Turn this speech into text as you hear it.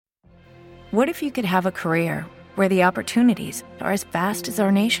What if you could have a career where the opportunities are as vast as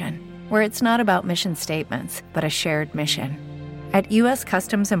our nation, where it's not about mission statements, but a shared mission? At U.S.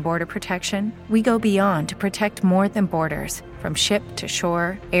 Customs and Border Protection, we go beyond to protect more than borders. From ship to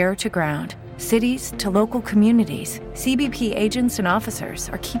shore, air to ground, cities to local communities, CBP agents and officers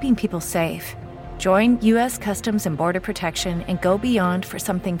are keeping people safe. Join U.S. Customs and Border Protection and go beyond for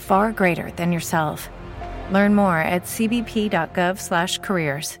something far greater than yourself. Learn more at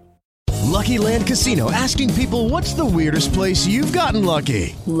cbp.gov/careers. Lucky Land Casino, asking people, what's the weirdest place you've gotten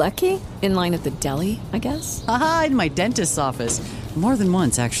lucky? Lucky? In line at the deli, I guess? Aha, in my dentist's office. More than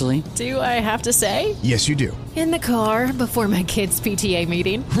once, actually. Do I have to say? Yes, you do. In the car before my kids' PTA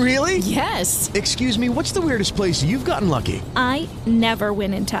meeting. Really? Yes. Excuse me, what's the weirdest place you've gotten lucky? I never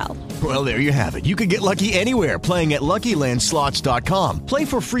win and tell. Well, there you have it. You can get lucky anywhere, playing at LuckyLandSlots.com. Play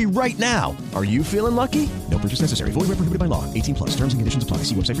for free right now. Are you feeling lucky? No purchase necessary. Void where prohibited by law. 18+. Terms and conditions apply.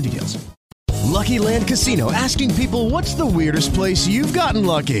 See website for details. Lucky Land Casino, asking people, what's the weirdest place you've gotten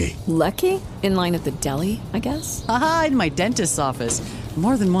lucky? Lucky? In line at the deli, I guess? Aha, in my dentist's office.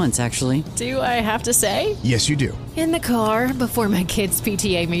 More than once, actually. Do I have to say? Yes, you do. In the car before my kids'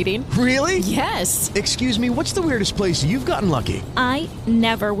 PTA meeting. Really? Yes. Excuse me, what's the weirdest place you've gotten lucky? I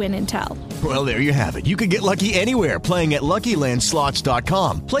never win and tell. Well, there you have it. You can get lucky anywhere, playing at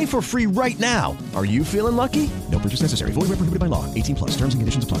LuckyLandSlots.com. Play for free right now. Are you feeling lucky? No purchase necessary. Void where prohibited by law. 18+. Terms and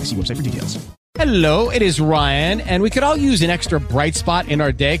conditions apply. See website for details. Hello, it is Ryan, and we could all use an extra bright spot in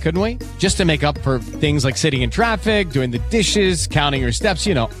our day, couldn't we? Just to make up for things like sitting in traffic, doing the dishes, counting your steps,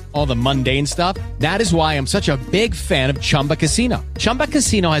 you know, all the mundane stuff. That is why I'm such a big fan of Chumba Casino. Chumba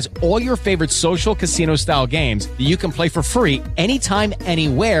Casino has all your favorite social casino-style games that you can play for free anytime,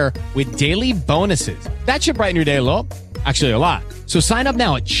 anywhere with daily bonuses. That should brighten your day a little. Actually, a lot. So sign up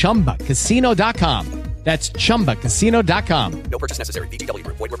now at ChumbaCasino.com. That's ChumbaCasino.com. No purchase necessary. VGW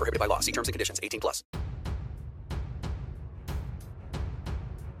Group. Void where prohibited by law. See terms and conditions. 18+.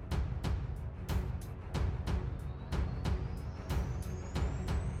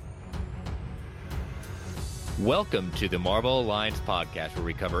 Welcome to the Marvel Alliance podcast, where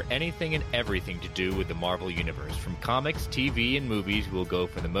we cover anything and everything to do with the Marvel Universe. From comics, TV, and movies, we'll go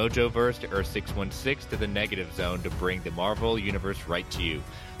from the Mojoverse to Earth 616 to the Negative Zone to bring the Marvel Universe right to you.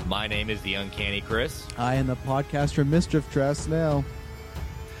 My name is the Uncanny Chris. I am the podcaster Mischief Trasnell.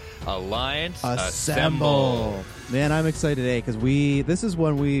 Alliance Assemble. Man, I'm excited today because this is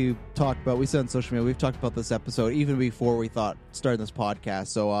one we talked about. We said on social media, we've talked about this episode even before we thought starting this podcast.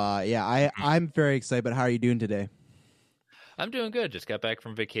 So, I'm very excited. But how are you doing today? I'm doing good. Just got back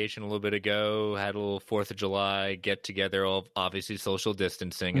from vacation a little bit ago. Had a little 4th of July get together. Obviously social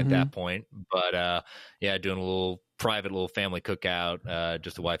distancing at that point. But, doing a little private little family cookout,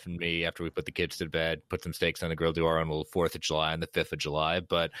 just the wife and me, after we put the kids to bed, put some steaks on the grill, do our own little 4th of July and the 5th of July.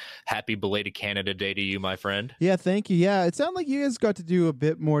 But happy belated Canada Day to you, my friend. Yeah, thank you. Yeah, it sounded like you guys got to do a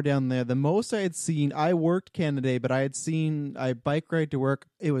bit more down there. The most I had seen, I worked Canada Day, but I bike ride to work.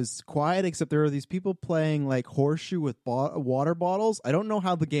 It was quiet, except there were these people playing like horseshoe with water bottles. I don't know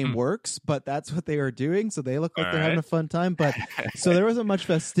how the game works, but that's what they were doing. So they look like they're having a fun time. But so there wasn't much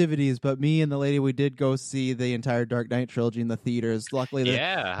festivities, but me and the lady, we did go see the entire Dark Knight trilogy in the theaters. Luckily,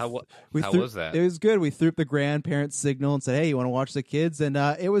 how was that? It was good. We threw up the grandparents signal and said, "Hey, you want to watch the kids?" And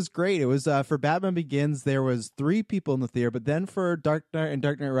it was great. It was for Batman Begins. There was 3 people in the theater, but then for Dark Knight and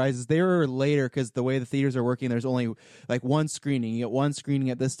Dark Knight Rises, they were later because the way the theaters are working, there's only like one screening. You get one screening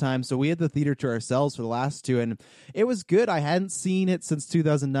at this time, so we had the theater to ourselves for the last 2, and it was good. I hadn't seen it since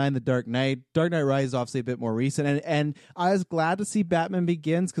 2009. The Dark Knight Rises, obviously a bit more recent, and I was glad to see Batman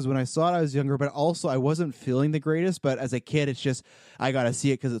Begins because when I saw it, I was younger, but also I wasn't feeling the greatest. But as a kid, it's just I gotta see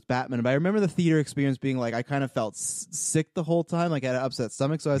it because it's Batman. But I remember the theater experience being like I kind of felt sick the whole time, like I had an upset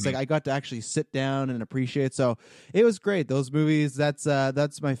stomach. So I was like, I got to actually sit down and appreciate. So it was great. Those movies, that's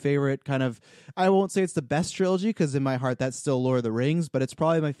my favorite kind of. I won't say it's the best trilogy because in my heart that's still Lord of the Rings, but it's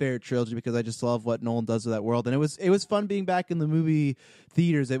probably my favorite trilogy because I just love what Nolan does with that world. And it was fun being back in the movie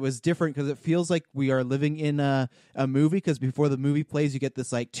theaters. It was different because it feels like we are living in a movie, because before the movie plays, you get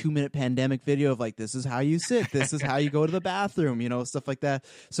this like 2-minute pandemic video of like, this is how you sit, this is how you go to the bathroom, you know, stuff like that.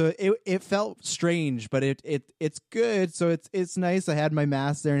 So it felt strange, but it's good. So it's nice. I had my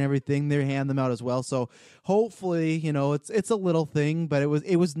mask there and everything. They hand them out as well. So hopefully, you know, it's a little thing, but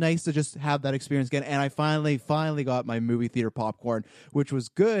it was nice to just have that experience again. And I finally got my movie theater popcorn, which was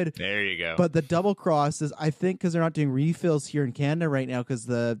good. There you go. But the double cross is, I think, because they're not doing refills here in Canada right now because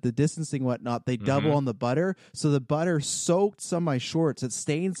the distancing whatnot, they double on the butter. So the butter soaked some of my shorts. It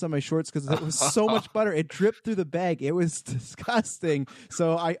stained some of my shorts because it was so much butter. It dripped through the bag. It was disgusting.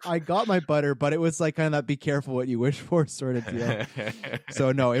 So I got my butter, but it was like kind of that be careful what you wish for sort of deal.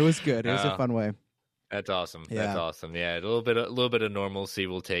 So no, it was good. It was a fun way. That's awesome. Yeah. That's awesome. Yeah, a little bit of normalcy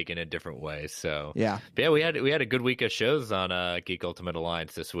we'll take in a different way. So yeah, but yeah, we had a good week of shows on Geek Ultimate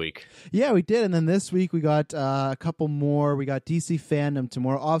Alliance this week. Yeah, we did. And then this week we got a couple more. We got DC Fandom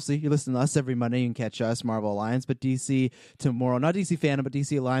tomorrow. Obviously, you listen to us every Monday. You can catch us, Marvel Alliance, but DC tomorrow. Not DC Fandom, but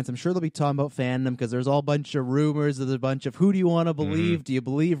DC Alliance. I'm sure they'll be talking about fandom because there's all a bunch of rumors. There's a bunch of who do you want to believe? Do you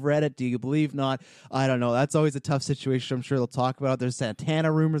believe Reddit? Do you believe not? I don't know. That's always a tough situation. I'm sure they'll talk about it. There's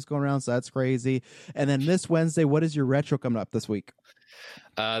Santana rumors going around, so that's crazy. And then this Wednesday, what is your retro coming up this week?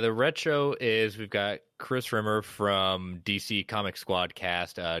 The retro is we've got Chris Rimmer from DC Comic Squad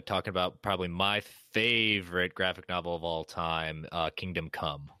cast talking about probably my favorite graphic novel of all time, Kingdom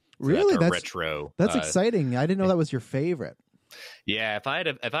Come. So really? That's retro. That's exciting. I didn't know that was your favorite. Yeah, if I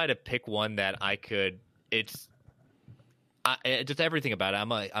had to pick one that I could, it's just everything about it.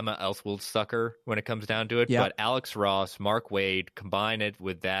 I'm a Elseworlds sucker when it comes down to it. Yeah. But Alex Ross, Mark Waid, combine it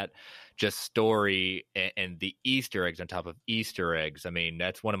with that just story and the Easter eggs on top of Easter eggs. I mean,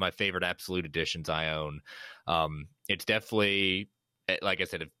 that's one of my favorite Absolute editions I own. It's definitely, like I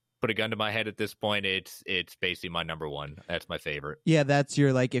said, put a gun to my head at this point, it's basically my number one. That's my favorite. Yeah, that's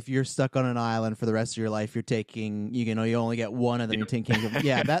your, like, if you're stuck on an island for the rest of your life, you're taking, you only get one, and then you take Kingdom.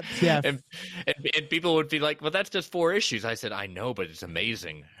 Yeah, that's, yeah. And people would be like, well, that's just 4 issues. I said, I know, but it's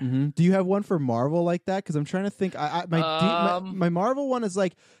amazing. Mm-hmm. Do you have one for Marvel like that? Because I'm trying to think. My Marvel one is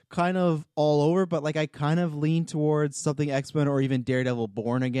like kind of all over, but like I kind of lean towards something X-Men or even Daredevil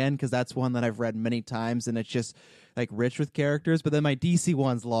Born Again, because that's one that I've read many times, and it's just like rich with characters. But then my DC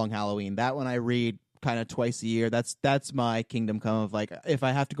one's Long Halloween. That one I read kind of twice a year. That's my Kingdom Come of, like, if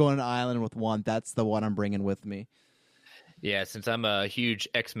I have to go on an island with one, that's the one I'm bringing with me. Yeah, since I'm a huge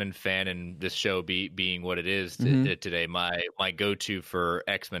X-Men fan, and this show being what it is today, my go-to for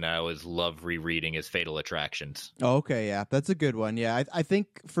X-Men I always love rereading is Fatal Attractions. Oh, okay, yeah, that's a good one. Yeah, I think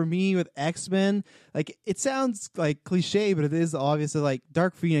for me with X-Men, like, it sounds like cliche, but it is obviously, like,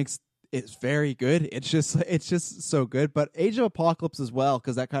 Dark Phoenix is very good. It's just so good. But Age of Apocalypse as well,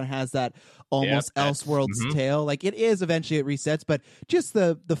 because that kind of has that almost Elseworlds tale. Like, it is eventually it resets, but just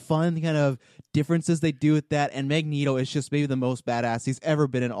the fun kind of differences they do with that. And Magneto is just maybe the most badass he's ever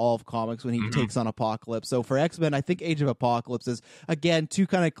been in all of comics when he takes on Apocalypse. So for X-Men, I think Age of Apocalypse is, again, two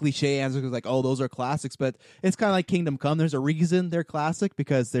kind of cliche answers, like, oh, those are classics, but it's kind of like Kingdom Come. There's a reason they're classic,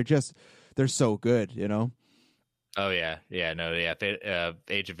 because they're so good, Oh yeah.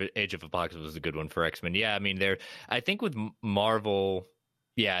 Age of Apocalypse was a good one for X-Men. Yeah, I mean, I think with Marvel,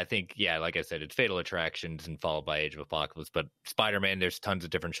 like I said, it's Fatal Attractions and followed by Age of Apocalypse. But Spider-Man, there's tons of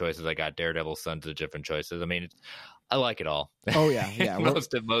different choices. I got Daredevil, tons of different choices. I mean, I like it all. Oh yeah.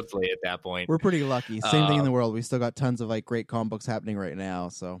 Mostly at that point. We're pretty lucky. Same thing in the world. We still got tons of like great comic books happening right now.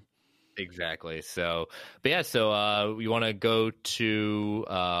 So. Exactly. So, but yeah. So we want to go to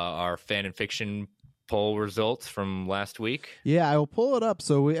our fan and fiction poll results from last week. Yeah, I will pull it up.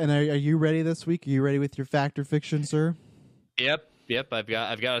 So, are you ready this week? Are you ready with your fact or fiction, sir? Yep. I've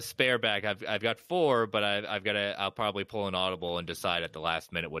got a spare bag. I've got 4, but I'll probably pull an audible and decide at the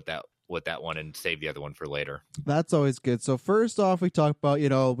last minute what that one, and save the other one for later. That's always good. So first off, we talk about,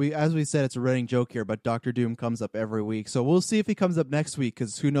 as we said, it's a running joke here, but Dr. Doom comes up every week. So we'll see if he comes up next week,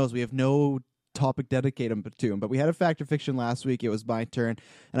 because who knows? We have no topic dedicated to him. But we had a fact or fiction last week. It was my turn,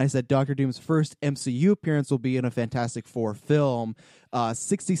 and I said Dr. Doom's first MCU appearance will be in a Fantastic Four film.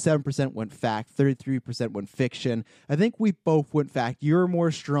 67% went fact, 33% went fiction. I think we both went fact. You're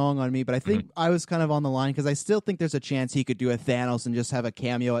more strong on me, but I think I was kind of on the line, because I still think there's a chance he could do a Thanos and just have a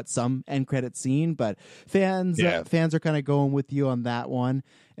cameo at some end credit scene. But fans are kind of going with you on that one.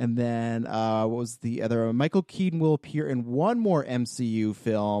 And then what was the other one? Michael Keaton will appear in one more MCU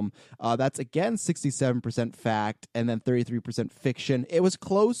film. That's, again, 67% fact, and then 33% fiction. It was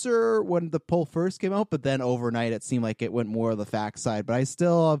closer when the poll first came out, but then overnight it seemed like it went more of the fact side. But I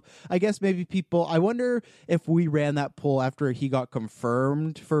still, I guess maybe people, I wonder if we ran that poll after he got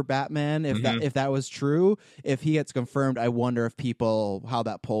confirmed for Batman, if that was true. If he gets confirmed, I wonder if how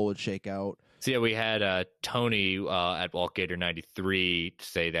that poll would shake out. So yeah, we had Tony at WaltGator93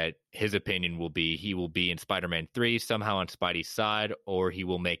 say that his opinion will be he will be in Spider-Man 3 somehow on Spidey's side, or he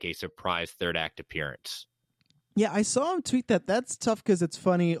will make a surprise third act appearance. Yeah, I saw him tweet that. That's tough, because it's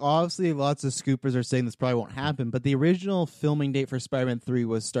funny. Obviously, lots of scoopers are saying this probably won't happen, but the original filming date for Spider-Man 3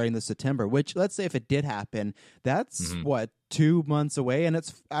 was starting this September, which, let's say if it did happen, that's 2 months away, and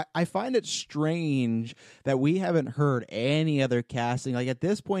I find it strange that we haven't heard any other casting. Like, at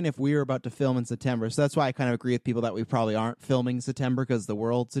this point, if we were about to film in September, so that's why I kind of agree with people that we probably aren't filming in September because of the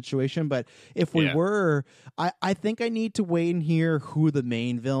world situation. But if we were, I think I need to wait and hear who the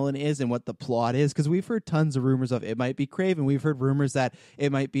main villain is and what the plot is, because we've heard tons of rumors of it might be Kraven. We've heard rumors that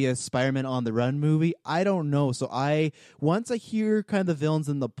it might be a Spider-Man on the Run movie. I don't know. So once I hear kind of the villains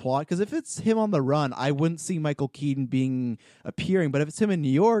in the plot, because if it's him on the run, I wouldn't see Michael Keaton appearing. But if it's him in New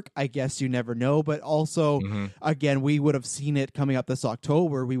York, I guess you never know. But also, again, we would have seen it coming up this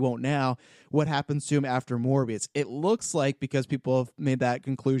October. We won't now. What happens to him after Morbius? It looks like, because people have made that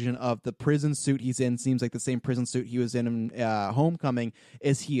conclusion of the prison suit he's in seems like the same prison suit he was in Homecoming.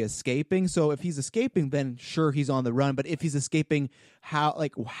 Is he escaping? So if he's escaping, then sure, he's on the run. But if he's escaping, how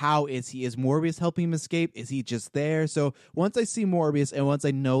is he? Is Morbius helping him escape? Is he just there? So once I see Morbius and once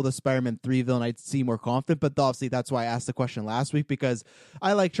I know the Spider-Man 3 villain, I'd see more confident. But obviously that's why I asked the question last week, because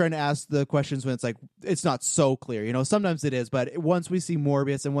I like trying to ask the questions when it's not so clear. Sometimes it is, but once we see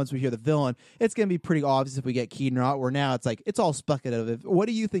Morbius and once we hear the villain, it's going to be pretty obvious if we get Keaton or not. Where now it's all speculative. What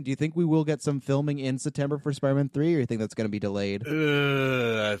do you think? Do you think we will get some filming in September for Spider-Man 3, or do you think that's going to be delayed?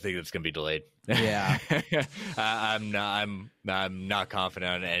 I think it's going to be delayed. Yeah. I'm not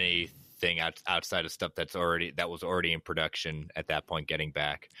confident on anything outside of stuff that was already in production at that point getting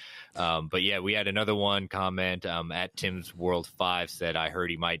back. But yeah, we had another one comment at Tim's World 5 said, I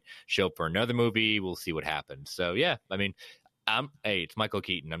heard he might show up for another movie. We'll see what happens. So yeah, I mean, it's Michael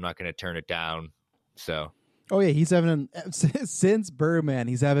Keaton. I'm not going to turn it down. So. Oh yeah, he's having since Birdman,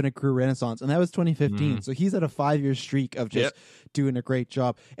 he's having a career renaissance, and that was 2015. So he's at a 5-year streak of just doing a great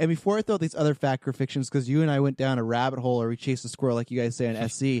job. And before I throw these other fact or fictions, because you and I went down a rabbit hole, or we chased a squirrel, like you guys say on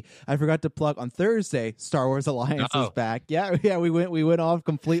SC, I forgot to plug on Thursday. Star Wars Alliance is back. Yeah, we went off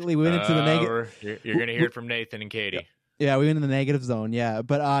completely. We went into the negative. You're going to hear it from Nathan and Katie. Yeah, we went in the negative zone. Yeah,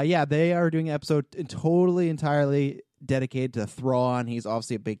 but they are doing an episode entirely dedicated to Thrawn. He's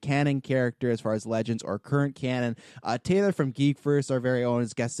obviously a big canon character as far as Legends or current canon. Taylor from Geek First, our very own,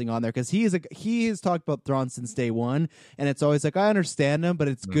 is guesting on there because he has talked about Thrawn since day one, and it's always like, I understand him, but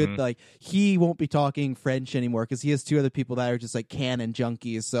it's good, like, he won't be talking French anymore because he has 2 other people that are just like canon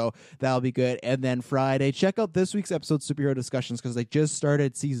junkies, so that'll be good. And then Friday, check out this week's episode, Superhero Discussions, because they just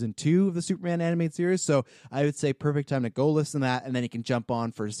started season 2 of the Superman animated series, so I would say perfect time to go listen to that, and then you can jump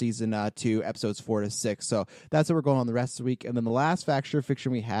on for season 2, episodes 4 to 6. So that's what we're going on the rest of the week. And then the last fact or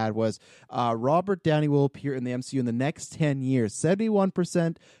fiction we had was Robert Downey will appear in the MCU in the next 10 years.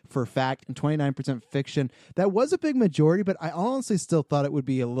 71% for fact and 29% fiction. That was a big majority, but I honestly still thought it would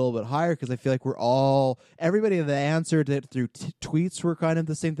be a little bit higher because I feel like everybody that answered it through tweets were kind of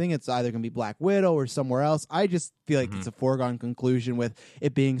the same thing. It's either going to be Black Widow or somewhere else. I just feel like it's a foregone conclusion with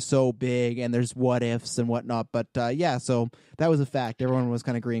it being so big and there's what ifs and whatnot. But so that was a fact. Everyone was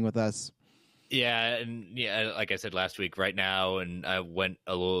kind of agreeing with us. Yeah, and like I said last week, right now, and I had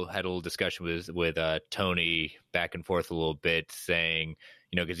a little discussion with Tony back and forth a little bit, saying,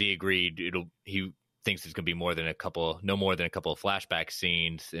 because he agreed he thinks it's going to be no more than a couple of flashback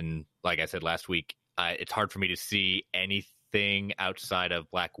scenes, and like I said last week, it's hard for me to see anything outside of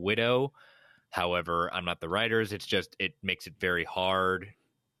Black Widow. However, I'm not the writers; it makes it very hard.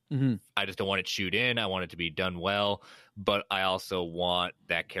 I just don't want it chewed in. I want it to be done well, but I also want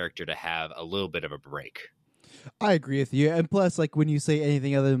that character to have a little bit of a break. I agree with you. And plus, like, when you say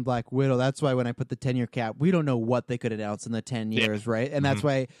anything other than Black Widow, that's why when I put the 10-year cap, we don't know what they could announce in the 10 years, right? And that's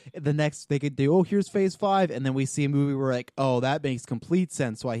why the next they could do, here's phase 5, and then we see a movie where like, that makes complete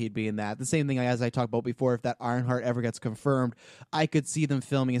sense why he'd be in that. The same thing as I talked about before, if that Ironheart ever gets confirmed, I could see them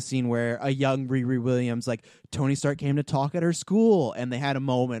filming a scene where a young Riri Williams, like, Tony Stark came to talk at her school, and they had a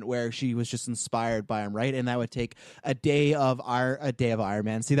moment where she was just inspired by him, right? And that would take a day of Iron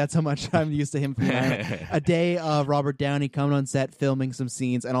Man. See, that's how much I'm used to him from Iron Man. A day of Robert Downey coming on set, filming some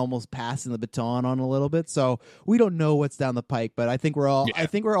scenes, and almost passing the baton on a little bit. So we don't know what's down the pike, but I think we're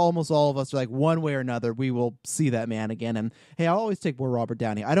almost all of us are like, one way or another, we will see that man again. And hey, I'll always take more Robert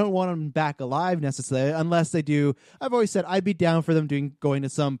Downey. I don't want him back alive necessarily, unless they do. I've always said I'd be down for them going to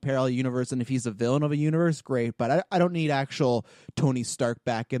some parallel universe, and if he's a villain of a universe, great. But I don't need actual Tony Stark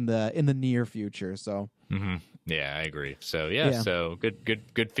back in the near future. So. Yeah, I agree. So so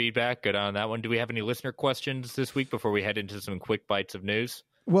good feedback. Good on that one. Do we have any listener questions this week before we head into some quick bites of news?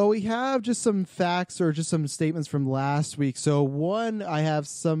 Well, we have just some facts or just some statements from last week. So one, I have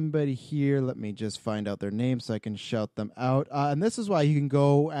somebody here. Let me just find out their name so I can shout them out. And this is why you can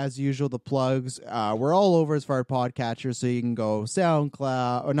go, as usual, the plugs. We're all over as far as podcatchers, so you can go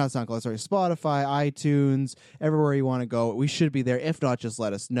SoundCloud, or not SoundCloud, sorry, Spotify, iTunes, everywhere you want to go. We should be there. If not, just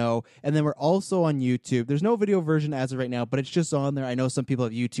let us know. And then we're also on YouTube. There's no video version as of right now, but it's just on there. I know some people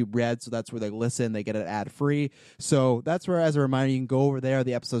have YouTube Red, so that's where they listen. They get it ad-free. So that's where, as a reminder, you can go over there.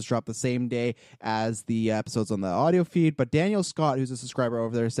 The episodes drop the same day as the episodes on the audio feed. But Daniel Scott, who's a subscriber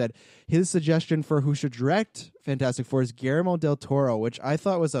over there, said his suggestion for who should direct Fantastic Four is Guillermo del Toro, which I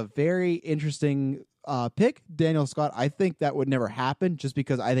thought was a very interesting pick. Daniel Scott, I think that would never happen just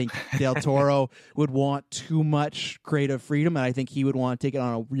because I think Del Toro would want too much creative freedom, and I think he would want to take it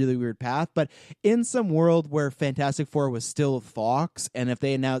on a really weird path. But in some world where Fantastic Four was still Fox, and if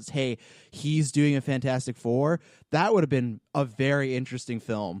they announced, hey, he's doing a Fantastic Four, that would have been a very interesting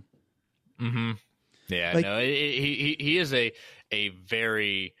film. Mm-hmm. Yeah, like, no, he is a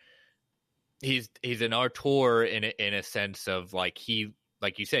very he's an auteur in a sense of like you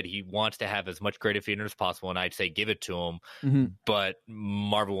said, he wants to have as much creative freedom as possible, and I'd say give it to him. Mm-hmm. But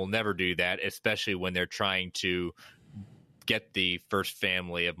Marvel will never do that, especially when they're trying to get the first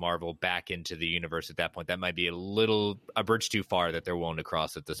family of Marvel back into the universe at that point. That might be a bridge too far that they're willing to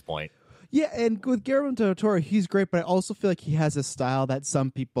cross at this point. Yeah, and with Guillermo del Toro, he's great, but I also feel like he has a style that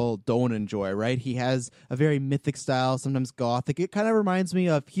some people don't enjoy, right? He has a very mythic style, sometimes gothic. It kind of reminds me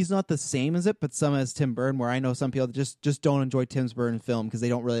of, he's not the same as it, but some as Tim Burton, where I know some people just don't enjoy Tim Burton film because they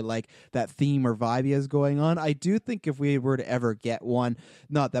don't really like that theme or vibe he has going on. I do think if we were to ever get one,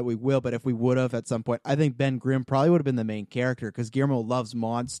 not that we will, but if we would have at some point, I think Ben Grimm probably would have been the main character because Guillermo loves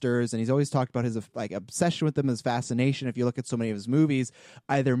monsters, and he's always talked about his like obsession with them, his fascination. If you look at so many of his movies,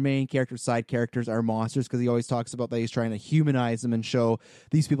 either main characters, side characters are monsters, because he always talks about that he's trying to humanize them and show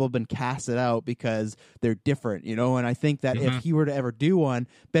these people have been casted out because they're different, you know. And I think that if he were to ever do one,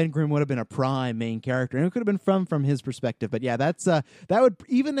 Ben Grimm would have been a prime main character, and it could have been from his perspective. But yeah, that's that would,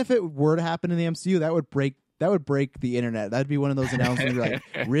 even if it were to happen in the MCU, that would break the internet. That'd be one of those announcements you're like,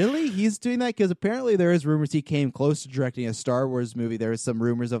 really? He's doing that? Because apparently there is rumors he came close to directing a Star Wars movie. There was some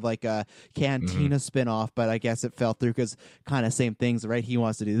rumors of like a Cantina spinoff, but I guess it fell through because kind of same things, right? He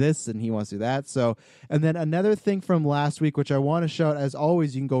wants to do this and he wants to do that. So, and then another thing from last week, which I want to shout, as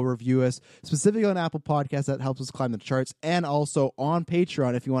always, you can go review us, specifically on Apple Podcasts. That helps us climb the charts. And also on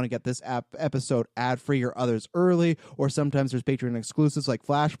Patreon, if you want to get this episode ad-free or others early, or sometimes there's Patreon exclusives like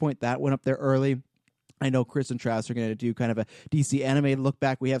Flashpoint. That went up there early. I know Chris and Travis are going to do kind of a DC animated look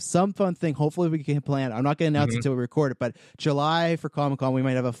back. We have some fun thing. Hopefully we can plan. I'm not going to announce it until we record it, but July for Comic-Con, we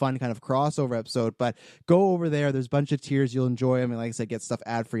might have a fun kind of crossover episode. But go over there. There's a bunch of tiers. You'll enjoy them. And like I said, get stuff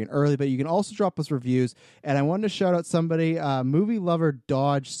ad-free and early. But you can also drop us reviews. And I wanted to shout out somebody, Movie Lover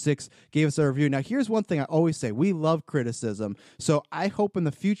Dodge 6 gave us a review. Now, here's one thing I always say. We love criticism. So I hope in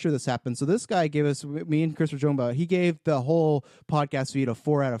the future this happens. So this guy gave us, me and Chris were joking about it, he gave the whole podcast feed a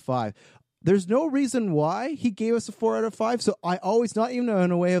 4 out of 5. There's no reason why he gave us a 4 out of 5. So I always, not even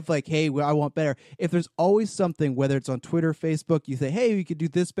in a way of like, hey, I want better. If there's always something, whether it's on Twitter, Facebook, you say, hey, we could do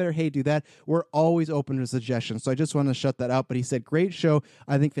this better. Hey, do that. We're always open to suggestions. So I just want to shut that out. But he said, great show.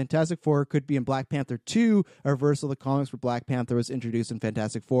 I think Fantastic Four could be in Black Panther 2, a reversal of the comics where Black Panther was introduced in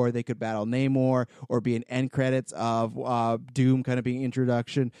Fantastic Four. They could battle Namor, or be an end credits of Doom kind of being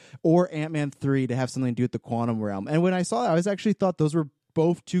introduction, or Ant-Man 3 to have something to do with the quantum realm. And when I saw that, I was actually thought those were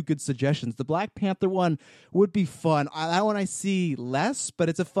both two good suggestions. The Black Panther one would be fun. That one I see less, but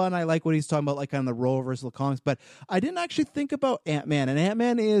it's a fun. I like what he's talking about, like kind of the role reversal of comics. But I didn't actually think about Ant-Man, and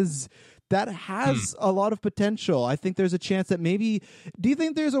Ant-Man that has a lot of potential. I think there's a chance that maybe, do you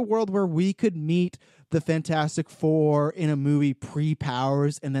think there's a world where we could meet the Fantastic Four in a movie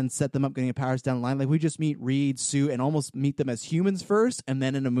pre-powers and then set them up getting powers down the line? Like we just meet Reed, Sue, and almost meet them as humans first, and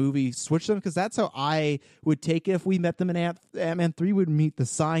then in a movie switch them? Because that's how I would take it if we met them in Ant-Man 3. Would meet the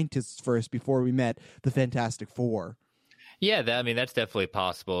scientists first before we met the Fantastic Four. Yeah, that's definitely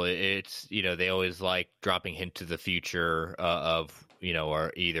possible. It's, they always like dropping hint to the future of,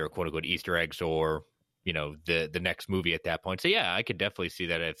 or either quote unquote Easter eggs or, the next movie at that point. So yeah, I could definitely see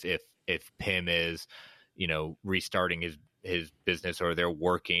that if Pym is, restarting his business, or they're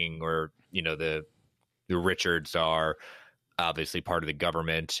working, or, the Richards are obviously part of the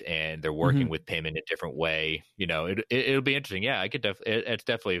government and they're working with Pym in a different way. It'll be interesting. Yeah, I could it's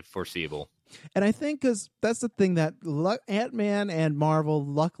definitely foreseeable. And I think because that's the thing that Ant-Man and Marvel,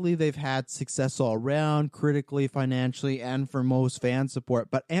 luckily they've had success all around, critically, financially, and for most fan support.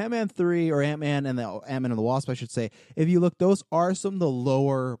 But Ant-Man 3, or Ant-Man and the Wasp, I should say, if you look, those are some of the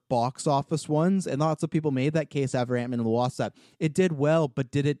lower box office ones. And lots of people made that case after Ant-Man and the Wasp that it did well,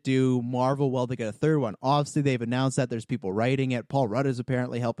 but did it do Marvel well to get a third one? Obviously, they've announced that there's people writing it. Paul Rudd is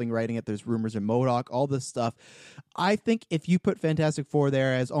apparently helping writing it. There's rumors in MODOK, all this stuff. I think if you put Fantastic Four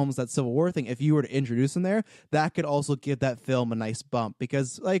there as almost that Civil War thing, if you were to introduce them there, that could also give that film a nice bump,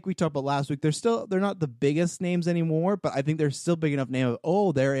 because like we talked about last week, they're not the biggest names anymore, but I think they're still big enough name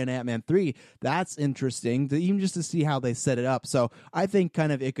of, they're in Ant-Man 3. That's interesting to even just to see how they set it up. So I think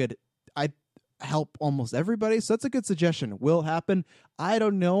kind of it could help almost everybody. So that's a good suggestion. Will happen. I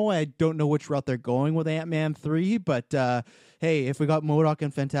don't know. I don't know which route they're going with Ant-Man 3, but hey, if we got MODOK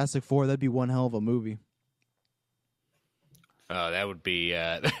and Fantastic Four, that'd be one hell of a movie. That would be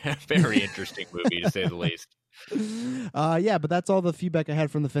a very interesting movie, to say the least. Yeah, but that's all the feedback I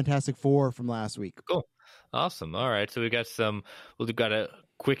had from the Fantastic Four from last week. Cool. Awesome. All right. So we've got a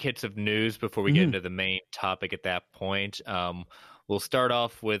quick hits of news before we get into the main topic at that point. We'll start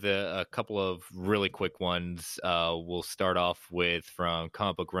off with a couple of really quick ones. We'll start off with, from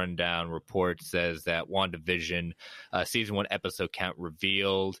Comic Book Rundown, report says that WandaVision season 1 episode count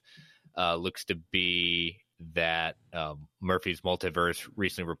revealed. Looks to be that Murphy's Multiverse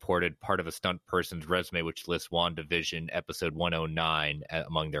recently reported part of a stunt person's resume, which lists WandaVision episode 109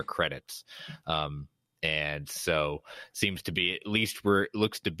 among their credits. And so seems to be, at least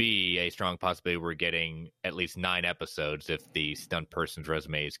looks to be a strong possibility we're getting at least 9 episodes if the stunt person's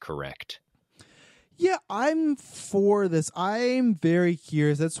resume is correct. Yeah, I'm for this. I'm very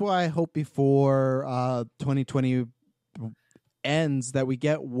curious. That's why I hope before 2020 ends that we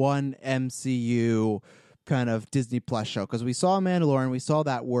get one MCU kind of Disney Plus show, because we saw Mandalorian, we saw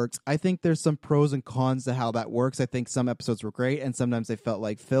that works. I think there's some pros and cons to how that works. I think some episodes were great and sometimes they felt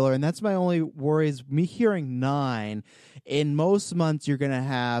like filler, and that's my only worry is me hearing 9. In most months you're gonna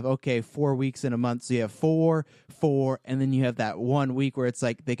have 4 weeks in a month, so you have 4, and then you have that 1 week where it's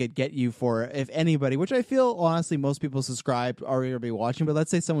like they could get you for, if anybody, which I feel honestly most people subscribed are going to be watching, but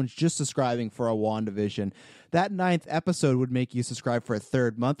let's say someone's just subscribing for a WandaVision, that 9th episode would make you subscribe for a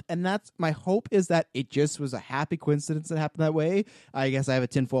 3rd month. And that's my hope, is that it just was a happy coincidence that happened that way. I guess I have a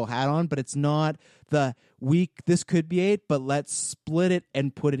tinfoil hat on, but it's not the week, this could be 8, but let's split it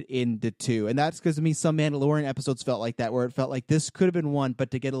and put it into 2. And that's because to me, some Mandalorian episodes felt like that, where it felt like this could have been 1, but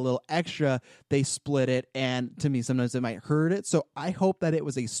to get a little extra, they split it. And to me, sometimes it might hurt it. So I hope that it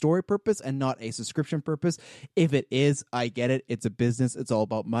was a story purpose and not a subscription purpose. If it is, I get it. It's a business. It's all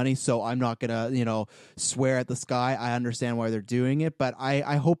about money. So I'm not going to, swear at the sky. I understand why they're doing it, but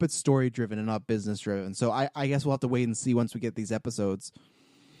I hope it's story driven and not business driven. So I guess we'll have to wait and see once we get these episodes.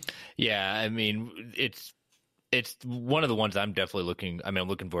 Yeah, I mean, it's one of the ones I'm definitely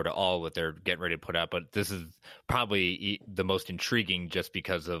looking forward to all what they're getting ready to put out, but this is probably the most intriguing just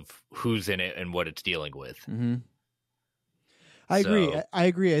because of who's in it and what it's dealing with. Mm-hmm. I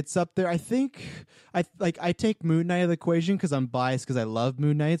agree. It's up there. I think I take Moon Knight out of the equation because I'm biased because I love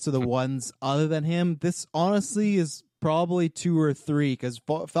Moon Knight. So the ones other than him, this honestly is probably 2 or 3, because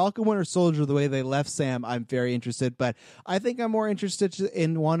Falcon Winter Soldier, the way they left Sam, I'm very interested. But I think I'm more interested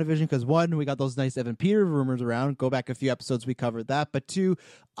in WandaVision because, 1, we got those nice Evan Peters rumors around. Go back a few episodes, we covered that. But 2,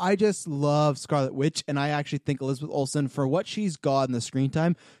 I just love Scarlet Witch, and I actually think Elizabeth Olsen, for what she's got in the screen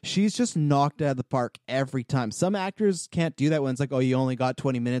time, she's just knocked it out of the park every time. Some actors can't do that when it's like, you only got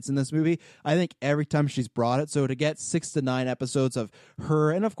 20 minutes in this movie. I think every time she's brought it. So to get 6 to 9 episodes of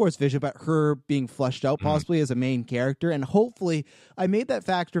her, and of course Vision, but her being fleshed out possibly as a main character, and hopefully, I made that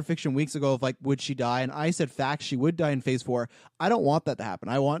fact or fiction weeks ago of would she die? And I said fact, she would die in Phase 4. I don't want that to happen.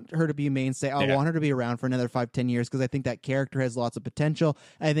 I want her to be a mainstay. I want her to be around for another 5-10 years because I think that character has lots of potential.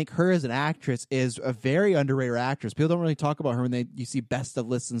 And I think her as an actress is a very underrated actress. People don't really talk about her when you see best of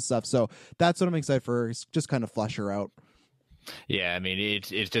lists and stuff. So that's what I'm excited for, is just kind of flesh her out. Yeah, I mean,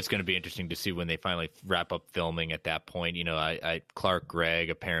 it's just going to be interesting to see when they finally wrap up filming at that point. Clark Gregg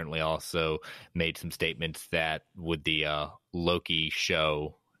apparently also made some statements that with the Loki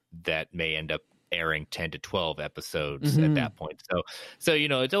show that may end up airing 10 to 12 episodes at that point. So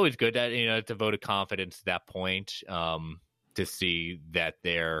it's always good that, it's a vote of confidence at that point to see that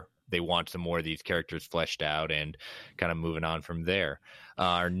they want some more of these characters fleshed out and kind of moving on from there.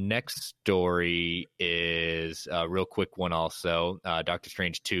 Our next story is a real quick one also. Doctor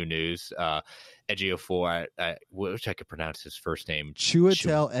Strange 2 news. Ejiofor, I wish I could pronounce his first name.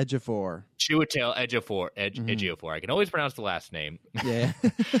 Chiwetel Ejiofor. Chiwetel Ejiofor. Ejiofor. I can always pronounce the last name. Yeah.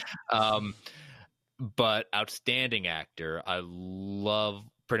 But outstanding actor. I love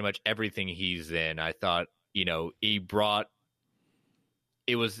pretty much everything he's in. I thought, he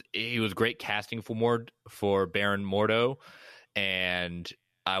was great casting for Baron Mordo, and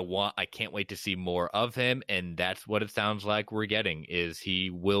I can't wait to see more of him, and that's what it sounds like we're getting. Is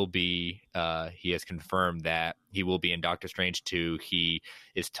he has confirmed that he will be in Doctor Strange 2. He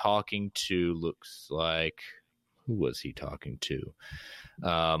is talking to, looks like, who was he talking to?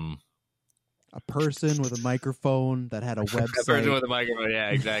 A person with a microphone that had a website. A person with a microphone, yeah,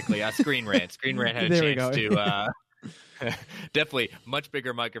 exactly. Screen Rant. Screen Rant had a chance to definitely much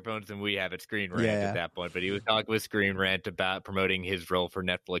bigger microphones than we have at Screen Rant at that point. But he was talking with Screen Rant about promoting his role for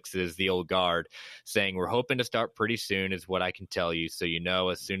Netflix's The Old Guard, saying, "We're hoping to start pretty soon is what I can tell you. So,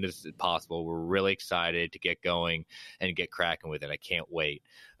 as soon as possible, we're really excited to get going and get cracking with it. I can't wait."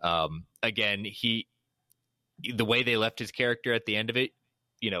 Again, the way they left his character at the end of it,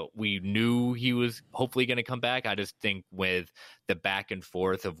 we knew he was hopefully going to come back. I just think with the back and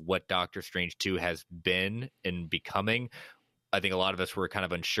forth of what Doctor Strange 2 has been and becoming, I think a lot of us were kind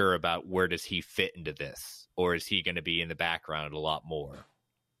of unsure about where does he fit into this, or is he going to be in the background a lot more?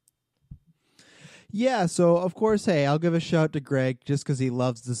 Yeah, so of course, hey, I'll give a shout to Greg just because he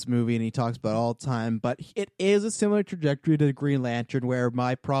loves this movie and he talks about it all the time. But it is a similar trajectory to Green Lantern, where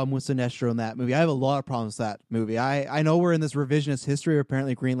my problem with Sinestro in that movie, I have a lot of problems with that movie. I know we're in this revisionist history where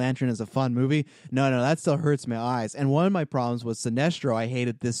apparently Green Lantern is a fun movie. No, that still hurts my eyes. And one of my problems was Sinestro. I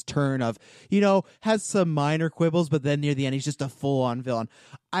hated this turn of, has some minor quibbles, but then near the end, he's just a full-on villain.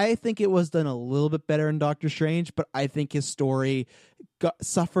 I think it was done a little bit better in Doctor Strange, but I think his story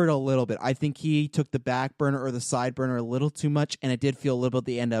suffered a little bit. I think he took the back burner or the side burner a little too much, and it did feel a little bit at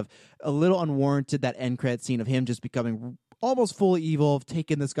the end of a little unwarranted, that end credit scene of him just becoming almost fully evil,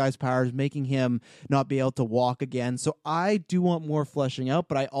 taking this guy's powers, making him not be able to walk again. So I do want more fleshing out,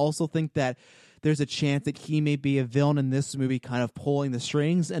 but I also think that there's a chance that he may be a villain in this movie, kind of pulling the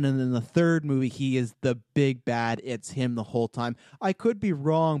strings, and then in the third movie, he is the big bad. It's him the whole time. I could be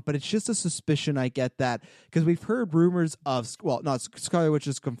wrong, but it's just a suspicion I get that, because we've heard rumors of, not Scarlet Witch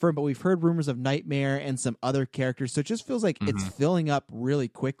is confirmed, but we've heard rumors of Nightmare and some other characters, so it just feels like it's filling up really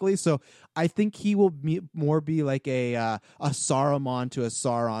quickly. So I think he will more be like a Saruman to a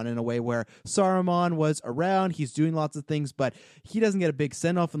Sauron, in a way where Saruman was around, he's doing lots of things, but he doesn't get a big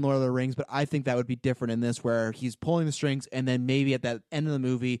send-off in Lord of the Rings. But I think that would be different in this, where he's pulling the strings, and then maybe at that end of the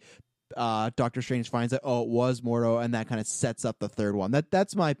movie, Doctor Strange finds out, it was Mordo, and that kind of sets up the third one.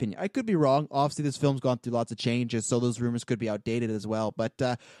 That's my opinion. I could be wrong. Obviously, this film's gone through lots of changes, so those rumors could be outdated as well. But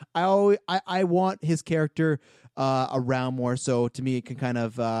I want his character around more, so to me, it can kind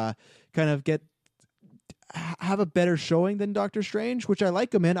of have a better showing than Doctor Strange, which I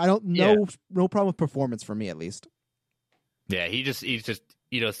like him in. I don't know, no problem with performance for me, at least. Yeah, he's just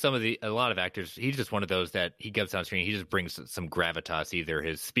a lot of actors, he's just one of those that he gets on screen, he just brings some gravitas, either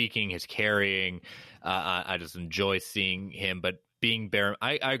his speaking, his carrying. I just enjoy seeing him. But being Baron,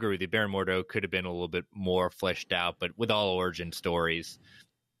 I agree with you, Baron Mordo could have been a little bit more fleshed out, but with all origin stories,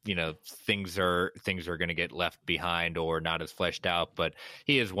 things are going to get left behind or not as fleshed out. But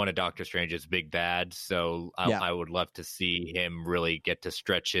he is one of Doctor Strange's big bads, so I would love to see him really get to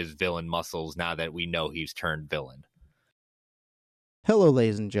stretch his villain muscles now that we know he's turned villain. Hello,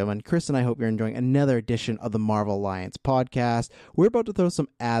 ladies and gentlemen. Chris and I hope you're enjoying another edition of the Marvel Alliance podcast. We're about to throw some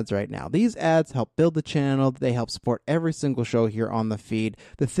ads right now. These ads help build the channel. They help support every single show here on the feed.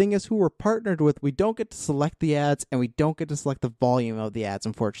 The thing is, who we're partnered with, we don't get to select the ads, and we don't get to select the volume of the ads,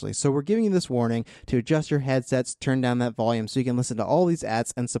 unfortunately. So we're giving you this warning to adjust your headsets, turn down that volume so you can listen to all these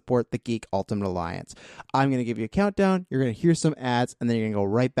ads and support the Geek Ultimate Alliance. I'm going to give you a countdown. You're going to hear some ads, and then you're going to go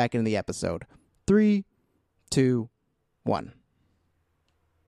right back into the episode. 3, 2, 1.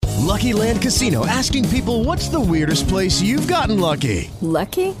 Lucky Land Casino, asking people, what's the weirdest place you've gotten lucky?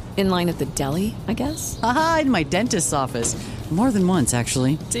 Lucky? In line at the deli, I guess? Aha, in my dentist's office. More than once,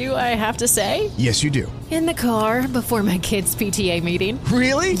 actually. Do I have to say? Yes, you do. In the car before my kids' PTA meeting.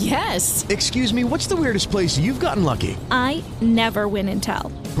 Really? Yes. Excuse me, what's the weirdest place you've gotten lucky? I never win and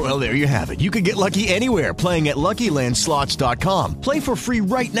tell. Well, there you have it. You can get lucky anywhere, playing at LuckyLandSlots.com. Play for free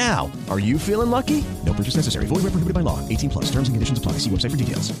right now. Are you feeling lucky? No purchase necessary. Void where prohibited by law. 18+. Terms and conditions apply. See website for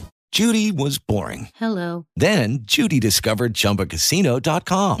details. Judy was boring. Hello. Then Judy discovered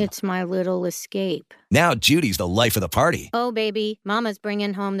ChumbaCasino.com. It's my little escape. Now Judy's the life of the party. Oh, baby, mama's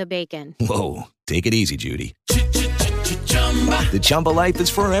bringing home the bacon. Whoa, take it easy, Judy. The Chumba life is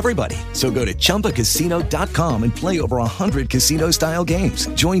for everybody. So go to ChumbaCasino.com and play over 100 casino-style games.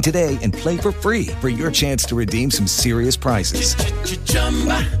 Join today and play for free for your chance to redeem some serious prizes.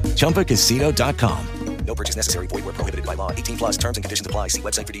 ChumbaCasino.com. No purchase necessary. Void where prohibited by law. 18+. Terms and conditions apply. See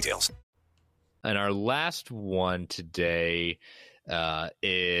website for details. And our last one today,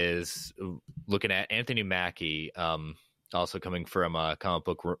 is looking at Anthony Mackie, also coming from a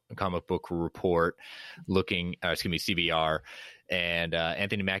comic book report, CBR, and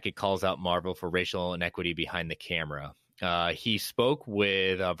Anthony Mackie calls out Marvel for racial inequity behind the camera. He spoke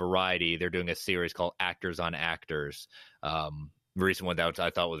with Variety. They're doing a series called Actors on Actors. Recent one that I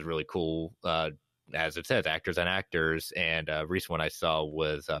thought was really cool. As it says, Actors on Actors, and recent one I saw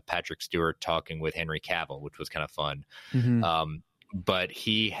was Patrick Stewart talking with Henry Cavill, which was kind of fun. Mm-hmm. But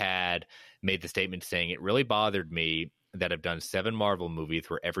he had made the statement saying, it really bothered me that I've done 7 Marvel movies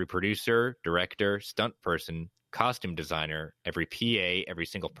where every producer, director, stunt person, costume designer, every PA, every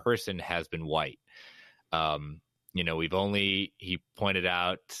single person has been white. He pointed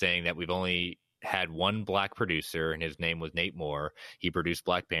out saying that we've only had one black producer, and his name was Nate Moore. He produced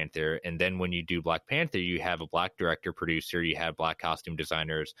Black Panther. And then when you do Black Panther, you have a black director, producer, you have black costume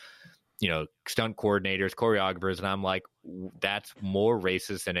designers, stunt coordinators, choreographers. And I'm like, that's more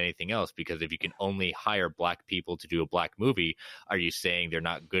racist than anything else, because if you can only hire black people to do a black movie, are you saying they're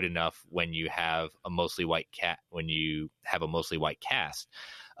not good enough when you have a mostly white cast?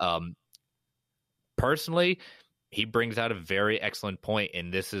 Personally, he brings out a very excellent point,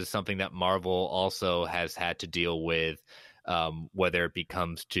 and this is something that Marvel also has had to deal with, whether it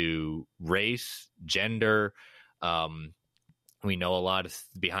becomes to race, gender. We know a lot of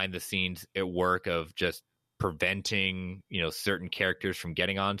behind the scenes work of just preventing, certain characters from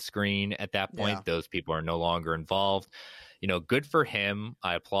getting on screen at that point. Yeah. Those people are no longer involved. Good for him.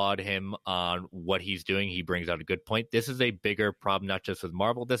 I applaud him on what he's doing. He brings out a good point. This is a bigger problem, not just with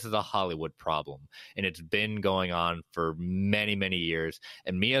Marvel. This is a Hollywood problem, and it's been going on for many, many years.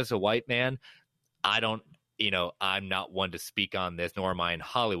 And me as a white man, I'm not one to speak on this, nor am I in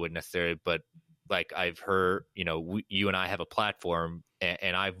Hollywood necessarily, but like I've heard, you and I have a platform,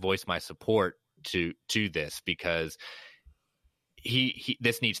 and I voice my support to this, because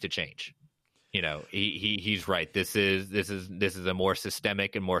this needs to change. He's right. This is a more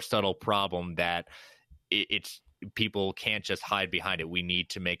systemic and more subtle problem that it's people can't just hide behind it. We need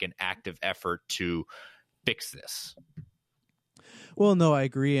to make an active effort to fix this. Well, no, I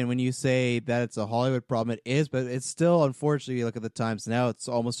agree. And when you say that it's a Hollywood problem, it is, but it's still, unfortunately, you look at the times now, it's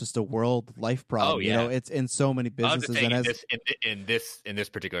almost just a world life problem. Oh, yeah. It's in so many businesses. In this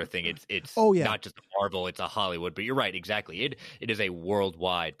particular thing, it's not just Marvel, it's a Hollywood. But you're right, exactly. It is a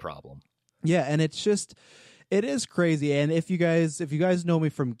worldwide problem. Yeah, and it is crazy. And if you guys know me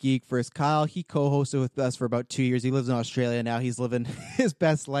from Geek First, Kyle, he co-hosted with us for about 2 years. He lives in Australia now. He's living his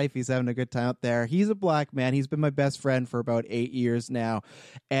best life. He's having a good time out there. He's a black man. He's been my best friend for about 8 years now.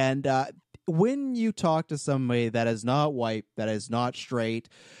 And when you talk to somebody that is not white, that is not straight,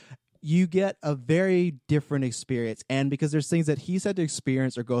 you get a very different experience. And because there's things that he's had to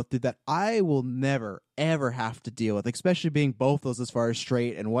experience or go through that I will never, ever have to deal with, especially being both those as far as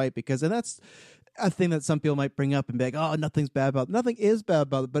straight and white, and that's a thing that some people might bring up and be like, oh, nothing is bad about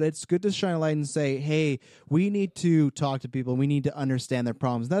it, but it's good to shine a light and say, hey, we need to talk to people and we need to understand their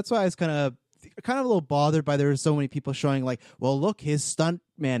problems. That's why I was kind of a little bothered by there were so many people showing like, well, look, his stunt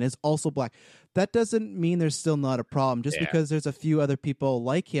man is also black. That doesn't mean there's still not a problem. Just because there's a few other people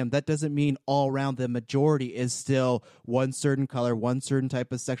like him, that doesn't mean all around the majority is still one certain color, one certain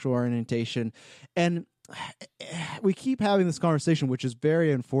type of sexual orientation. And we keep having this conversation, which is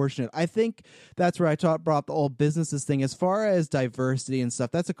very unfortunate. I think that's where I brought up the whole businesses thing. As far as diversity and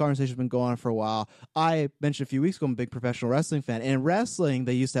stuff, that's a conversation that's been going on for a while. I mentioned a few weeks ago, I'm a big professional wrestling fan. And in wrestling,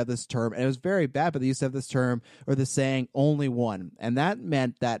 they used to have this term, and it was very bad, but they used to have this term or the saying, only one. And that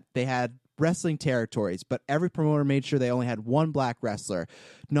meant that they had wrestling territories, but every promoter made sure they only had one black wrestler,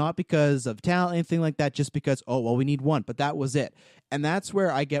 not because of talent, anything like that, just because, oh, well, we need one, but that was it. And that's where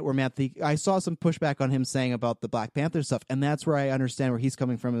I get where I saw some pushback on him saying about the Black Panther stuff, and that's where I understand where he's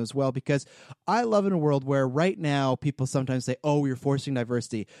coming from as well, because I love in a world where right now people sometimes say, oh, you're forcing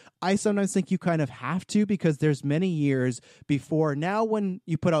diversity. I sometimes think you kind of have to, because there's many years before now when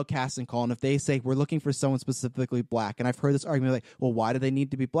you put out casting call, and if they say we're looking for someone specifically black, and I've heard this argument like, well, why do they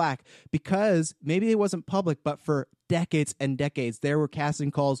need to be black? Because maybe it wasn't public, but for decades and decades, there were casting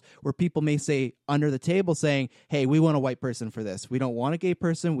calls where people may say under the table saying, hey, we want a white person for this. We don't want a gay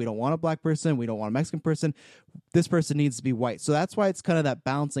person. We don't want a black person. We don't want a Mexican person. This person needs to be white. So that's why it's kind of that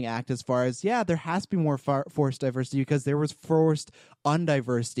balancing act as far as, there has to be more forced diversity, because there was forced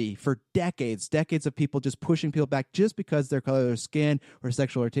undiversity for decades of people just pushing people back just because their color of their skin or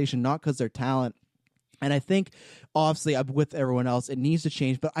sexual orientation, not because their talent. And I think, obviously, I'm with everyone else. It needs to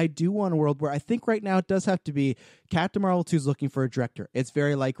change, but I do want a world where I think right now it does have to be Captain Marvel 2 is looking for a director. It's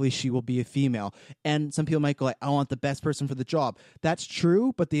very likely she will be a female. And some people might go like, I want the best person for the job. That's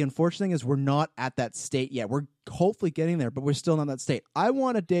true, but the unfortunate thing is we're not at that state yet. We're hopefully getting there, but we're still not in that state. I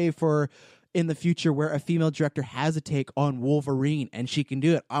want a day for in the future where a female director has a take on Wolverine and she can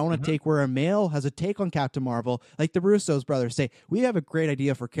do it. I want to take where a male has a take on Captain Marvel, like the Russo's brothers say, we have a great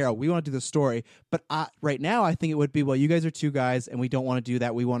idea for Carol. We want to do the story. But right now, I think it would be, well, you guys are two guys and we don't want to do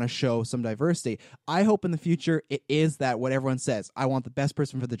that. We want to show some diversity. I hope in the future it is that what everyone says. I want the best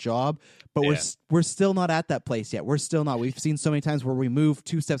person for the job, but we're still not at that place yet. We're still not. We've seen so many times where we move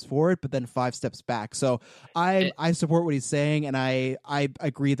 2 steps forward, but then 5 steps back. So I support what he's saying, and I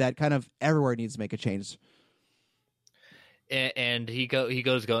agree that kind of everywhere needs to make a change. And he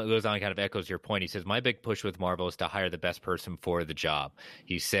goes on, kind of echoes your point. He says, my big push with Marvel is to hire the best person for the job.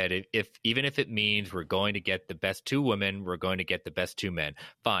 He said, even if it means we're going to get the best 2 women, we're going to get the best 2 men.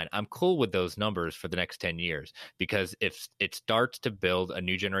 Fine. I'm cool with those numbers for the next 10 years, because if it starts to build a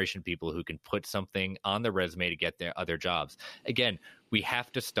new generation of people who can put something on their resume to get their other jobs. Again, we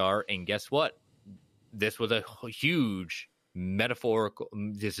have to start. And guess what? This was a huge metaphorical,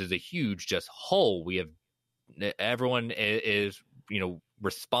 this is a huge just hole we have. Everyone is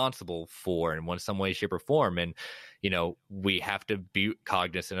responsible for in some way, shape, or form, and we have to be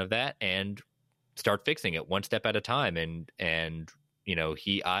cognizant of that and start fixing it one step at a time. And I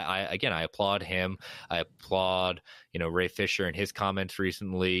applaud him. I applaud Ray Fisher and his comments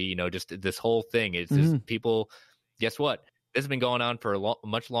recently. Just this whole thing is just people. Guess what? This has been going on for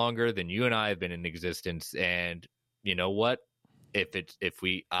much longer than you and I have been in existence, and you know what?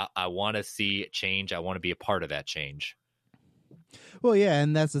 I want to see change. I want to be a part of that change. Well, yeah,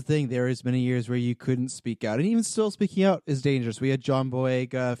 and that's the thing. There has been years where you couldn't speak out, and even still speaking out is dangerous. We had John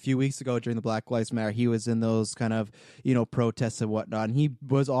Boyega a few weeks ago during the Black Lives Matter. He was in those kind of, protests and whatnot, and he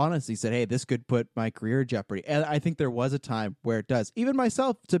was honest. He said, hey, this could put my career in jeopardy. And I think there was a time where it does. Even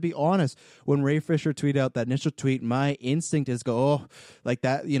myself, to be honest, when Ray Fisher tweeted out that initial tweet, my instinct is go, like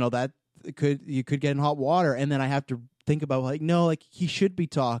that, that you could get in hot water, and then I have to think about he should be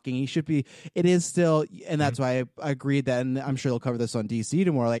talking. He should be. It is still, and that's why I agreed that, and I'm sure they'll cover this on DC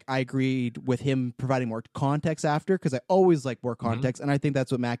tomorrow. Like I agreed with him providing more context after, because I always like more context, and I think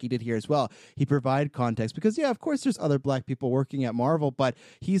that's what Mackie did here as well. He provided context because of course there's other black people working at Marvel, but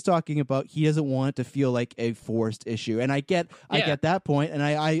he's talking about he doesn't want it to feel like a forced issue, and I get that point, and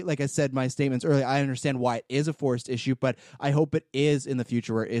I like I said my statements earlier, I understand why it is a forced issue, but I hope it is in the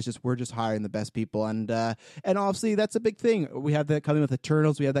future where it's just we're just hiring the best people, and obviously that's a big thing. We have that coming with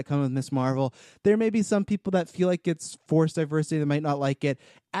Eternals. We have that coming with Miss Marvel. There may be some people that feel like it's forced diversity that might not like it.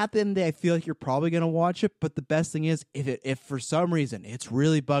 At the end of the day, I feel like you're probably going to watch it, but the best thing is if for some reason it's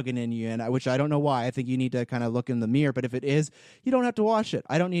really bugging in you, and which I don't know why, I think you need to kind of look in the mirror, but if it is, you don't have to watch it.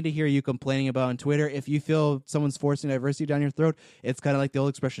 I don't need to hear you complaining about on Twitter. If you feel someone's forcing diversity down your throat, it's kind of like the old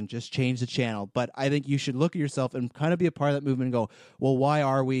expression, just change the channel. But I think you should look at yourself and kind of be a part of that movement and go, well, why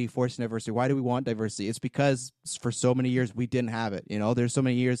are we forcing diversity? Why do we want diversity? It's because for so many years we didn't have it. There's so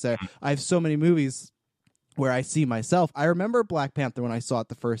many years that I have so many movies where I see myself. I remember Black Panther when I saw it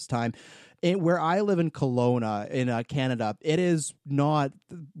the first time. Where I live in Kelowna, in Canada, it is not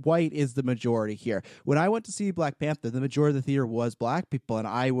white is the majority here. When I went to see Black Panther, the majority of the theater was black people, and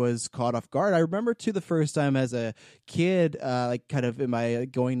I was caught off guard. I remember too the first time as a kid, kind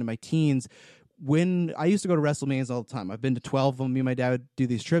of going into my teens, when I used to go to WrestleManias all the time. I've been to 12 of them. Me and my dad would do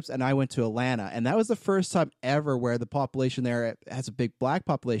these trips, and I went to Atlanta, and that was the first time ever where the population there has a big black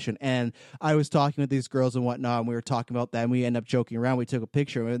population. And I was talking with these girls and whatnot, and we were talking about that, and we ended up joking around. We took a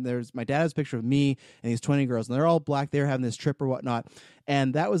picture, and my dad has a picture of me and these 20 girls, and they're all black. They were having this trip or whatnot.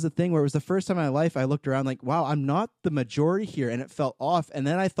 And that was the thing where it was the first time in my life I looked around like, wow, I'm not the majority here, and it felt off. And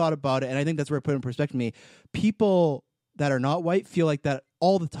then I thought about it, and I think that's where it put in perspective to me. People that are not white feel like that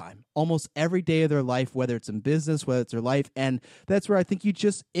all the time, almost every day of their life, whether it's in business, whether it's their life. And that's where I think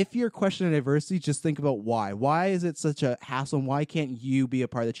if you're questioning diversity, just think about why. Why is it such a hassle? And why can't you be a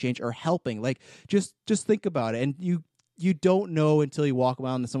part of the change or helping? Like, just think about it. And you don't know until you walk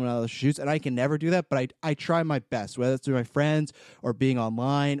around in someone else's shoes. And I can never do that, but I try my best, whether it's through my friends or being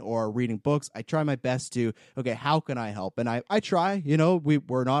online or reading books. I try my best to, okay, how can I help? And I try,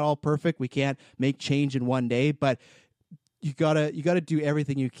 we're not all perfect. We can't make change in one day, but you gotta do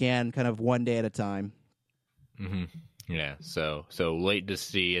everything you can kind of one day at a time. Mm-hmm. Yeah. So late to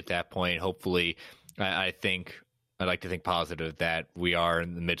see at that point. Hopefully, I think I'd like to think positive that we are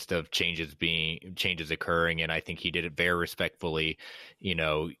in the midst of changes occurring. And I think he did it very respectfully,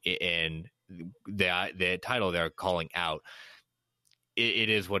 and the title they're calling out. it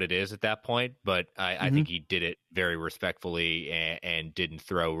is what it is at that point. But I think he did it very respectfully and didn't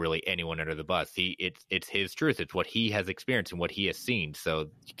throw really anyone under the bus. It's his truth. It's what he has experienced and what he has seen. So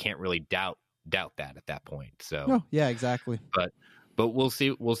you can't really doubt that at that point. So no, yeah, exactly. But we'll see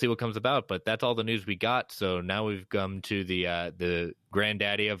what comes about. But that's all the news we got. So now we've come to the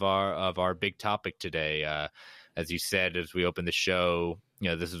granddaddy of our big topic today. As you said, as we open the show,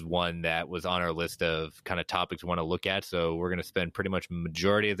 this is one that was on our list of kind of topics we want to look at. So we're going to spend pretty much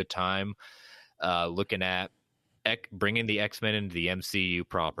majority of the time looking at bringing the X-Men into the MCU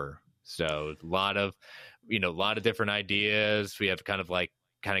proper. So a lot of different ideas. We have kind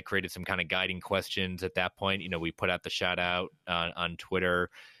of created some kind of guiding questions at that point. We put out the shout out on Twitter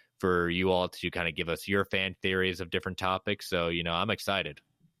for you all to kind of give us your fan theories of different topics. So, I'm excited.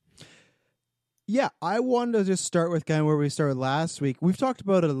 Yeah, I wanted to just start with kind of where we started last week. We've talked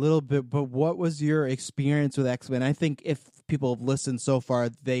about it a little bit, but what was your experience with X-Men? I think if people have listened so far,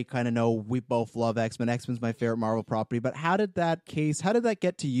 they kind of know we both love X-Men. X-Men's my favorite Marvel property. But how did that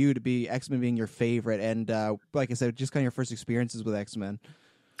get to you to be X-Men being your favorite? And like I said, just kind of your first experiences with X-Men.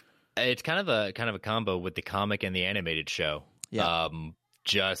 It's kind of a combo with the comic and the animated show. Yeah.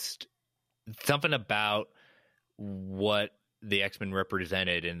 Just something about what the X-Men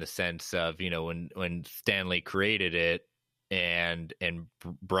represented in the sense of, when Stan Lee created it and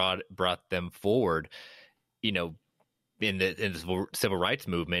brought them forward, in the civil rights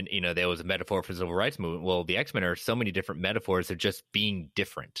movement, there was a metaphor for the civil rights movement. Well, the X-Men are so many different metaphors of just being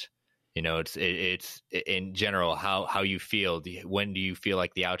different. It's in general how you feel. When do you feel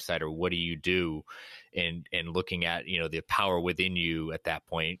like the outsider? What do you do? And looking at the power within you at that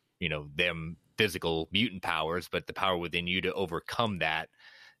point. Them physical mutant powers, but the power within you to overcome that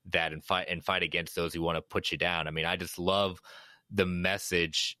and fight against those who want to put you down. I mean, I just love the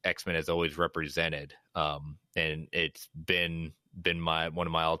message X-Men has always represented, and it's been one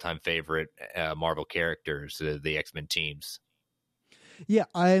of my all time favorite Marvel characters, the X-Men teams. Yeah,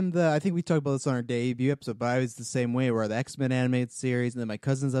 I think we talked about this on our debut episode, but I was the same way, where the X-Men animated series, and then my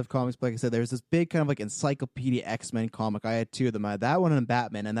cousins have comics. But like I said, there's this big kind of like encyclopedia X-Men comic. I had two of them. I had that one and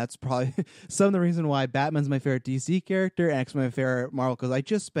Batman, and that's probably some of the reason why Batman's my favorite DC character and X-Men my favorite Marvel, because I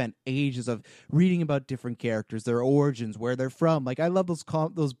just spent ages of reading about different characters, their origins, where they're from. Like, I love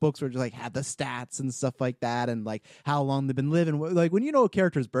those books where just like have the stats and stuff like that, and like how long they've been living. Like, when you know a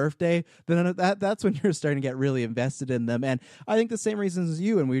character's birthday, then that's when you're starting to get really invested in them. And I think the same reason as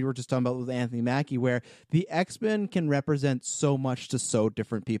you, and we were just talking about with Anthony Mackie, where the X-Men can represent so much to so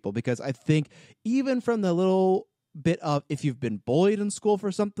different people, because I think even from the little bit of if you've been bullied in school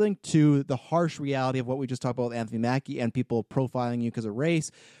for something to the harsh reality of what we just talked about with Anthony Mackie and people profiling you because of race,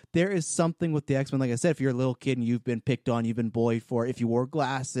 there is something with the X-Men. Like I said, if you're a little kid and you've been picked on, you've been bullied for, if you wore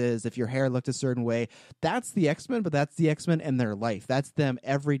glasses, if your hair looked a certain way, that's the X-Men, but that's the X-Men and their life. That's them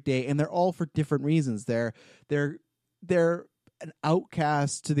every day, and they're all for different reasons. They're an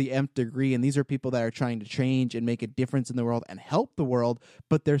outcast to the nth degree, and these are people that are trying to change and make a difference in the world and help the world,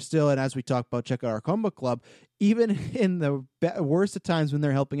 but they're still, and as we talk about, check out our comic book club, even in the worst of times when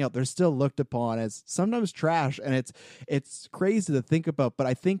they're helping out, they're still looked upon as sometimes trash, and it's crazy to think about, but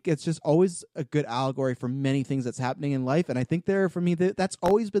I think it's just always a good allegory for many things that's happening in life, and I think for me, that's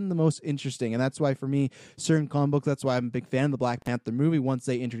always been the most interesting, and that's why for me, certain comic books, that's why I'm a big fan of the Black Panther movie. Once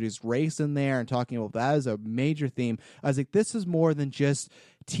they introduced race in there and talking about that as a major theme, I was like, this is more than just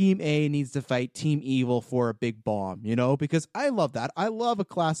Team A needs to fight Team Evil for a big bomb, because I love that. I love a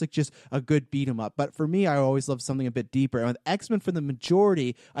classic, just a good beat 'em up. But for me, I always love something a bit deeper. And with X-Men, for the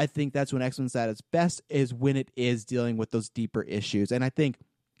majority, I think that's when X-Men's at its best, is when it is dealing with those deeper issues. And I think,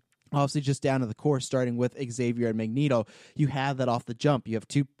 obviously, just down to the core, starting with Xavier and Magneto, you have that off the jump. You have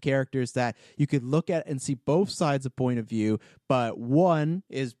two characters that you could look at and see both sides of point of view, but one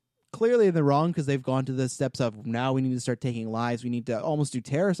is clearly in the wrong because they've gone to the steps of, now we need to start taking lives, we need to almost do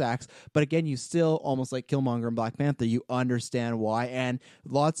terrorist acts, but again, you still, almost like Killmonger and Black Panther, you understand why, and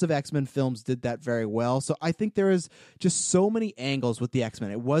lots of X-Men films did that very well. So I think there is just so many angles with the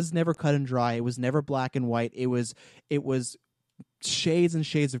X-Men. It was never cut and dry, it was never black and white, it was shades and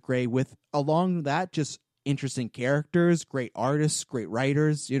shades of gray, with along that just interesting characters, great artists, great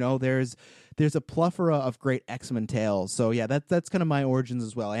writers. There's a plethora of great X-Men tales. So yeah, that's kind of my origins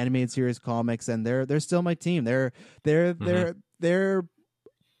as well. Animated series, comics, and they're still my team. They are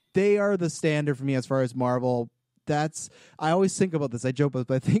the standard for me as far as Marvel. I always think about this. I joke about it,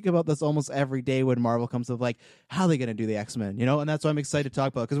 but I think about this almost every day when Marvel comes up, like, how are they going to do the X-Men? And that's why I'm excited to talk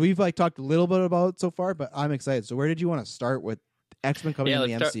about, because we've talked a little bit about it so far, but I'm excited. So where did you want to start with X-Men coming in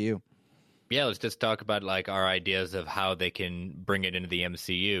the MCU? Yeah, let's just talk about like our ideas of how they can bring it into the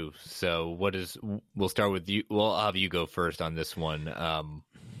MCU. So we'll start with you. Well, I'll have you go first on this one.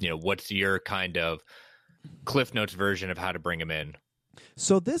 What's your kind of Cliff Notes version of how to bring him in?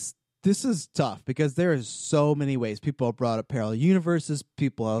 So this is tough because there is so many ways. People have brought up parallel universes.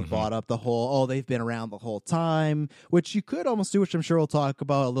 People have brought up the whole, they've been around the whole time, which you could almost do, which I'm sure we'll talk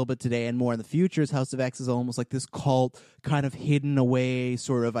about a little bit today and more in the future. Is House of X is almost like this cult kind of hidden away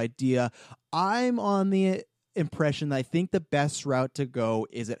sort of idea. I'm on the impression that I think the best route to go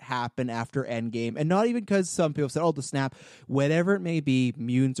is it happen after Endgame, and not even because some people said, the snap, whatever it may be,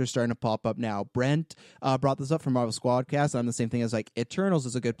 mutants are starting to pop up now. Brent brought this up from Marvel Squadcast. I'm the same thing as like Eternals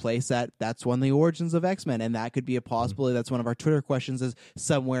is a good place. That's one of the origins of X-Men, and that could be a possibility. That's one of our Twitter questions, is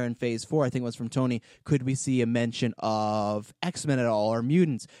somewhere in Phase 4, I think it was from Tony, could we see a mention of X-Men at all, or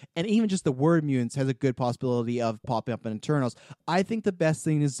mutants? And even just the word mutants has a good possibility of popping up in Eternals. I think the best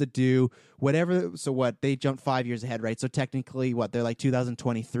thing is to do whatever. So what, they jumped 5 years ahead, right? So technically, they're like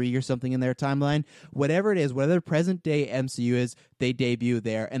 2023 or something in their timeline. Whatever it is, whatever the present day MCU is, they debut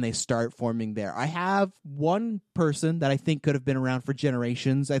there and they start forming there. I have one person that I think could have been around for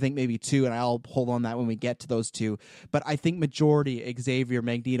generations. I think maybe two, and I'll hold on that when we get to those two. But I think majority, Xavier,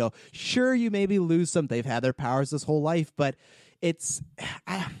 Magneto, sure, you maybe lose some. They've had their powers this whole life, but it's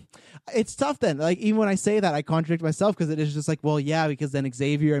tough then. Like, even when I say that, I contradict myself, because it is just like, well, yeah, because then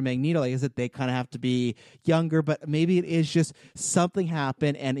Xavier and Magneto, like I said, they kind of have to be younger, but maybe it is just something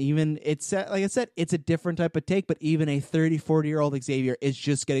happened, and even it's, like I said, it's a different type of take, but even a 30, 40-year-old Xavier is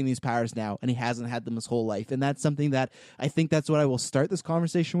just getting these powers now, and he hasn't had them his whole life, and that's something that I think that's what I will start this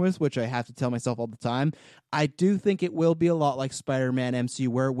conversation with, which I have to tell myself all the time. I do think it will be a lot like Spider-Man MCU,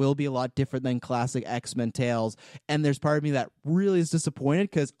 where it will be a lot different than classic X-Men tales, and there's part of me that really is disappointed,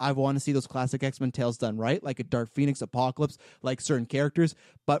 because I want to see those classic X-Men tales done right, like a Dark Phoenix, Apocalypse, like certain characters,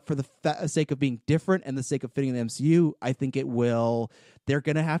 but for the sake of being different and the sake of fitting the MCU, I think they're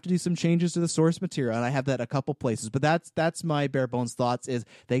going to have to do some changes to the source material, and I have that a couple places, but that's my bare bones thoughts, is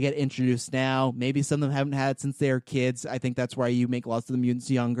they get introduced now, maybe some of them haven't had since they were kids. I think that's why you make lots of the mutants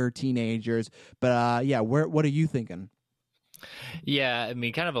younger, teenagers, but what are you thinking? Yeah, I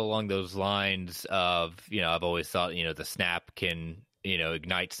mean, kind of along those lines of, I've always thought, the snap can,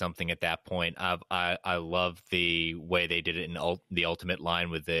 ignite something at that point. I love the way they did it in the Ultimate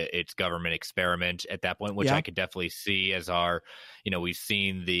line with its government experiment at that point, which I could definitely see as our, we've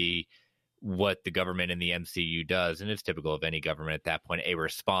seen what the government in the MCU does, and it's typical of any government at that point, a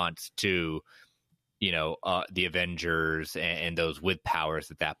response to, the Avengers and those with powers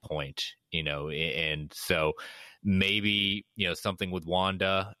at that point, and so maybe, something with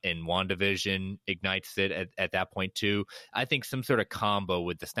Wanda and WandaVision ignites it at that point too. I think some sort of combo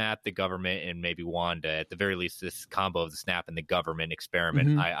with the snap, the government, and maybe Wanda, at the very least, this combo of the snap and the government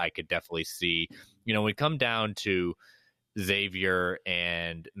experiment, I could definitely see, when we come down to Xavier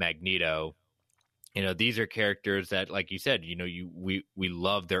and Magneto, these are characters that, like you said, we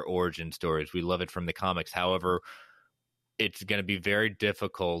love their origin stories. We love it from the comics. However, it's going to be very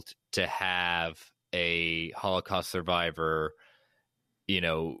difficult to have a Holocaust survivor,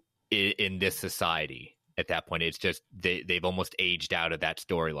 in this society at that point. It's just they've almost aged out of that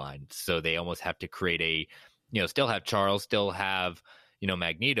storyline. So they almost have to create still have Charles, still have,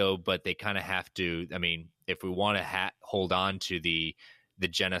 Magneto, but they kind of have to, I mean, if we want to hold on to the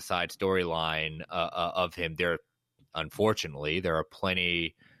genocide storyline of him, unfortunately, there are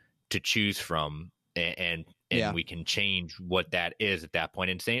plenty to choose from, and we can change what that is at that point.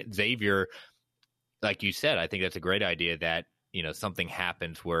 And Xavier, like you said, I think that's a great idea, that, something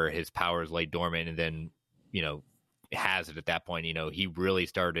happens where his powers lay dormant, and then, has it at that point. He really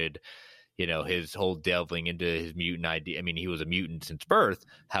started, his whole delving into his mutant idea. I mean, he was a mutant since birth.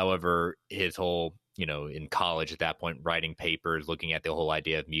 However, his whole, in college at that point, writing papers, looking at the whole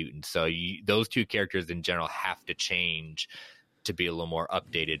idea of mutants. So those two characters in general have to change to be a little more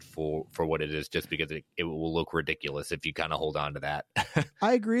updated for what it is, just because it will look ridiculous if you kind of hold on to that.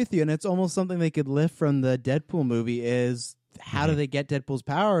 I agree with you, and it's almost something they could lift from the Deadpool movie is, how do they get Deadpool's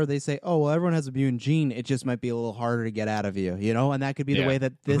power? They say, oh, well, everyone has a mutant gene. It just might be a little harder to get out of you, And that could be the way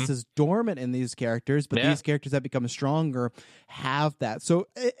that this is dormant in these characters, but these characters that become stronger have that. So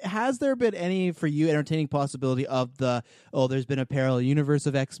has there been any, for you, entertaining possibility of there's been a parallel universe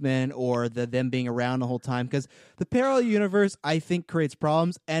of X-Men, or them being around the whole time? Because the parallel universe, I think, creates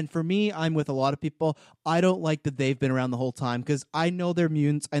problems. And for me, I'm with a lot of people. I don't like that they've been around the whole time, because I know they're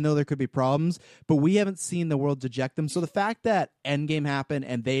mutants. I know there could be problems, but we haven't seen the world deject them. So the fact that Endgame happened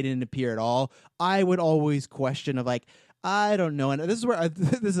and they didn't appear at all, I would always question of, like, I don't know, and this is where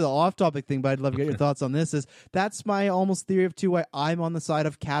this is an off-topic thing, but I'd love to get your thoughts on this. That's my almost theory of too why I'm on the side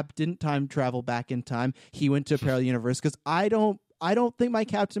of Cap didn't time travel back in time. He went to a parallel universe because I don't think my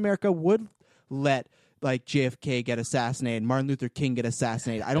Captain America would let like JFK get assassinated, Martin Luther King get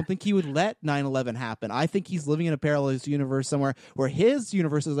assassinated. I don't think he would let 9/11 happen. I think he's living in a parallel universe somewhere where his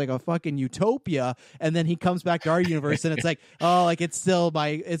universe is like a fucking utopia, and then he comes back to our universe and it's like, oh, like it's still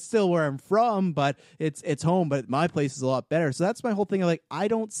where I'm from, but it's home, but my place is a lot better. So that's my whole thing. Like, I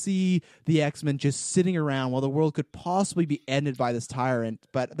don't see the X-Men just sitting around while the world could possibly be ended by this tyrant,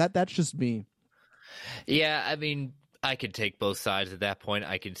 but that's just me. Yeah, I mean, I could take both sides at that point.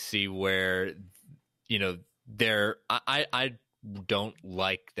 I could see where, you know, I don't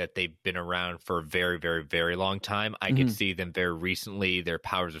like that they've been around for a very, very, very long time. I could see them very recently. Their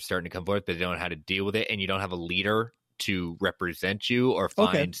powers are starting to come forth, but they don't know how to deal with it. And you don't have a leader to represent you or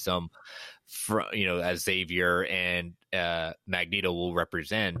find some, you know, as Xavier and Magneto will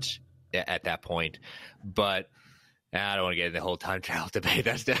represent at that point. But I don't want to get into the whole time travel debate.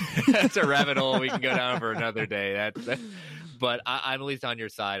 That's a rabbit hole we can go down for another day. But I'm at least on your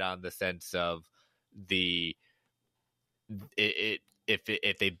side on the sense of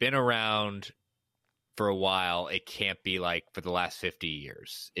if they've been around for a while, it can't be like for the last 50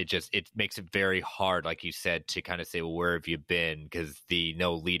 years. It makes it very hard, like you said, to kind of say, well, where have you been? Because the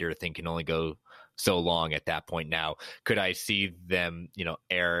no leader thing can only go so long at that point. Now, could I see them, you know,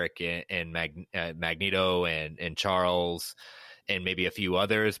 Eric and Magneto and Charles and maybe a few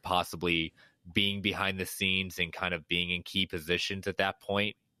others possibly being behind the scenes and kind of being in key positions at that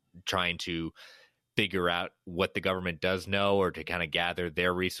point, trying to figure out what the government does know or to kind of gather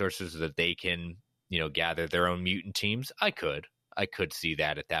their resources so that they can, you know, gather their own mutant teams? I could see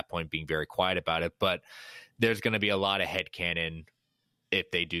that at that point, being very quiet about it. But there's going to be a lot of headcanon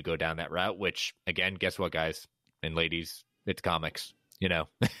if they do go down that route, which, again, guess what, guys and ladies? It's comics, you know?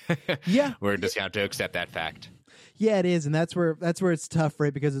 Yeah. We're just going to have to accept that fact. Yeah, it is, and that's where it's tough,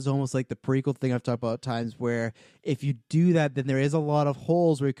 right? Because it's almost like the prequel thing I've talked about at times, where if you do that, then there is a lot of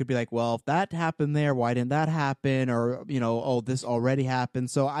holes where you could be like, well, if that happened there, why didn't that happen? Or, you know, oh, this already happened.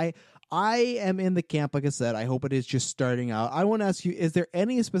 So I am in the camp, like I said, I hope it is just starting out. I want to ask you, is there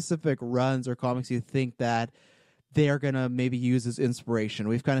any specific runs or comics you think that they're going to maybe use as inspiration?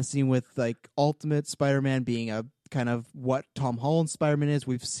 We've kind of seen with like Ultimate Spider-Man being a kind of what Tom Holland's Spider-Man is.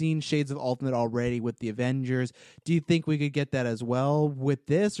 We've seen shades of Ultimate already with the Avengers. Do you think we could get that as well with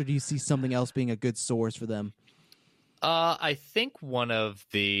this, or do you see something else being a good source for them? I think one of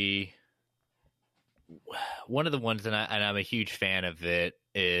the ones, and I'm a huge fan of it,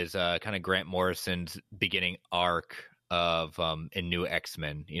 is kind of Grant Morrison's beginning arc of in New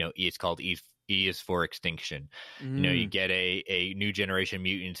X-Men. You know, it's called E is for Extinction. You know, you get a new generation of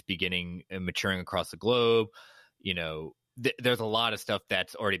mutants beginning and maturing across the globe. You know, there's a lot of stuff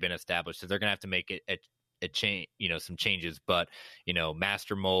that's already been established, so they're gonna have to make it a change, you know, some changes. But, you know,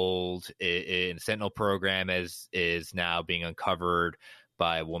 Master Mold in Sentinel program is now being uncovered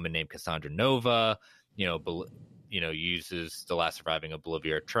by a woman named Cassandra Nova. You know, uses the last surviving of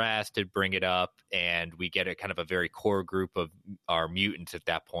Bolivia Trask to bring it up, and we get a kind of a very core group of our mutants at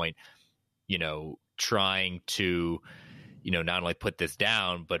that point. You know, trying to, you know, not only put this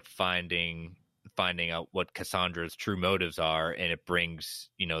down, but finding out what Cassandra's true motives are, and it brings,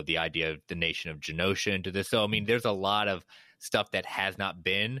 you know, the idea of the nation of Genosha into this. So, I mean, there's a lot of stuff that has not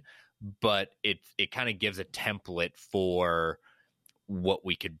been, but it kind of gives a template for what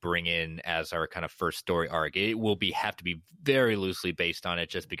we could bring in as our kind of first story arc. It will have to be very loosely based on it,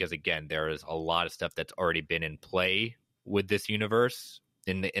 just because, again, there is a lot of stuff that's already been in play with this universe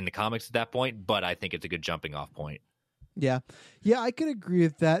in the comics at that point, but I think it's a good jumping off point. Yeah, I could agree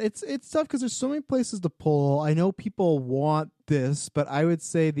with that. It's tough because there's so many places to pull. I know people want this, but I would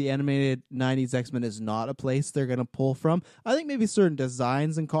say the animated 90s X-Men is not a place they're going to pull from. I think maybe certain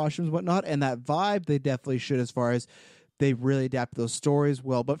designs and costumes and whatnot, and that vibe they definitely should, as far as they really adapt those stories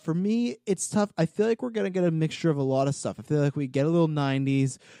well. But for me, it's tough. I feel like we're going to get a mixture of a lot of stuff. I feel like we get a little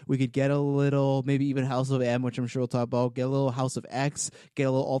 90s. We could get a little, maybe even House of M, which I'm sure we'll talk about. Get a little House of X. Get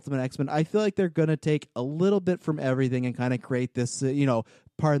a little Ultimate X-Men. I feel like they're going to take a little bit from everything and kind of create this, you know,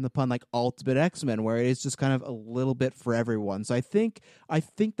 pardon the pun, like Ultimate X-Men, where it's just kind of a little bit for everyone. So I think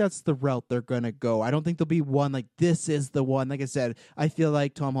that's the route they're going to go. I don't think there'll be one like this is the one. Like I said, I feel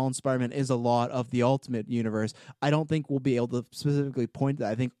like Tom Holland's Spider-Man is a lot of the Ultimate universe. I don't think we'll be able to specifically point to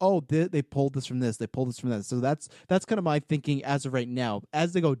that. I think, oh, they pulled this from this, they pulled this from that. So that's kind of my thinking as of right now.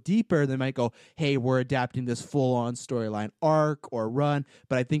 As they go deeper, they might go, hey, we're adapting this full-on storyline arc or run.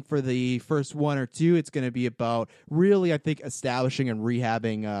 But I think for the first one or two, it's going to be about really, I think, establishing and rehabbing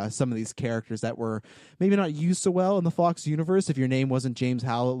getting some of these characters that were maybe not used so well in the Fox universe. If your name wasn't James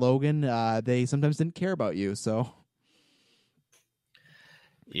Howlett Logan, they sometimes didn't care about you. So,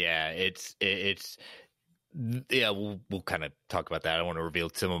 yeah, it's yeah, we'll kind of talk about that. I don't want to reveal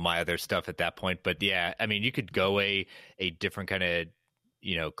some of my other stuff at that point, but yeah, I mean, you could go a different kind of,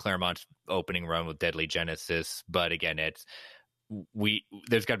 Claremont's opening run with Deadly Genesis, but again,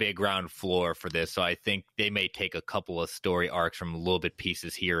 there's got to be a ground floor for this. So I think they may take a couple of story arcs from a little bit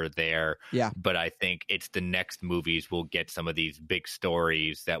pieces here or there. Yeah. But I think it's the next movies will get some of these big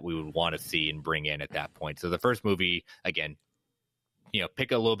stories that we would want to see and bring in at that point. So the first movie, again,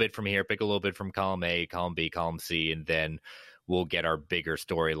 pick a little bit from here, pick a little bit from column A, column B, column C, and then we'll get our bigger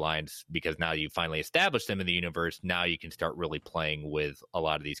storylines, because now you finally established them in the universe. Now you can start really playing with a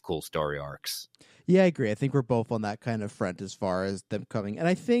lot of these cool story arcs. Yeah, I agree. I think we're both on that kind of front as far as them coming. And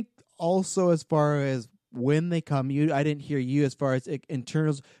I think also as far as when they come, I didn't hear you as far as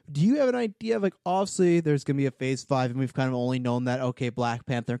internals. Do you have an idea of, like, obviously there's going to be a phase 5 and we've kind of only known that, okay, Black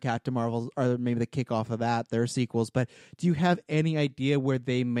Panther, Captain Marvel are maybe the kickoff of that, their sequels, but do you have any idea where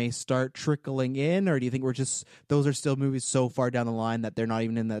they may start trickling in, or do you think those are still movies so far down the line that they're not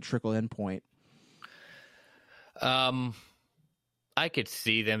even in that trickle in point? I could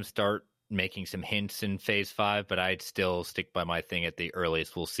see them start making some hints in phase 5, but I'd still stick by my thing. At the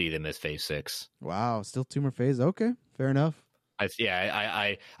earliest, we'll see them as phase 6. Wow, still 2 more phases. Okay, fair enough. I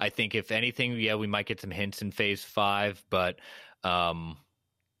think if anything, we might get some hints in phase 5, but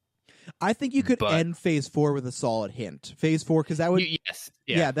I think you could end phase 4 with a solid hint. Phase 4, because that would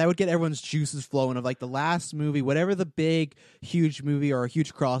that would get everyone's juices flowing of, like, the last movie, whatever the big, huge movie or a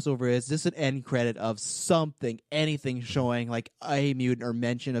huge crossover is, just an end credit of something, anything showing, like, a mutant or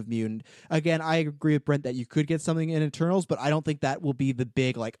mention of mutant. Again, I agree with Brent that you could get something in Eternals, but I don't think that will be the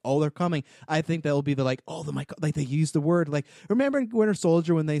big, like, oh, they're coming. I think that will be the, like, oh, my God, like, they used the word, like, remember in Winter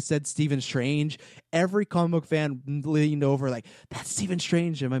Soldier when they said Stephen Strange? Every comic book fan leaned over, like, that's Stephen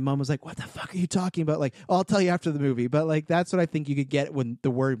Strange, and my mom was like, what the fuck are you talking about? Like, I'll tell you after the movie. But, like, that's what I think you could get when the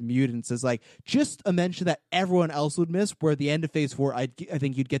word mutants is, like, just a mention that everyone else would miss, where at the end of phase 4, I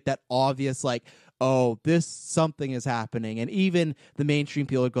think you'd get that obvious, like, oh, something is happening. And even the mainstream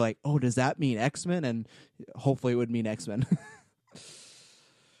people would go like, oh, does that mean X-Men? And hopefully it would mean X-Men.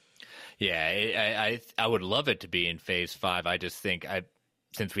 Yeah, I would love it to be in phase 5. I just think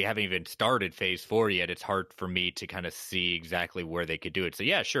since we haven't even started phase 4 yet, it's hard for me to kind of see exactly where they could do it. So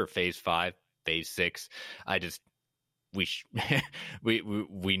yeah, sure, phase 5, phase 6. We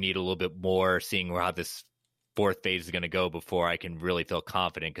need a little bit more seeing how this 4th phase is going to go before I can really feel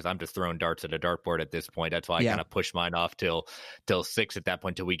confident, because I'm just throwing darts at a dartboard at this point. That's why I kind of push mine off till 6 at that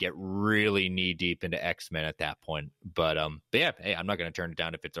point, till we get really knee deep into X-Men at that point. But yeah, hey, I'm not going to turn it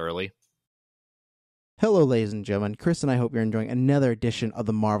down if it's early. Hello, ladies and gentlemen. Chris and I hope you're enjoying another edition of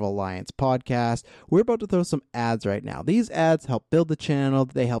the Marvel Alliance podcast. We're about to throw some ads right now. These ads help build the channel.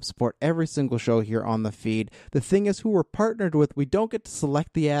 They help support every single show here on the feed. The thing is, who we're partnered with, we don't get to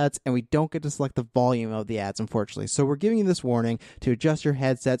select the ads, and we don't get to select the volume of the ads, unfortunately. So we're giving you this warning to adjust your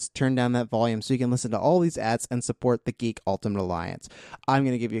headsets, turn down that volume so you can listen to all these ads and support the Geek Ultimate Alliance. I'm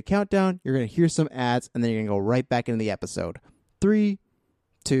going to give you a countdown. You're going to hear some ads, and then you're going to go right back into the episode. 3,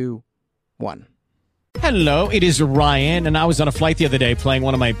 2, 1. Hello, it is Ryan, and I was on a flight the other day playing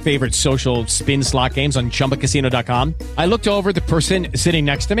one of my favorite social spin slot games on ChumbaCasino.com. I looked over at the person sitting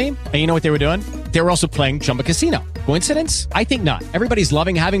next to me, and you know what they were doing? They were also playing Chumba Casino. Coincidence? I think not. Everybody's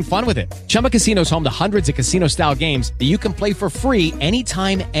loving having fun with it. Chumba Casino is home to hundreds of casino-style games that you can play for free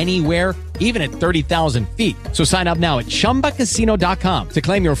anytime, anywhere, even at 30,000 feet. So sign up now at ChumbaCasino.com to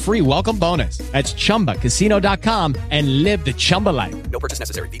claim your free welcome bonus. That's ChumbaCasino.com and live the Chumba life. No purchase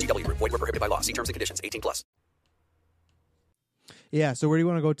necessary. VGW. Void where prohibited by law. See terms and conditions. 18+. Yeah, so where do you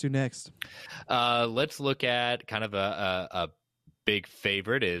want to go to next? Let's look at kind of a big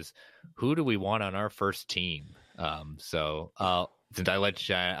favorite is, who do we want on our first team? So since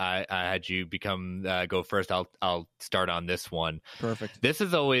I had you go first, I'll start on this one. Perfect. This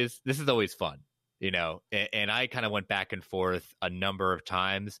is always fun, and I kind of went back and forth a number of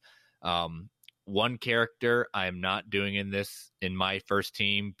times. One character I'm not doing in my first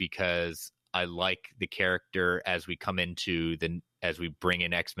team, because I like the character as we bring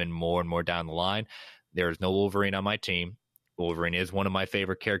in X-Men more and more down the line. There's no Wolverine on my team. Wolverine is one of my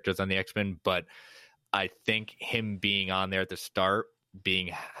favorite characters on the X-Men, but I think him being on there at the start, being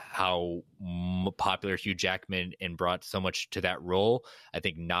how popular Hugh Jackman and brought so much to that role, I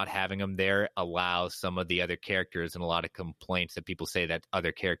think not having him there allows some of the other characters, and a lot of complaints that people say that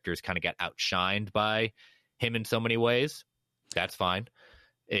other characters kind of got outshined by him in so many ways. That's fine.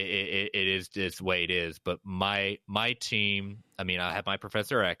 it is just the way it is. But my team, I mean, I have my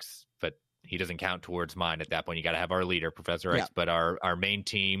Professor X, but he doesn't count towards mine at that point. You got to have our leader, Professor X. But our main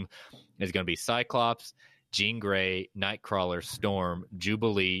team is going to be Cyclops, Jean Grey, Nightcrawler, Storm,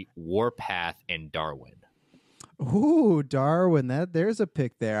 Jubilee, Warpath, and Darwin. Ooh, Darwin, there's a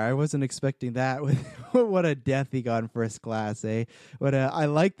pick there. I wasn't expecting that. What a death he got in First Class, eh? I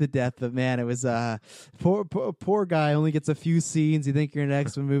like the death, but man, it was poor guy only gets a few scenes. You think you're in an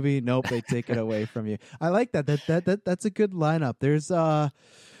X-Men movie? Nope, they take it away from you. I like that. That's a good lineup. There's I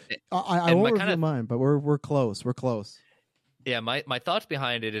won't reveal mine, but we're close. We're close. Yeah, my thoughts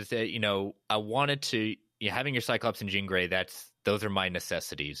behind it is that I wanted to having your Cyclops and Jean Grey. Those are my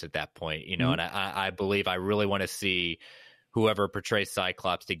necessities at that point, and I believe I really want to see whoever portrays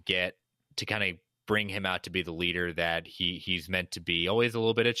Cyclops to kind of bring him out to be the leader that he's meant to be. Always a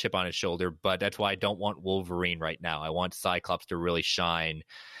little bit of chip on his shoulder, but that's why I don't want Wolverine right now. I want Cyclops to really shine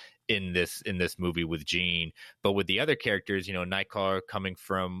in this movie with Jean. But with the other characters, Nightcrawler coming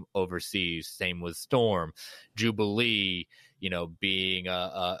from overseas, same with Storm, Jubilee, being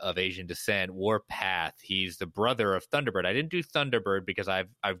of Asian descent, Warpath, he's the brother of Thunderbird. I didn't do Thunderbird because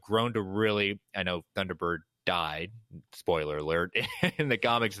I've grown to really, I know Thunderbird died, spoiler alert, in the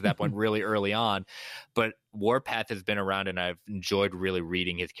comics at that point really early on, but Warpath has been around and I've enjoyed really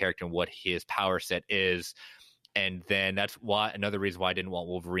reading his character and what his power set is. And then that's why another reason why I didn't want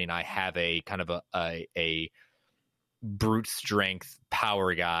Wolverine. I have a kind of a brute strength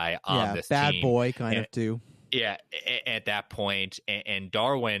power guy on this bad team. Boy kind of too. Yeah, at that point. And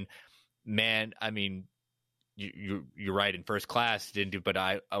Darwin, man, I mean, you're right. In First Class, didn't do, but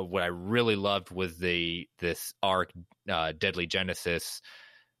what I really loved was this arc, Deadly Genesis,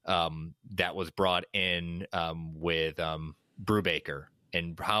 that was brought in with Brubaker,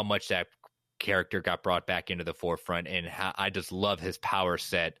 and how much that character got brought back into the forefront, and how I just love his power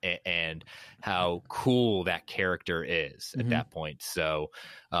set and how cool that character is at that point. So,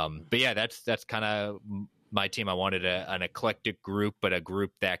 but yeah, that's kind of my team. I wanted an eclectic group, but a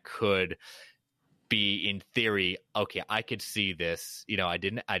group that could be, in theory, okay, I could see this. I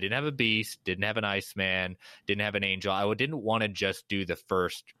didn't have a Beast, didn't have an Iceman, didn't have an Angel. I didn't want to just do the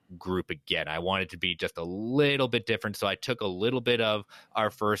first group again. I wanted to be just a little bit different. So I took a little bit of our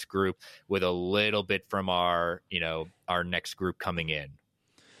first group with a little bit from our next group coming in.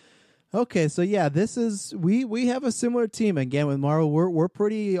 Okay, so yeah, this is we have a similar team again with Marvel. We're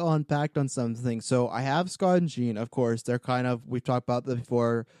pretty unpacked on some things. So I have Scott and Jean, of course. They're kind of, we've talked about them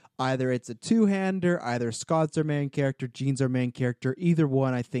before. Either it's a two-hander, either Scott's our main character, Jean's our main character. Either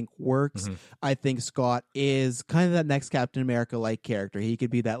one I think works. I think Scott is kind of that next Captain America-like character. He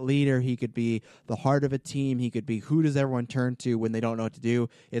could be that leader. He could be the heart of a team. He could be who does everyone turn to when they don't know what to do.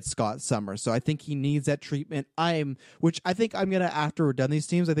 It's Scott Summers. So I think he needs that treatment. Which I think I'm going to, after we're done these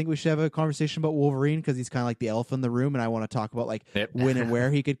teams, I think we should have a conversation about Wolverine because he's kind of like the elephant in the room, and I want to talk about when and where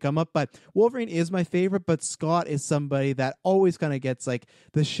he could come up. But Wolverine is my favorite, but Scott is somebody that always kind of gets like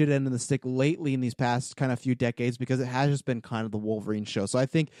the shit end of the stick lately in these past kind of few decades because it has just been kind of the Wolverine show. So I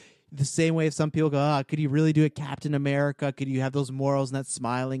think the same way if some people go, could you really do it Captain America? Could you have those morals and that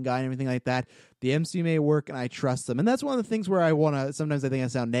smiling guy and everything like that? The MCU may work, and I trust them. And that's one of the things where I want to, sometimes I think I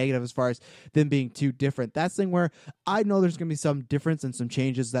sound negative as far as them being too different. That's the thing where I know there's going to be some difference and some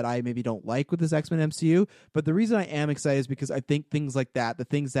changes that I maybe don't like with this X-Men MCU. But the reason I am excited is because I think things like that, the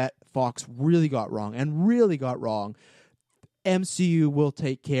things that Fox really got wrong, MCU will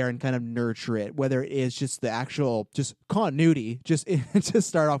take care and kind of nurture it, whether it is just the actual just continuity, just to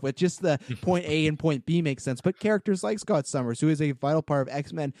start off with, just the point A and point B makes sense. But characters like Scott Summers, who is a vital part of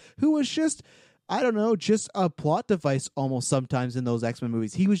X-Men, who was just, I don't know, just a plot device almost sometimes in those X-Men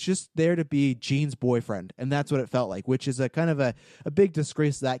movies. He was just there to be Jean's boyfriend, and that's what it felt like, which is a kind of a big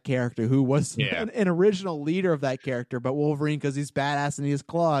disgrace to that character, who was an original leader of that character. But Wolverine, because he's badass and he has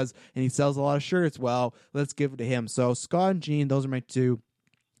claws and he sells a lot of shirts, well, let's give it to him. So Scott and Jean, those are my two.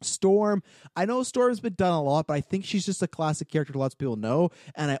 Storm, I know Storm's been done a lot, but I think she's just a classic character lots of people know.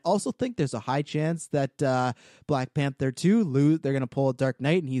 And I also think there's a high chance that Black Panther 2, they're going to pull a Dark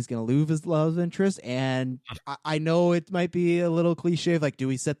Knight and he's going to lose his love interest. And I know it might be a little cliche of like, do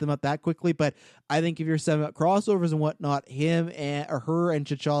we set them up that quickly? But I think if you're setting up crossovers and whatnot, her and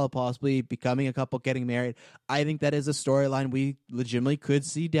T'Challa possibly becoming a couple, getting married, I think that is a storyline we legitimately could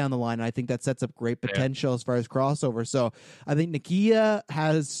see down the line. And I think that sets up great potential as far as crossover. So I think Nakia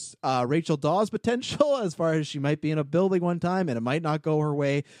has Rachel Dawes potential as far as she might be in a building one time and it might not go her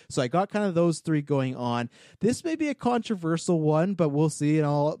way. So I got kind of those three going on. This may be a controversial one, but we'll see, and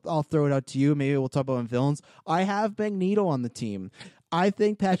I'll throw it out to you. Maybe we'll talk about villains. I have Magneto on the team. I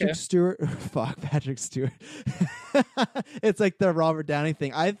think Patrick Stewart. Fuck Patrick Stewart. It's like the Robert Downey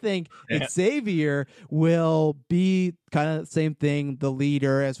thing. I think Xavier will be kind of the same thing, the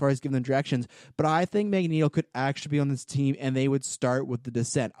leader as far as giving them directions. But I think Magneto could actually be on this team, and they would start with the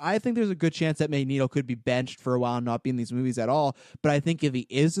Descent. I think there's a good chance that Magneto could be benched for a while and not be in these movies at all. But I think if he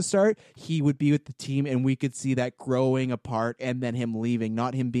is to start, he would be with the team, and we could see that growing apart and then him leaving,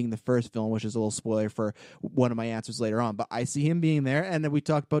 not him being the first film, which is a little spoiler for one of my answers later on. But I see him being there, and then we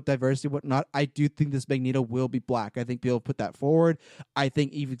talked about diversity and whatnot. I do think this Magneto will be black. I think people put that forward. I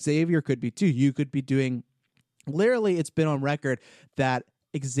think Eve Xavier could be too. You could be doing... Literally, it's been on record that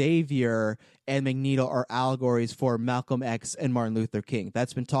Xavier and Magneto are allegories for Malcolm X and Martin Luther King.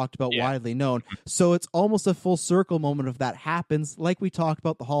 That's been talked about, widely known. So it's almost a full circle moment if that happens. Like we talked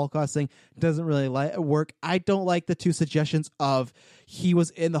about, the Holocaust thing doesn't really work. I don't like the two suggestions of he was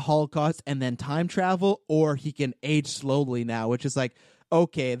in the Holocaust and then time travel, or he can age slowly now, which is like,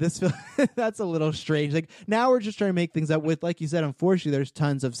 okay, that's a little strange. Like, now we're just trying to make things up with, like you said, unfortunately, there's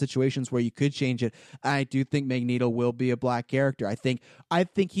tons of situations where you could change it. I do think Magneto will be a black character. I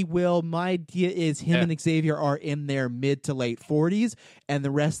think he will. My idea is him and Xavier are in their mid to late 40s, and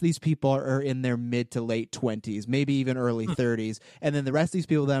the rest of these people are in their mid to late 20s, maybe even early 30s. And then the rest of these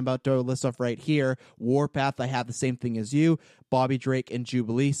people that I'm about to list off right here, Warpath, I have the same thing as you, Bobby Drake and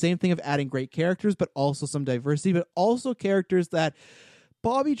Jubilee. Same thing of adding great characters, but also some diversity, but also characters that...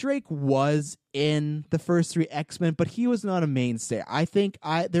 Bobby Drake was in the first 3 X-Men, but he was not a mainstay. I think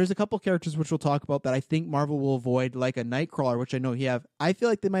there's a couple characters which we'll talk about that I think Marvel will avoid, like a Nightcrawler, which I know I feel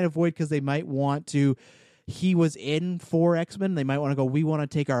like they might avoid because they might want to... He was in 4 X-Men. They might want to go, we want to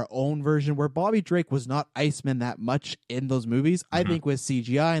take our own version, where Bobby Drake was not Iceman that much in those movies. I think with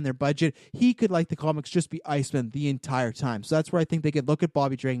CGI and their budget, he could, like the comics, just be Iceman the entire time. So that's where I think they could look at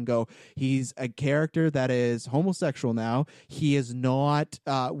Bobby Drake and go, he's a character that is homosexual now. He is not,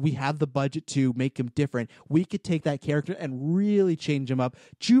 we have the budget to make him different. We could take that character and really change him up.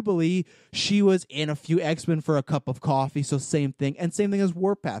 Jubilee, she was in a few X-Men for a cup of coffee, so same thing. And same thing as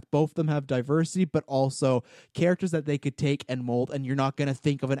Warpath. Both of them have diversity, but also characters that they could take and mold, and you're not going to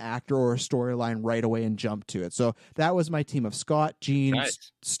think of an actor or a storyline right away and jump to it. So that was my team of Scott, Jean,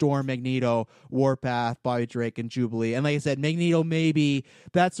 Storm, Magneto, Warpath, Bobby Drake, and Jubilee. And like I said, Magneto, maybe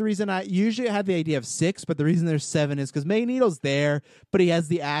that's the reason I usually had the idea of 6, but the reason there's 7 is because Magneto's there, but he has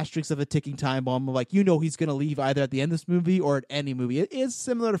the asterisk of a ticking time bomb of, like, he's going to leave either at the end of this movie or at any movie. It is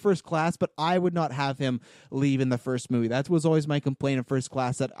similar to First Class, but I would not have him leave in the first movie. That was always my complaint in First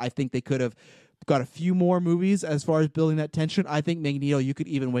Class, that I think they could have got a few more movies as far as building that tension. I think Magneto, you could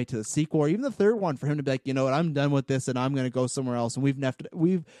even wait to the sequel or even the third one for him to be like, you know what, I'm done with this and I'm going to go somewhere else. And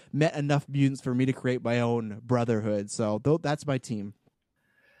we've met enough mutants for me to create my own Brotherhood. So that's my team.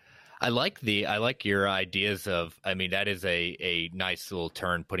 I like your ideas of, I mean, that is a nice little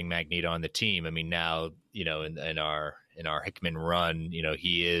turn, putting Magneto on the team. I mean, now, in our Hickman run,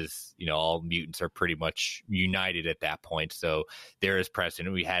 he is, all mutants are pretty much united at that point. So there is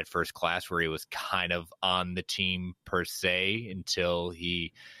precedent. We had First Class where he was kind of on the team per se until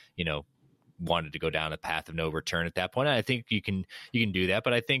he, wanted to go down a path of no return at that point. And I think you can do that.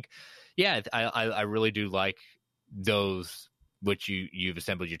 But I think, I really do like those, which you've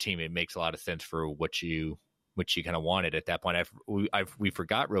assembled your team. It makes a lot of sense for what you kind of wanted at that point. We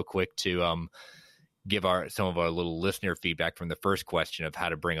forgot real quick to give some of our little listener feedback from the first question of how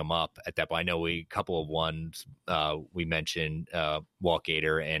to bring them up at that point. I know a couple of ones we mentioned, Walt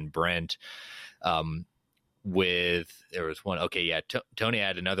Gator and Brent. There was one. Okay, yeah. Tony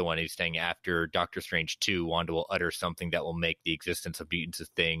had another one. He's saying after Doctor Strange 2, Wanda will utter something that will make the existence of mutants a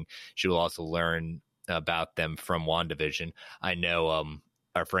thing. She will also learn about them from WandaVision. I know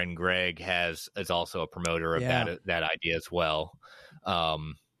our friend Greg is also a promoter of that idea as well.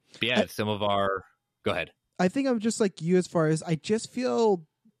 Some of our... Go ahead. I think I'm just like you as far as I just feel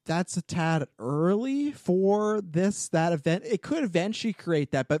that's a tad early for that event. It could eventually create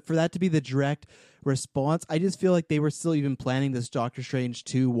that, but for that to be the direct response, I just feel like they were still even planning this Doctor Strange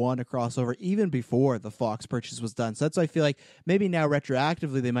 2 Wanda crossover even before the Fox purchase was done. So that's why I feel like maybe now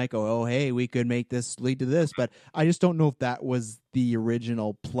retroactively they might go, oh, hey, we could make this lead to this, but I just don't know if that was the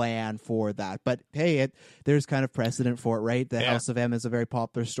original plan for that. But hey, there's kind of precedent for it, right? The House of M is a very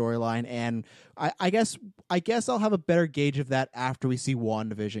popular storyline, and I guess I'll have a better gauge of that after we see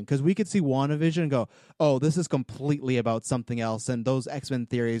WandaVision, because we could see WandaVision and go, oh, this is completely about something else, and those X-Men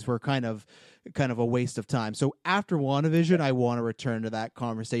theories were kind of a waste of time. So after WandaVision, I want to return to that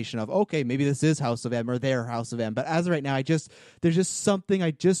conversation of, okay, maybe this is House of M or their House of M. But as of right now, there's just something,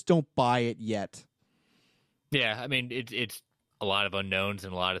 I just don't buy it yet. Yeah, I mean, it's a lot of unknowns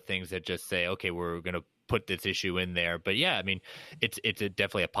and a lot of things that just say, okay, we're going to put this issue in there. But yeah, I mean, it's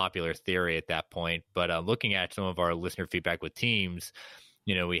definitely a popular theory at that point. But looking at some of our listener feedback with teams,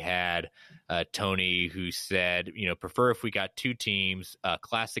 we had Tony who said, prefer if we got 2 teams,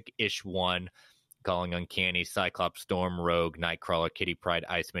 classic-ish one, calling Uncanny, Cyclops, Storm, Rogue, Nightcrawler, Kitty Pryde,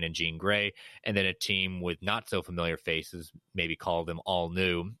 Iceman, and Jean Grey, and then a team with not so familiar faces, maybe call them all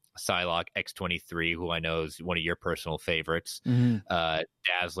new, Psylocke, X-23, who I know is one of your personal favorites,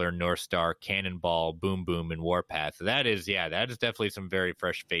 Dazzler, North Star, Cannonball, Boom Boom, and Warpath. So that is definitely some very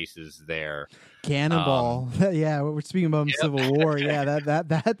fresh faces there. Cannonball. Yeah, we're speaking about Civil War. Yeah,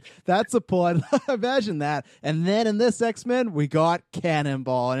 that's a pull. Imagine that. And then in this X-Men, we got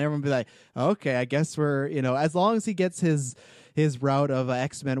Cannonball, and everyone be like, okay, I guess we're, as long as he gets his route of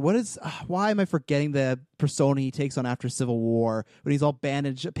X-Men. Why am I forgetting the persona he takes on after Civil War when he's all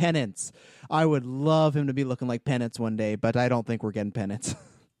bandaged? Penance. I would love him to be looking like Penance one day, but I don't think we're getting Penance.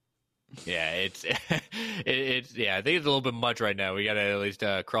 Yeah, it's yeah, I think it's a little bit much right now. We got to at least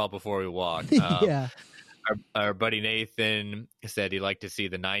crawl before we walk. Yeah. Our buddy Nathan said he'd like to see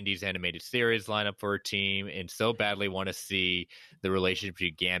the 90s animated series line up for a team and so badly want to see the relationship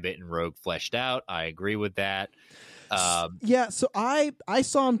between Gambit and Rogue fleshed out. I agree with that. So I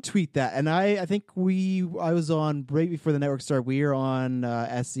saw him tweet that, and I think I was on right before the network started. We were on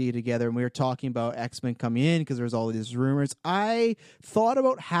SC together, and we were talking about X-Men coming in because there was all these rumors. I thought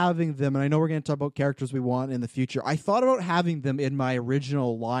about having them, and I know we're going to talk about characters we want in the future. I thought about having them in my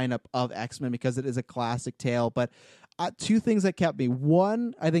original lineup of X-Men because it is a classic tale, but 2 things that kept me.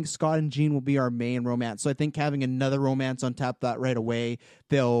 One, I think Scott and Jean will be our main romance. So I think having another romance on top of that right away,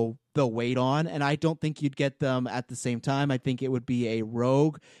 they'll wait on. And I don't think you'd get them at the same time. I think it would be a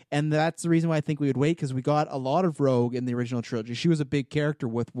Rogue. And that's the reason why I think we would wait, because we got a lot of Rogue in the original trilogy. She was a big character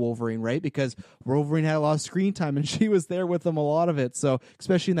with Wolverine, right? Because Wolverine had a lot of screen time and she was there with them a lot of it. So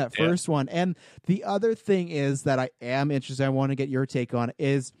especially in that first one. And the other thing is that I am interested, I want to get your take on,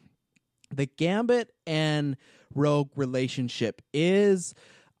 is the Gambit and Rogue relationship.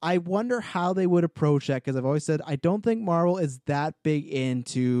 I wonder how they would approach that, because I've always said I don't think Marvel is that big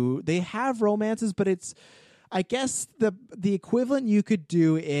into, they have romances, but it's, I guess the equivalent you could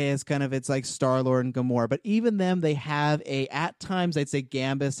do is kind of, it's like Star-Lord and Gamora, but even them, they have at times I'd say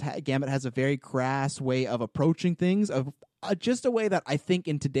Gambit has a very crass way of approaching things, of just a way that I think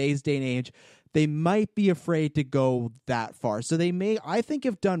in today's day and age they might be afraid to go that far. So they may, I think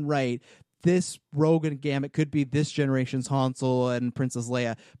if done right, this Rogue and Gambit could be this generation's Han Solo and Princess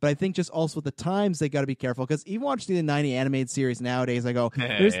Leia. But I think just also at the times, they got to be careful, because even watching the 90 animated series nowadays, I go,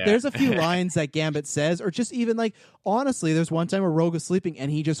 there's a few lines that Gambit says, or just even like, honestly, there's one time where Rogue is sleeping